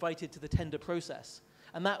could be invited to the tender process.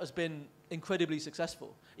 And that has been incredibly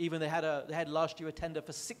successful. Even they had last year a tender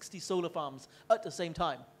for 60 solar farms at the same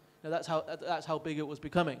time. That's how big it was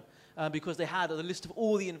becoming, because they had a list of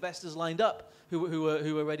all the investors lined up who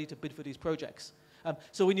were ready to bid for these projects.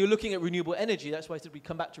 So when you're looking at renewable energy, that's why I said we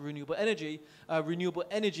come back to renewable energy. Renewable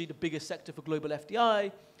energy, the biggest sector for global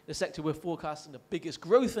FDI, the sector we're forecasting the biggest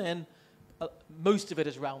growth in, most of it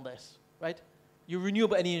is around this, right? Your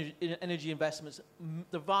renewable energy investments,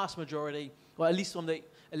 the vast majority, or at least on the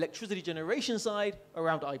electricity generation side,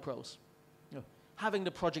 around iPros. Having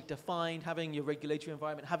the project defined, having your regulatory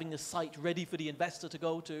environment, having the site ready for the investor to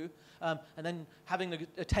go to, and then having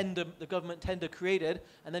the government tender created,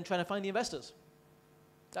 and then trying to find the investors.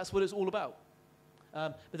 That's what it's all about.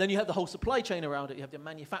 But then you have the whole supply chain around it. You have the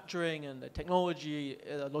manufacturing and the technology,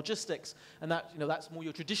 logistics, and that's more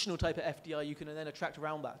your traditional type of FDI you can then attract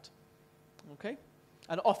around that. Okay?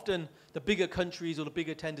 And often the bigger countries or the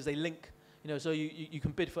bigger tenders, they link. So you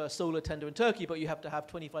can bid for a solar tender in Turkey, but you have to have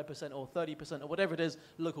 25% or 30% or whatever it is,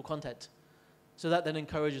 local content. So that then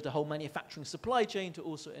encourages the whole manufacturing supply chain to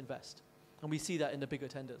also invest. And we see that in the bigger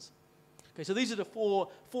tenders. Okay, so these are the four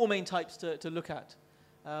main types to look at.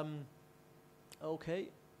 Okay. Is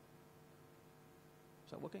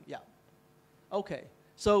that working? Yeah. Okay.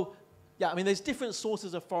 So, yeah, I mean, there's different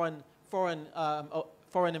sources of foreign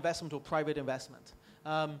investment or private investment.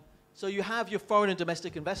 So you have your foreign and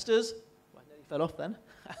domestic investors. Well, I nearly fell off then.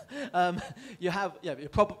 You have your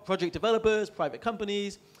project developers, private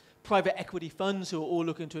companies, private equity funds who are all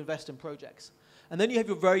looking to invest in projects. And then you have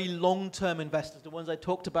your very long-term investors, the ones I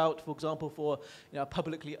talked about, for example, for a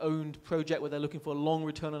publicly owned project where they're looking for a long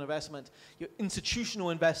return on investment. Your institutional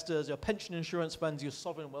investors, your pension insurance funds, your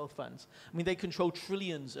sovereign wealth funds. I mean, they control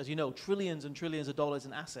trillions, as you know, trillions and trillions of dollars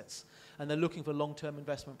in assets. And they're looking for long-term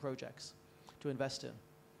investment projects to invest in.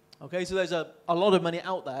 Okay, so there's a lot of money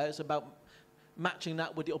out there. It's about matching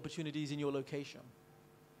that with the opportunities in your location.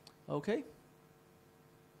 Okay?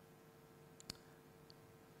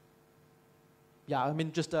 Yeah, I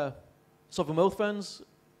mean, just sovereign wealth funds,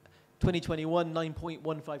 2021,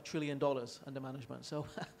 $9.15 trillion under management. So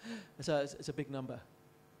it's a big number.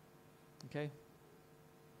 Okay.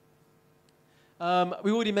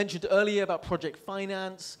 We already mentioned earlier about project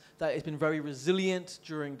finance, that it's been very resilient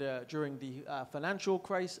during the financial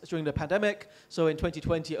crisis, during the pandemic. So in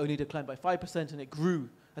 2020, it only declined by 5%, and it grew,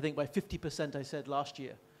 I think, by 50%, I said, last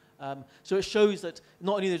year. So it shows that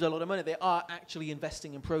not only there's a lot of money, they are actually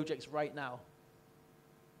investing in projects right now.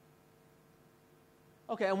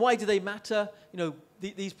 Okay, and why do they matter?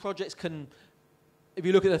 These projects can, if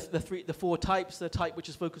you look at the four types, the type which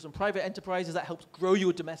is focused on private enterprises, that helps grow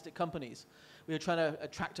your domestic companies. We are trying to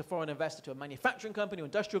attract a foreign investor to a manufacturing company or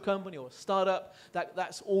industrial company or a startup.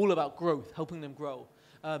 That's all about growth, helping them grow.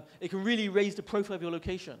 It can really raise the profile of your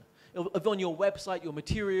location. If on your website, your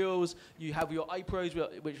materials, you have your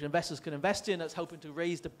iPros, which investors can invest in, that's helping to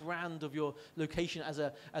raise the brand of your location as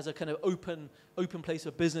a kind of open place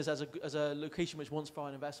of business, as a location which wants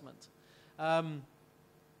foreign investment.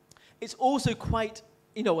 It's also quite,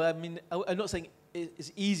 I mean, I'm not saying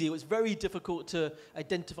it's easy. It's very difficult to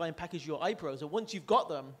identify and package your iPros. And once you've got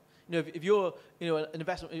them, if you're, an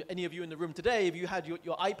investment, any of you in the room today, if you had your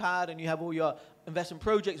iPad and you have all your investment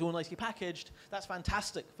projects all nicely packaged, that's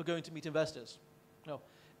fantastic for going to meet investors.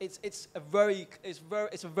 It's a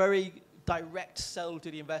very direct sell to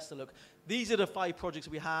the investor. Look, these are the 5 projects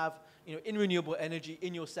we have, in renewable energy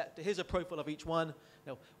in your sector. Here's a profile of each one.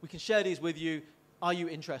 We can share these with you. Are you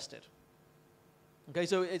interested? Okay,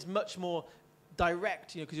 so it's much more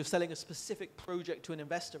direct, because you're selling a specific project to an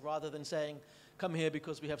investor rather than saying, come here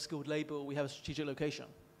because we have skilled labor or we have a strategic location.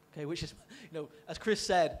 Okay, which is, as Chris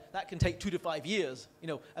said, that can take 2 to 5 years,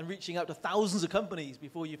 and reaching out to thousands of companies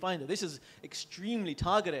before you find it. This is extremely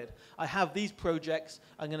targeted. I have these projects.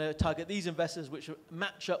 I'm going to target these investors which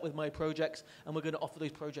match up with my projects, and we're going to offer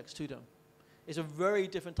those projects to them. It's a very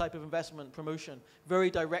different type of investment promotion, very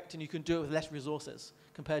direct, and you can do it with less resources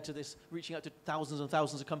compared to this reaching out to thousands and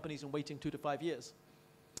thousands of companies and waiting 2 to 5 years.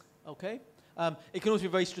 Okay? It can also be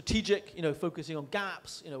very strategic, focusing on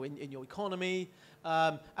gaps, in your economy.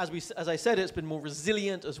 As I said, it's been more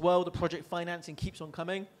resilient as well. The project financing keeps on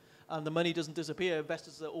coming. The money doesn't disappear.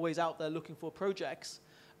 Investors are always out there looking for projects.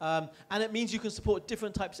 And it means you can support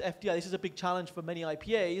different types of FDI. This is a big challenge for many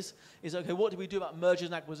IPAs, is, okay, what do we do about mergers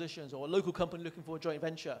and acquisitions, or a local company looking for a joint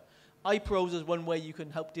venture? iPros is one way you can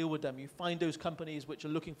help deal with them. You find those companies which are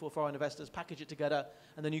looking for foreign investors, package it together,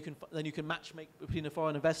 and then you can match make between a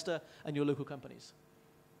foreign investor and your local companies.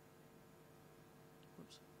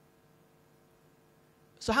 Oops.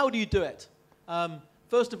 So how do you do it?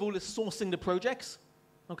 First of all, it's sourcing the projects.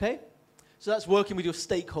 Okay, so that's working with your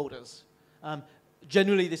stakeholders.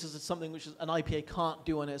 Generally, this is something which an IPA can't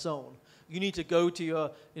do on its own. You need to go to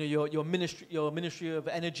your Ministry of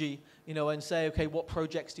Energy, and say, okay, what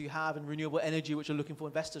projects do you have in renewable energy which are looking for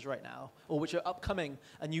investors right now, or which are upcoming,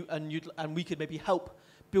 and we could maybe help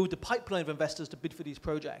build the pipeline of investors to bid for these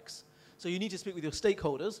projects. So you need to speak with your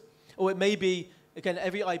stakeholders, or it may be, again,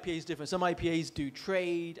 every IPA is different. Some IPAs do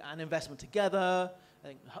trade and investment together. I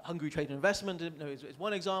think Hungary Trade and Investment is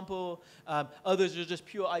one example. Others are just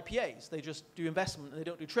pure IPAs. They just do investment and they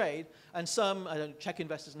don't do trade. And some, I don't Czech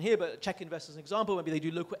investors in here, but Czech investors as an example, maybe they do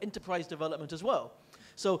local enterprise development as well.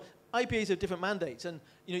 So IPAs have different mandates, and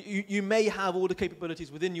you may have all the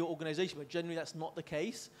capabilities within your organization, but generally that's not the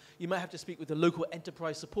case. You might have to speak with the local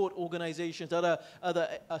enterprise support organizations, other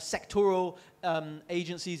sectoral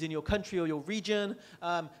agencies in your country or your region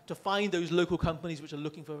to find those local companies which are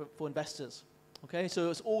looking for investors. Okay, so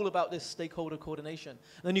it's all about this stakeholder coordination.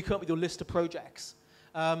 And then you come up with your list of projects.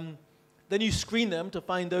 Then you screen them to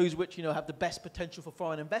find those which have the best potential for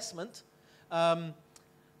foreign investment. For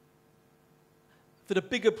the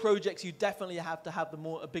bigger projects, you definitely have to have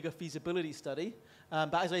a bigger feasibility study.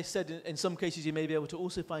 But as I said, in some cases, you may be able to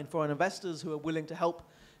also find foreign investors who are willing to help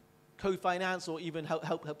co-finance or even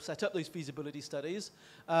help set up those feasibility studies.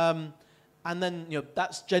 And then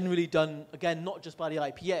that's generally done, again, not just by the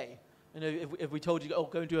IPA. If we told you, go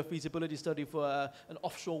and do a feasibility study for an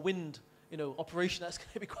offshore wind operation, that's going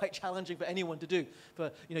to be quite challenging for anyone to do.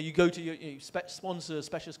 You go to your sponsors,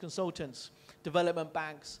 specialist consultants, development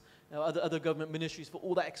banks, other government ministries for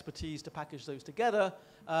all that expertise to package those together,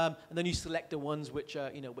 and then you select the ones which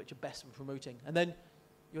are best for promoting. And then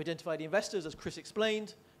you identify the investors, as Chris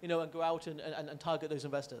explained, and go out and target those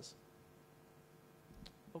investors.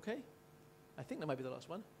 Okay, I think that might be the last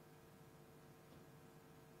one.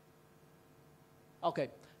 Okay,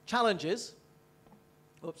 challenges.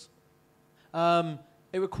 Oops.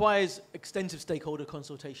 It requires extensive stakeholder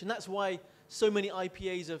consultation. That's why so many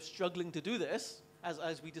IPAs are struggling to do this,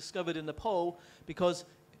 as we discovered in the poll, because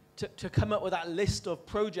to come up with that list of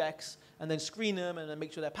projects and then screen them and then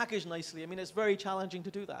make sure they're packaged nicely, I mean, it's very challenging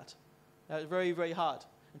to do that. It's very, very hard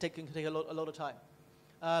and can take a lot of time.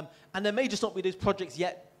 And there may just not be those projects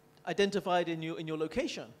yet identified in your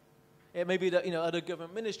location. It may be that other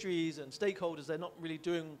government ministries and stakeholders, they're not really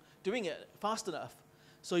doing it fast enough.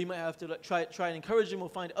 So you might have to try and encourage them or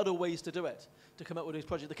find other ways to do it, to come up with these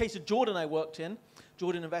projects. The case of Jordan I worked in,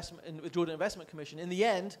 Jordan Investment Commission, in the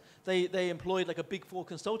end, they employed like a Big Four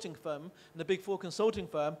consulting firm, and the Big Four consulting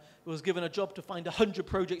firm was given a job to find 100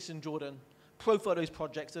 projects in Jordan, profile those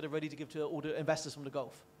projects that are ready to give to all the investors from the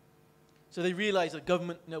Gulf. So they realized that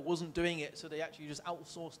government wasn't doing it, so they actually just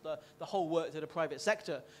outsourced the whole work to the private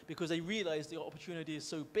sector because they realized the opportunity is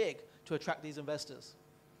so big to attract these investors.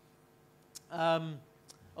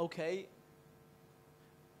 Okay.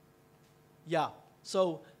 Yeah.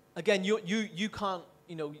 So again, you can't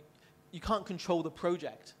control the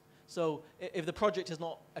project. So if the project is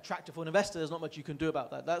not attractive for an investor, there's not much you can do about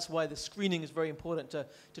that. That's why the screening is very important to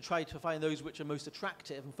try to find those which are most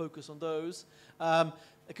attractive and focus on those.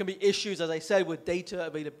 There can be issues, as I said, with data,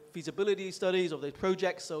 feasibility studies of those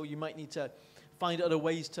projects, so you might need to find other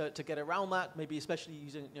ways to get around that, maybe especially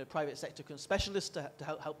using private sector specialists to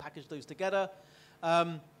help package those together.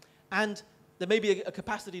 And there may be a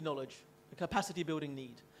capacity knowledge, a capacity building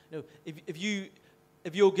need.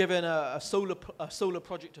 If you're given a solar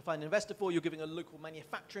project to find an investor for, you're giving a local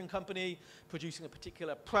manufacturing company producing a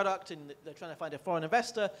particular product, and they're trying to find a foreign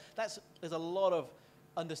investor. There's a lot of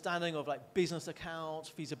understanding of like business accounts,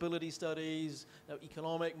 feasibility studies,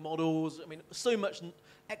 economic models. I mean, so much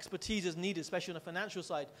expertise is needed, especially on the financial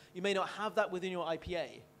side. You may not have that within your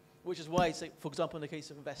IPA, which is why, say, for example, in the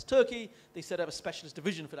case of Invest Turkey, they set up a specialist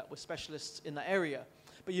division for that with specialists in that area.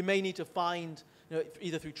 But you may need to find,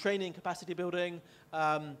 either through training, capacity building,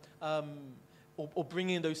 or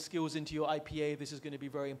bringing those skills into your IPA. This is going to be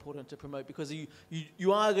very important to promote, because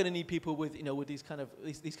you are going to need people with with these kind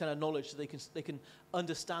of knowledge, so they can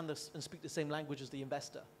understand this and speak the same language as the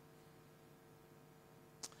investor.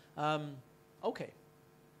 Okay.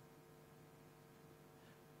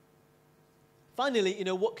 Finally,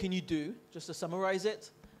 what can you do? Just to summarize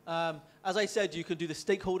it. As I said, you can do the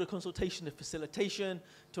stakeholder consultation, the facilitation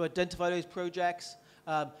to identify those projects.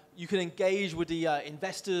 You can engage with the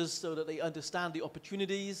investors so that they understand the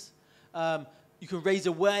opportunities. You can raise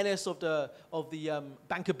awareness of the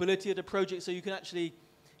bankability of the project, so you can actually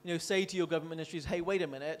say to your government ministries, hey, wait a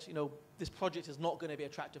minute, this project is not going to be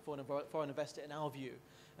attractive for an investor in our view.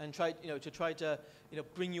 And try to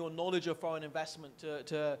bring your knowledge of foreign investment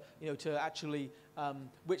to actually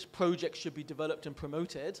which projects should be developed and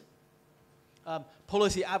promoted.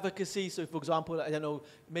 Policy advocacy. So, for example, I don't know,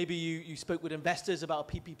 maybe you spoke with investors about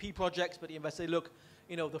PPP projects, but the investor say, look,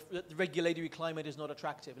 you know, the regulatory climate is not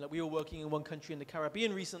attractive. Like, we were working in one country in the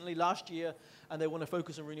Caribbean recently, last year, and they want to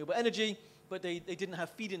focus on renewable energy, but they didn't have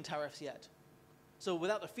feed-in tariffs yet. So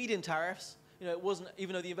without the feed-in tariffs, you know, it wasn't,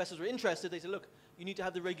 even though the investors were interested, they said, look, you need to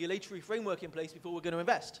have the regulatory framework in place before we're going to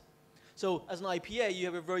invest. So as an IPA, you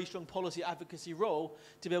have a very strong policy advocacy role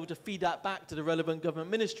to be able to feed that back to the relevant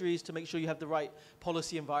government ministries to make sure you have the right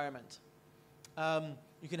policy environment.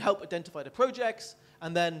 You can help identify the projects,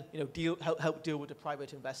 and then, you know, help deal with the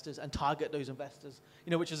private investors and target those investors.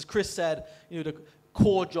 You know, which, as Chris said, you know, the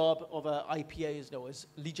core job of an IPA is, you know, is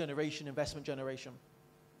lead generation, investment generation.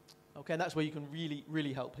 Okay, and that's where you can really,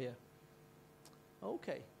 really help here.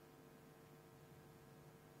 Okay.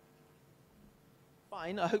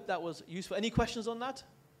 Fine, I hope that was useful. Any questions on that?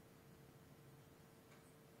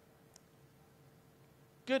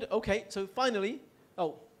 Good, okay, so finally,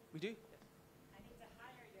 oh, we do? I need to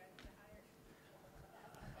hire you, I need to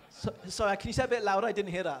hire you. Sorry, can you say a bit louder? I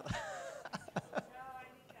didn't hear that. No, I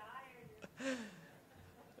need to hire you.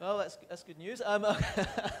 Oh, that's good news.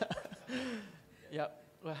 Yeah,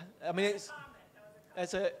 well, I mean,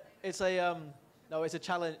 it's a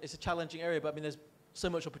challenging area, but I mean, there's so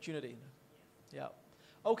much opportunity. Yeah.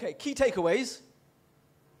 Okay, key takeaways.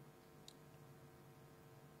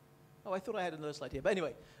 Oh, I thought I had another slide here, but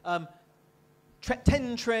anyway,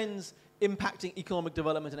 10 trends impacting economic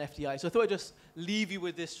development and FDI. So I thought I'd just leave you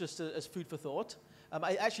with this just as food for thought.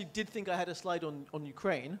 I actually did think I had a slide on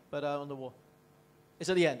Ukraine, but on the war. It's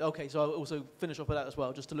at the end. Okay, so I'll also finish off with that as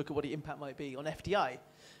well, just to look at what the impact might be on FDI.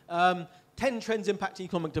 10 trends impacting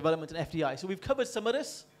economic development and FDI. So we've covered some of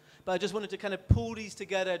this, but I just wanted to kind of pull these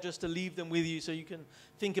together just to leave them with you so you can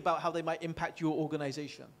think about how they might impact your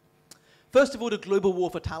organization. First of all, the global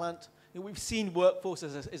war for talent. You know, we've seen workforce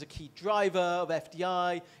as a key driver of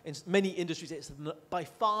FDI. In many industries, it's by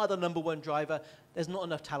far the #1 driver. There's not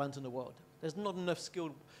enough talent in the world. There's not enough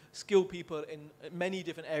skilled people in many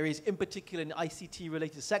different areas, in particular in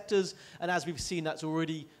ICT-related sectors. And as we've seen, that's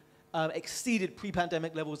already exceeded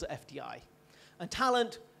pre-pandemic levels of FDI. And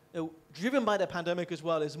talent, you know, driven by the pandemic as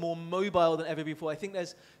well, is more mobile than ever before. I think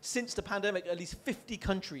since the pandemic, at least 50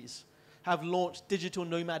 countries have launched digital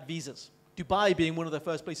nomad visas. Dubai being one of the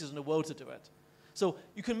first places in the world to do it. So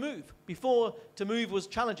you can move. Before, to move was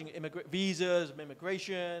challenging. Visas,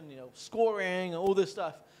 immigration, you know, scoring, all this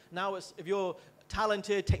stuff. Now, if you're a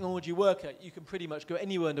talented technology worker, you can pretty much go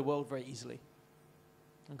anywhere in the world very easily.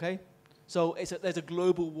 Okay? So there's a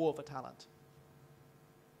global war for talent.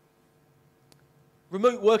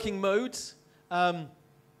 Remote working modes.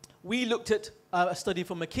 We looked at a study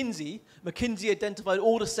from McKinsey. McKinsey identified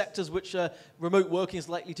all the sectors which remote working is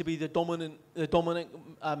likely to be the dominant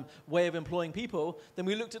way of employing people. Then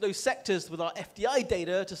we looked at those sectors with our FDI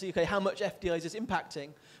data to see, okay, how much FDI is this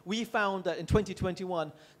impacting. We found that in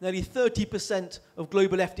 2021, nearly 30% of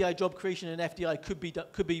global FDI job creation in FDI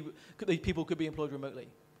people could be employed remotely.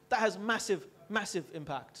 That has massive, massive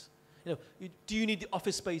impact. You know, do you need the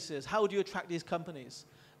office spaces? How do you attract these companies?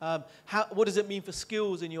 What does it mean for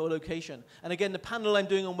skills in your location? And again, the panel I'm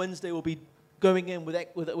doing on Wednesday will be going in with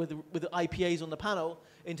the IPAs on the panel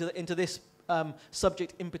into this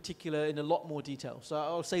subject in particular in a lot more detail. So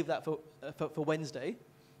I'll save that for Wednesday.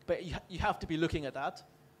 But you have to be looking at that.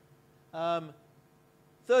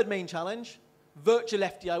 Third main challenge, virtual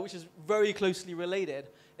FDI, which is very closely related.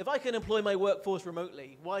 If I can employ my workforce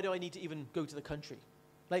remotely, why do I need to even go to the country?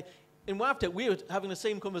 Like in WAVTech, we were having the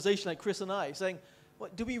same conversation like Chris and I, saying,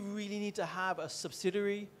 what, do we really need to have a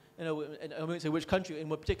subsidiary? You know, I won't say which country,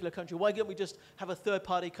 in a particular country. Why can't we just have a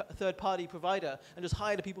third-party provider and just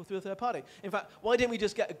hire the people through a third party? In fact, why didn't we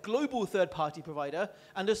just get a global third-party provider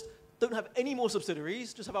and just don't have any more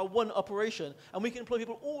subsidiaries, just have our one operation, and we can employ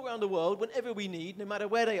people all around the world whenever we need, no matter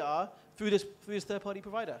where they are, through this third-party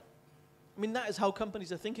provider? I mean, that is how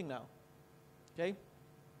companies are thinking now. Okay?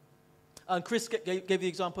 And Chris gave the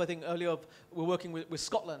example, I think, earlier of we're working with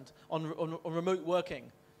Scotland on remote working.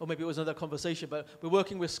 Or maybe it was another conversation, but we're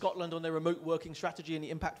working with Scotland on their remote working strategy and the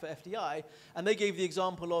impact for FDI. And they gave the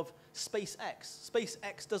example of SpaceX.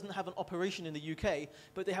 SpaceX doesn't have an operation in the UK,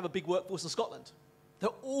 but they have a big workforce in Scotland. They're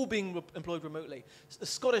all being employed remotely. The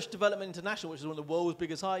Scottish Development International, which is one of the world's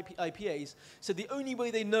biggest IPAs, said the only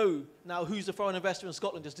way they know now who's a foreign investor in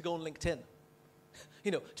Scotland is to go on LinkedIn.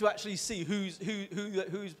 You know, to actually see who's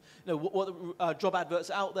you know, what job adverts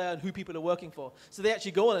are out there and who people are working for. So they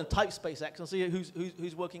actually go on and type SpaceX and see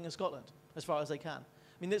who's working in Scotland as far as they can. I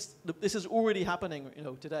mean, this is already happening, you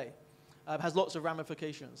know, today. Has lots of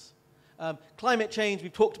ramifications. Climate change,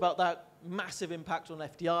 we've talked about that, massive impact on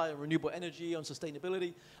FDI, on renewable energy, on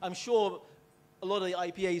sustainability. I'm sure a lot of the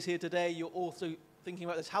IPAs here today, you're also thinking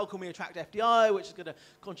about this. How can we attract FDI, which is going to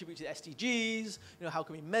contribute to the SDGs? How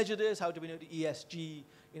can we measure this? How do we know the ESG,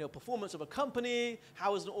 performance of a company?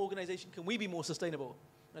 How as an organization can we be more sustainable?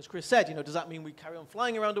 As Chris said, does that mean we carry on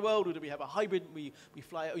flying around the world, or do we have a hybrid? We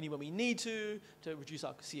fly only when we need to reduce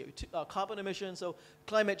our CO2, our carbon emissions. So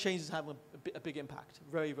climate change is having a big impact,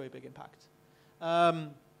 very, very big impact.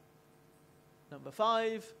 Number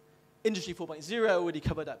 5, Industry 4.0, already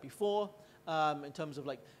covered that before, in terms of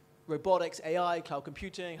like robotics, AI, cloud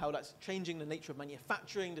computing, how that's changing the nature of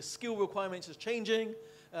manufacturing, the skill requirements is changing.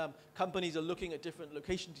 Companies are looking at different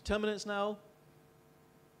location determinants now.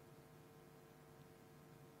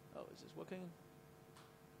 Oh, is this working?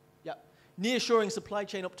 Yeah. Nearshoring supply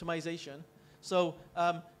chain optimization. So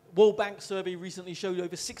World Bank survey recently showed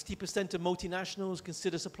over 60% of multinationals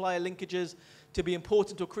consider supplier linkages to be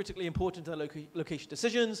important or critically important to their location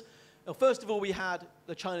decisions. Now, first of all, we had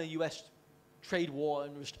the China-US trade war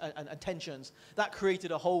and tensions. That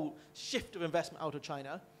created a whole shift of investment out of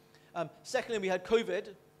China. Secondly, we had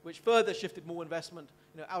COVID, which further shifted more investment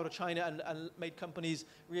out of China and made companies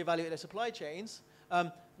reevaluate their supply chains.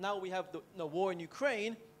 Now we have the war in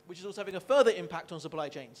Ukraine, which is also having a further impact on supply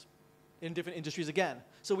chains in different industries again.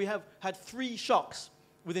 So we have had 3 shocks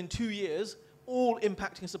within 2 years, all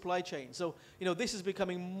impacting supply chains. So, this is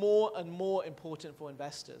becoming more and more important for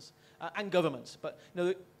investors and governments. But,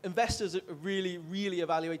 investors are really, really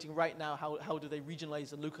evaluating right now how do they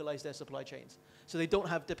regionalize and localize their supply chains, so they don't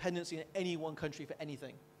have dependency in any one country for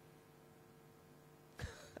anything.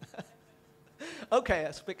 Okay,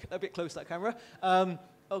 that's a bit close to that camera.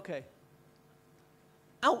 Okay.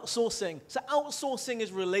 Outsourcing. So outsourcing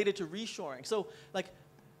is related to reshoring. So, like,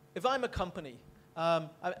 if I'm a company,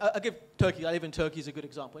 I give Turkey, I live in Turkey is a good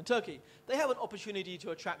example. In Turkey, they have an opportunity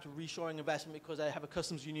to attract reshoring investment because they have a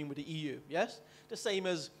customs union with the EU, yes? The same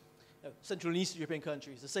as Central and Eastern European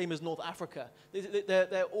countries, the same as North Africa.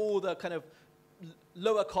 They're all the kind of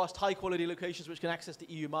lower cost, high quality locations which can access the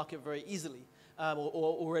EU market very easily, or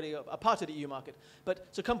already a part of the EU market. But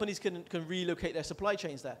so companies can relocate their supply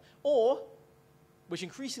chains there. Or, which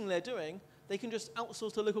increasingly they're doing, they can just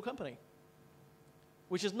outsource to a local company,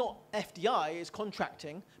 which is not FDI, it's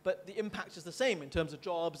contracting, but the impact is the same in terms of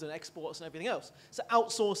jobs and exports and everything else. So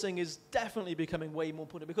outsourcing is definitely becoming way more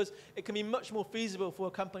important because it can be much more feasible for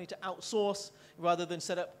a company to outsource rather than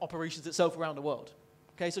set up operations itself around the world.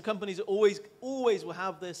 Okay, so companies always will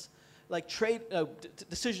have this like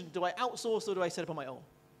decision, do I outsource or do I set up on my own?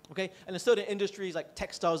 Okay, and in certain industries like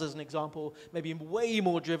textiles as an example, maybe way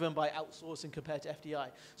more driven by outsourcing compared to FDI.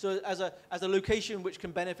 So as a location which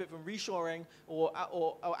can benefit from reshoring or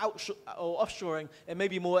offshoring, it may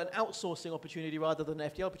be more an outsourcing opportunity rather than an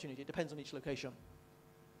FDI opportunity. It depends on each location.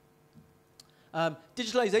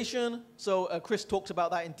 Digitalization, so Chris talked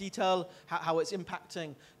about that in detail, how it's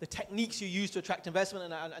impacting the techniques you use to attract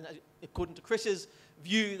investment, and according to Chris's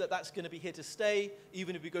view, that's going to be here to stay,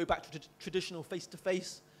 even if we go back to traditional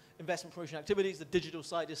face-to-face investment promotion activities. The digital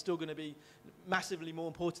side is still going to be massively more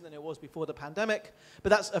important than it was before the pandemic,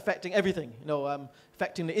 but that's affecting everything,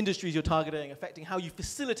 affecting the industries you're targeting, affecting how you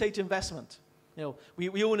facilitate investment.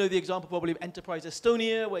 We all know the example probably of Enterprise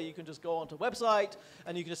Estonia, where you can just go onto a website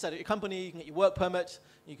and you can just set up your company, you can get your work permit,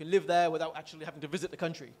 you can live there without actually having to visit the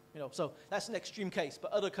country. So that's an extreme case,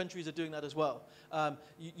 but other countries are doing that as well,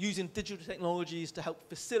 using digital technologies to help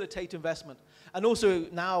facilitate investment. And also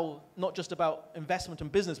now, not just about investment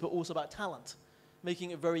and business, but also about talent, making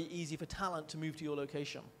it very easy for talent to move to your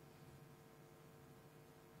location.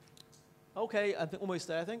 Okay, I think almost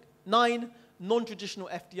there, I think. 9, non-traditional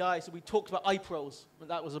FDI. So we talked about IPROs.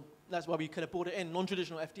 That's why we kind of brought it in,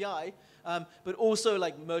 non-traditional FDI, but also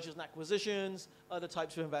like mergers and acquisitions, other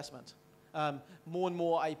types of investment. More and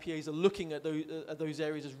more IPAs are looking at those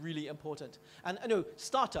areas as really important. And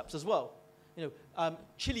startups as well.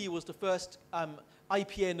 Chile was the first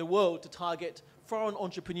IPA in the world to target foreign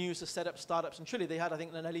entrepreneurs to set up startups in Chile. They had, I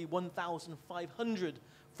think, nearly 1,500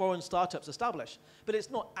 foreign startups established. But it's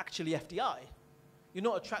not actually FDI. You're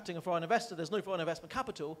not attracting a foreign investor. There's no foreign investment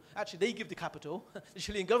capital. Actually, they give the capital. The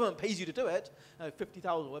Chilean government pays you to do it,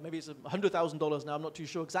 $50,000, or maybe it's $100,000 now. I'm not too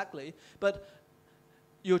sure exactly. But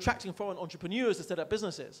you're attracting foreign entrepreneurs to set up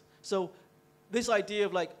businesses. So this idea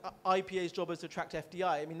of like IPA's job is to attract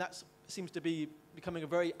FDI, I mean, that seems to be becoming a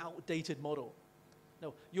very outdated model.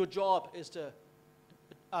 No, your job is to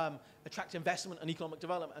attract investment and economic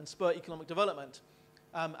development and spur economic development.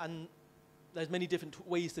 And there's many different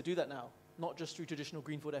ways to do that now, not just through traditional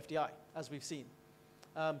greenfield FDI, as we've seen.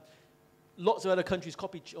 Lots of other countries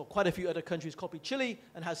or quite a few other countries copied Chile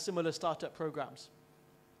and has similar startup programs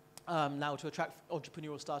now to attract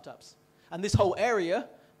entrepreneurial startups. And this whole area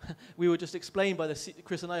we were just explained by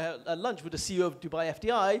Chris and I at lunch with the CEO of Dubai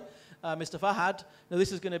FDI, Mr. Fahad. Now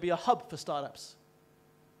this is going to be a hub for startups.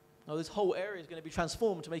 Now this whole area is going to be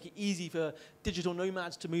transformed to make it easy for digital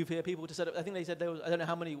nomads to move here, people to set up. I think they said there was, I don't know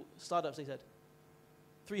how many startups they said.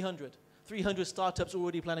 300. 300 startups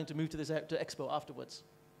already planning to move to this to Expo afterwards.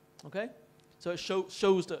 Okay? So it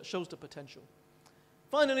shows the potential.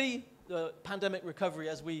 Finally, the pandemic recovery.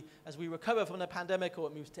 As we recover from the pandemic, or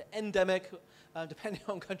it moves to endemic, depending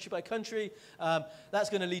on country by country, that's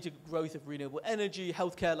going to lead to growth of renewable energy,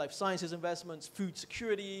 healthcare, life sciences investments, food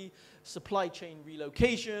security, supply chain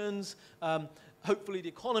relocations. Hopefully, the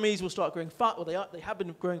economies will start growing fast. Well, they have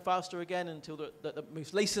been growing faster again until the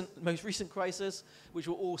most recent crisis, which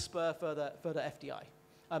will all spur further FDI.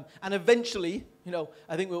 And eventually,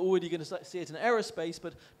 I think we're already going to see it in aerospace,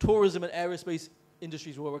 but tourism and aerospace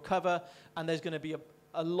industries will recover, and there's going to be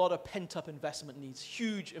a lot of pent-up investment needs,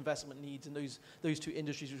 huge investment needs in those two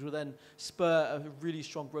industries, which will then spur a really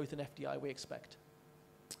strong growth in FDI, we expect.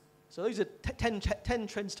 So those are 10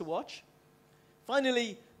 trends to watch.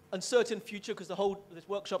 Finally, uncertain future, because this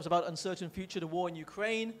workshop is about uncertain future, the war in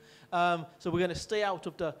Ukraine. So we're going to stay out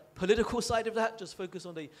of the political side of that, just focus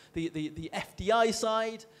on the FDI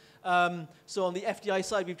side. So on the FDI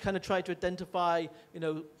side, we've kind of tried to identify,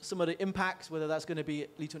 some of the impacts, whether that's going to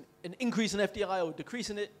lead to an increase in FDI or decrease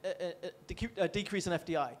in decrease in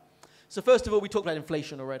FDI. So first of all, we talked about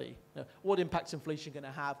inflation already. What impact's inflation going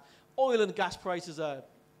to have? Oil and gas prices are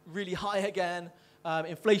really high again.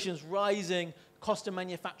 Inflation's rising. Cost of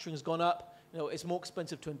manufacturing has gone up. It's more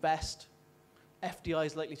expensive to invest. FDI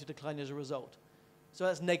is likely to decline as a result. So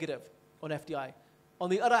that's negative on FDI. On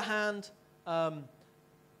the other hand,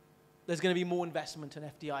 there's going to be more investment in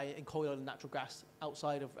FDI in coal and natural gas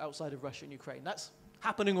outside of Russia and Ukraine. That's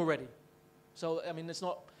happening already. So I mean, it's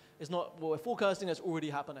not what we're forecasting. It's already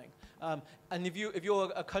happening. And if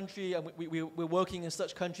you're a country, and we're working in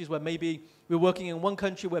such countries where maybe we're working in one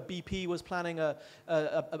country where BP was planning a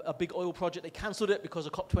big oil project, they cancelled it because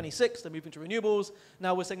of COP26. They're moving to renewables.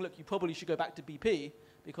 Now we're saying, look, you probably should go back to BP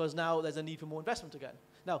because now there's a need for more investment again.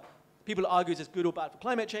 Now, people argue it's good or bad for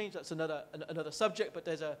climate change. That's another subject. But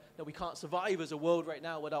we can't survive as a world right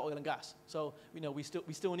now without oil and gas. So we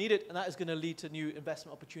still need it, and that is going to lead to new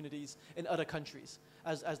investment opportunities in other countries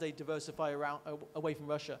as they diversify away from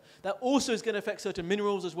Russia. That also is going to affect certain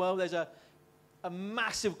minerals as well. There's a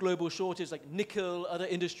massive global shortage, like nickel,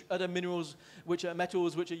 other minerals, which are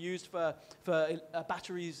metals, which are used for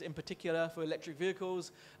batteries in particular, for electric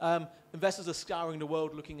vehicles. Investors are scouring the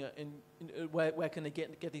world looking at where can they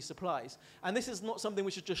get these supplies. And this is not something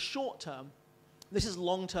which is just short term. This is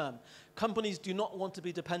long term. Companies do not want to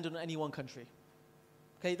be dependent on any one country.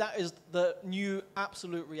 Okay, that is the new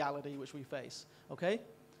absolute reality which we face. Okay,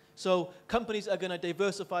 so companies are going to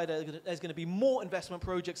diversify. There's going to be more investment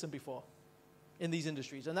projects than before in these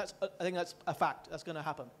industries, and I think that's a fact. That's going to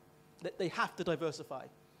happen. They have to diversify.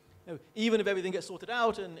 Even if everything gets sorted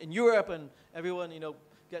out in Europe and everyone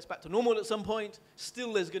gets back to normal at some point,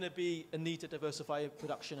 still there's going to be a need to diversify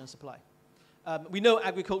production and supply. We know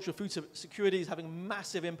agricultural food security is having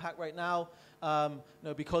massive impact right now,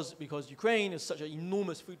 because Ukraine is such an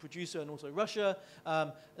enormous food producer, and also Russia.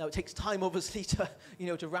 Now it takes time, obviously,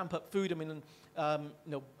 to ramp up food. I mean, I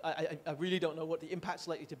really don't know what the impact's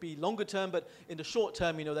likely to be longer term, but in the short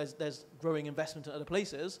term, there's growing investment in other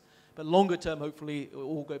places. But longer term, hopefully, it will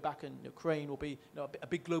all go back, and Ukraine will be a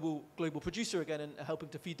big global producer again and helping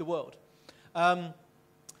to feed the world.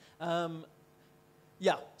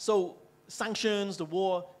 So sanctions, the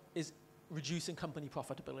war is reducing company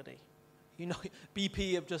profitability.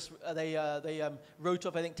 BP have just wrote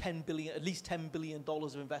off, I think, at least $10 billion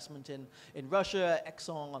of investment in Russia.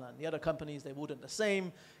 Exxon and the other companies, they wouldn't the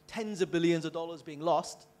same. Tens of billions of dollars being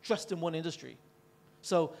lost just in one industry.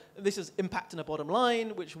 So this is impacting the bottom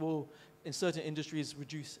line, which will, in certain industries,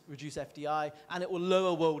 reduce FDI, and it will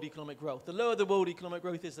lower world economic growth. The lower the world economic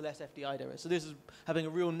growth is, the less FDI there is. So this is having a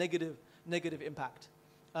real negative impact.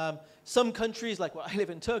 Some countries, like where I live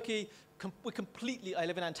in Turkey, I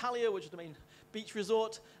live in Antalya, which is the main beach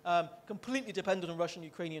resort, completely dependent on Russian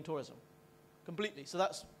Ukrainian tourism. Completely. So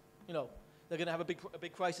that's, they're going to have a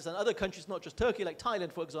big crisis. And other countries, not just Turkey, like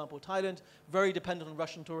Thailand, for example. Thailand, very dependent on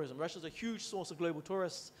Russian tourism. Russia's a huge source of global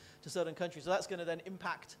tourists to certain countries. So that's going to then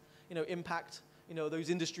impact those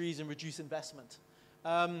industries and reduce investment.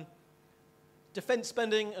 Defense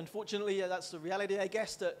spending, unfortunately, that's the reality, I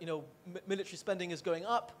guess, that military spending is going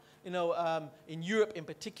up. In Europe in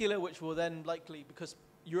particular, which will then likely, because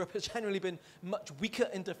Europe has generally been much weaker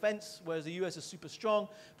in defense, whereas the US is super strong,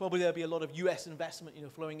 probably there'll be a lot of US investment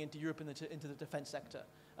flowing into Europe and into the defense sector,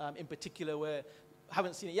 in particular where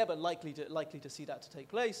haven't seen it yet, but likely to see that to take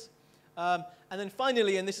place. And then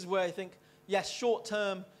finally, and this is where I think, yes, short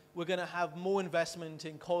term, we're going to have more investment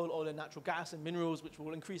in coal, oil, and natural gas and minerals, which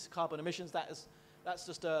will increase carbon emissions. That's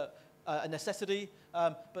just a necessity.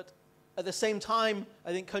 But at the same time,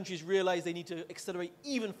 I think countries realize they need to accelerate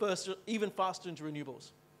even faster into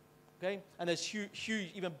renewables. Okay? And there's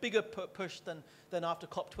huge, even bigger push than after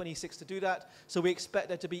COP26 to do that. So we expect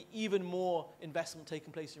there to be even more investment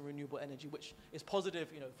taking place in renewable energy, which is positive,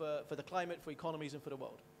 for the climate, for economies, and for the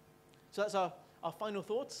world. So that's our final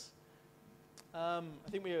thoughts. I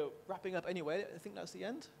think we're wrapping up anyway. I think that's the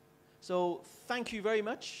end. So thank you very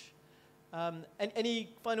much. Any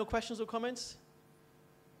final questions or comments?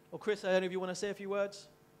 Or Chris, I don't know if you want to say a few words.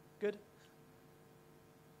 Good?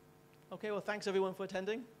 Okay, well, thanks everyone for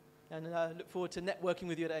attending. And look forward to networking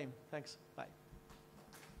with you at AIM. Thanks. Bye.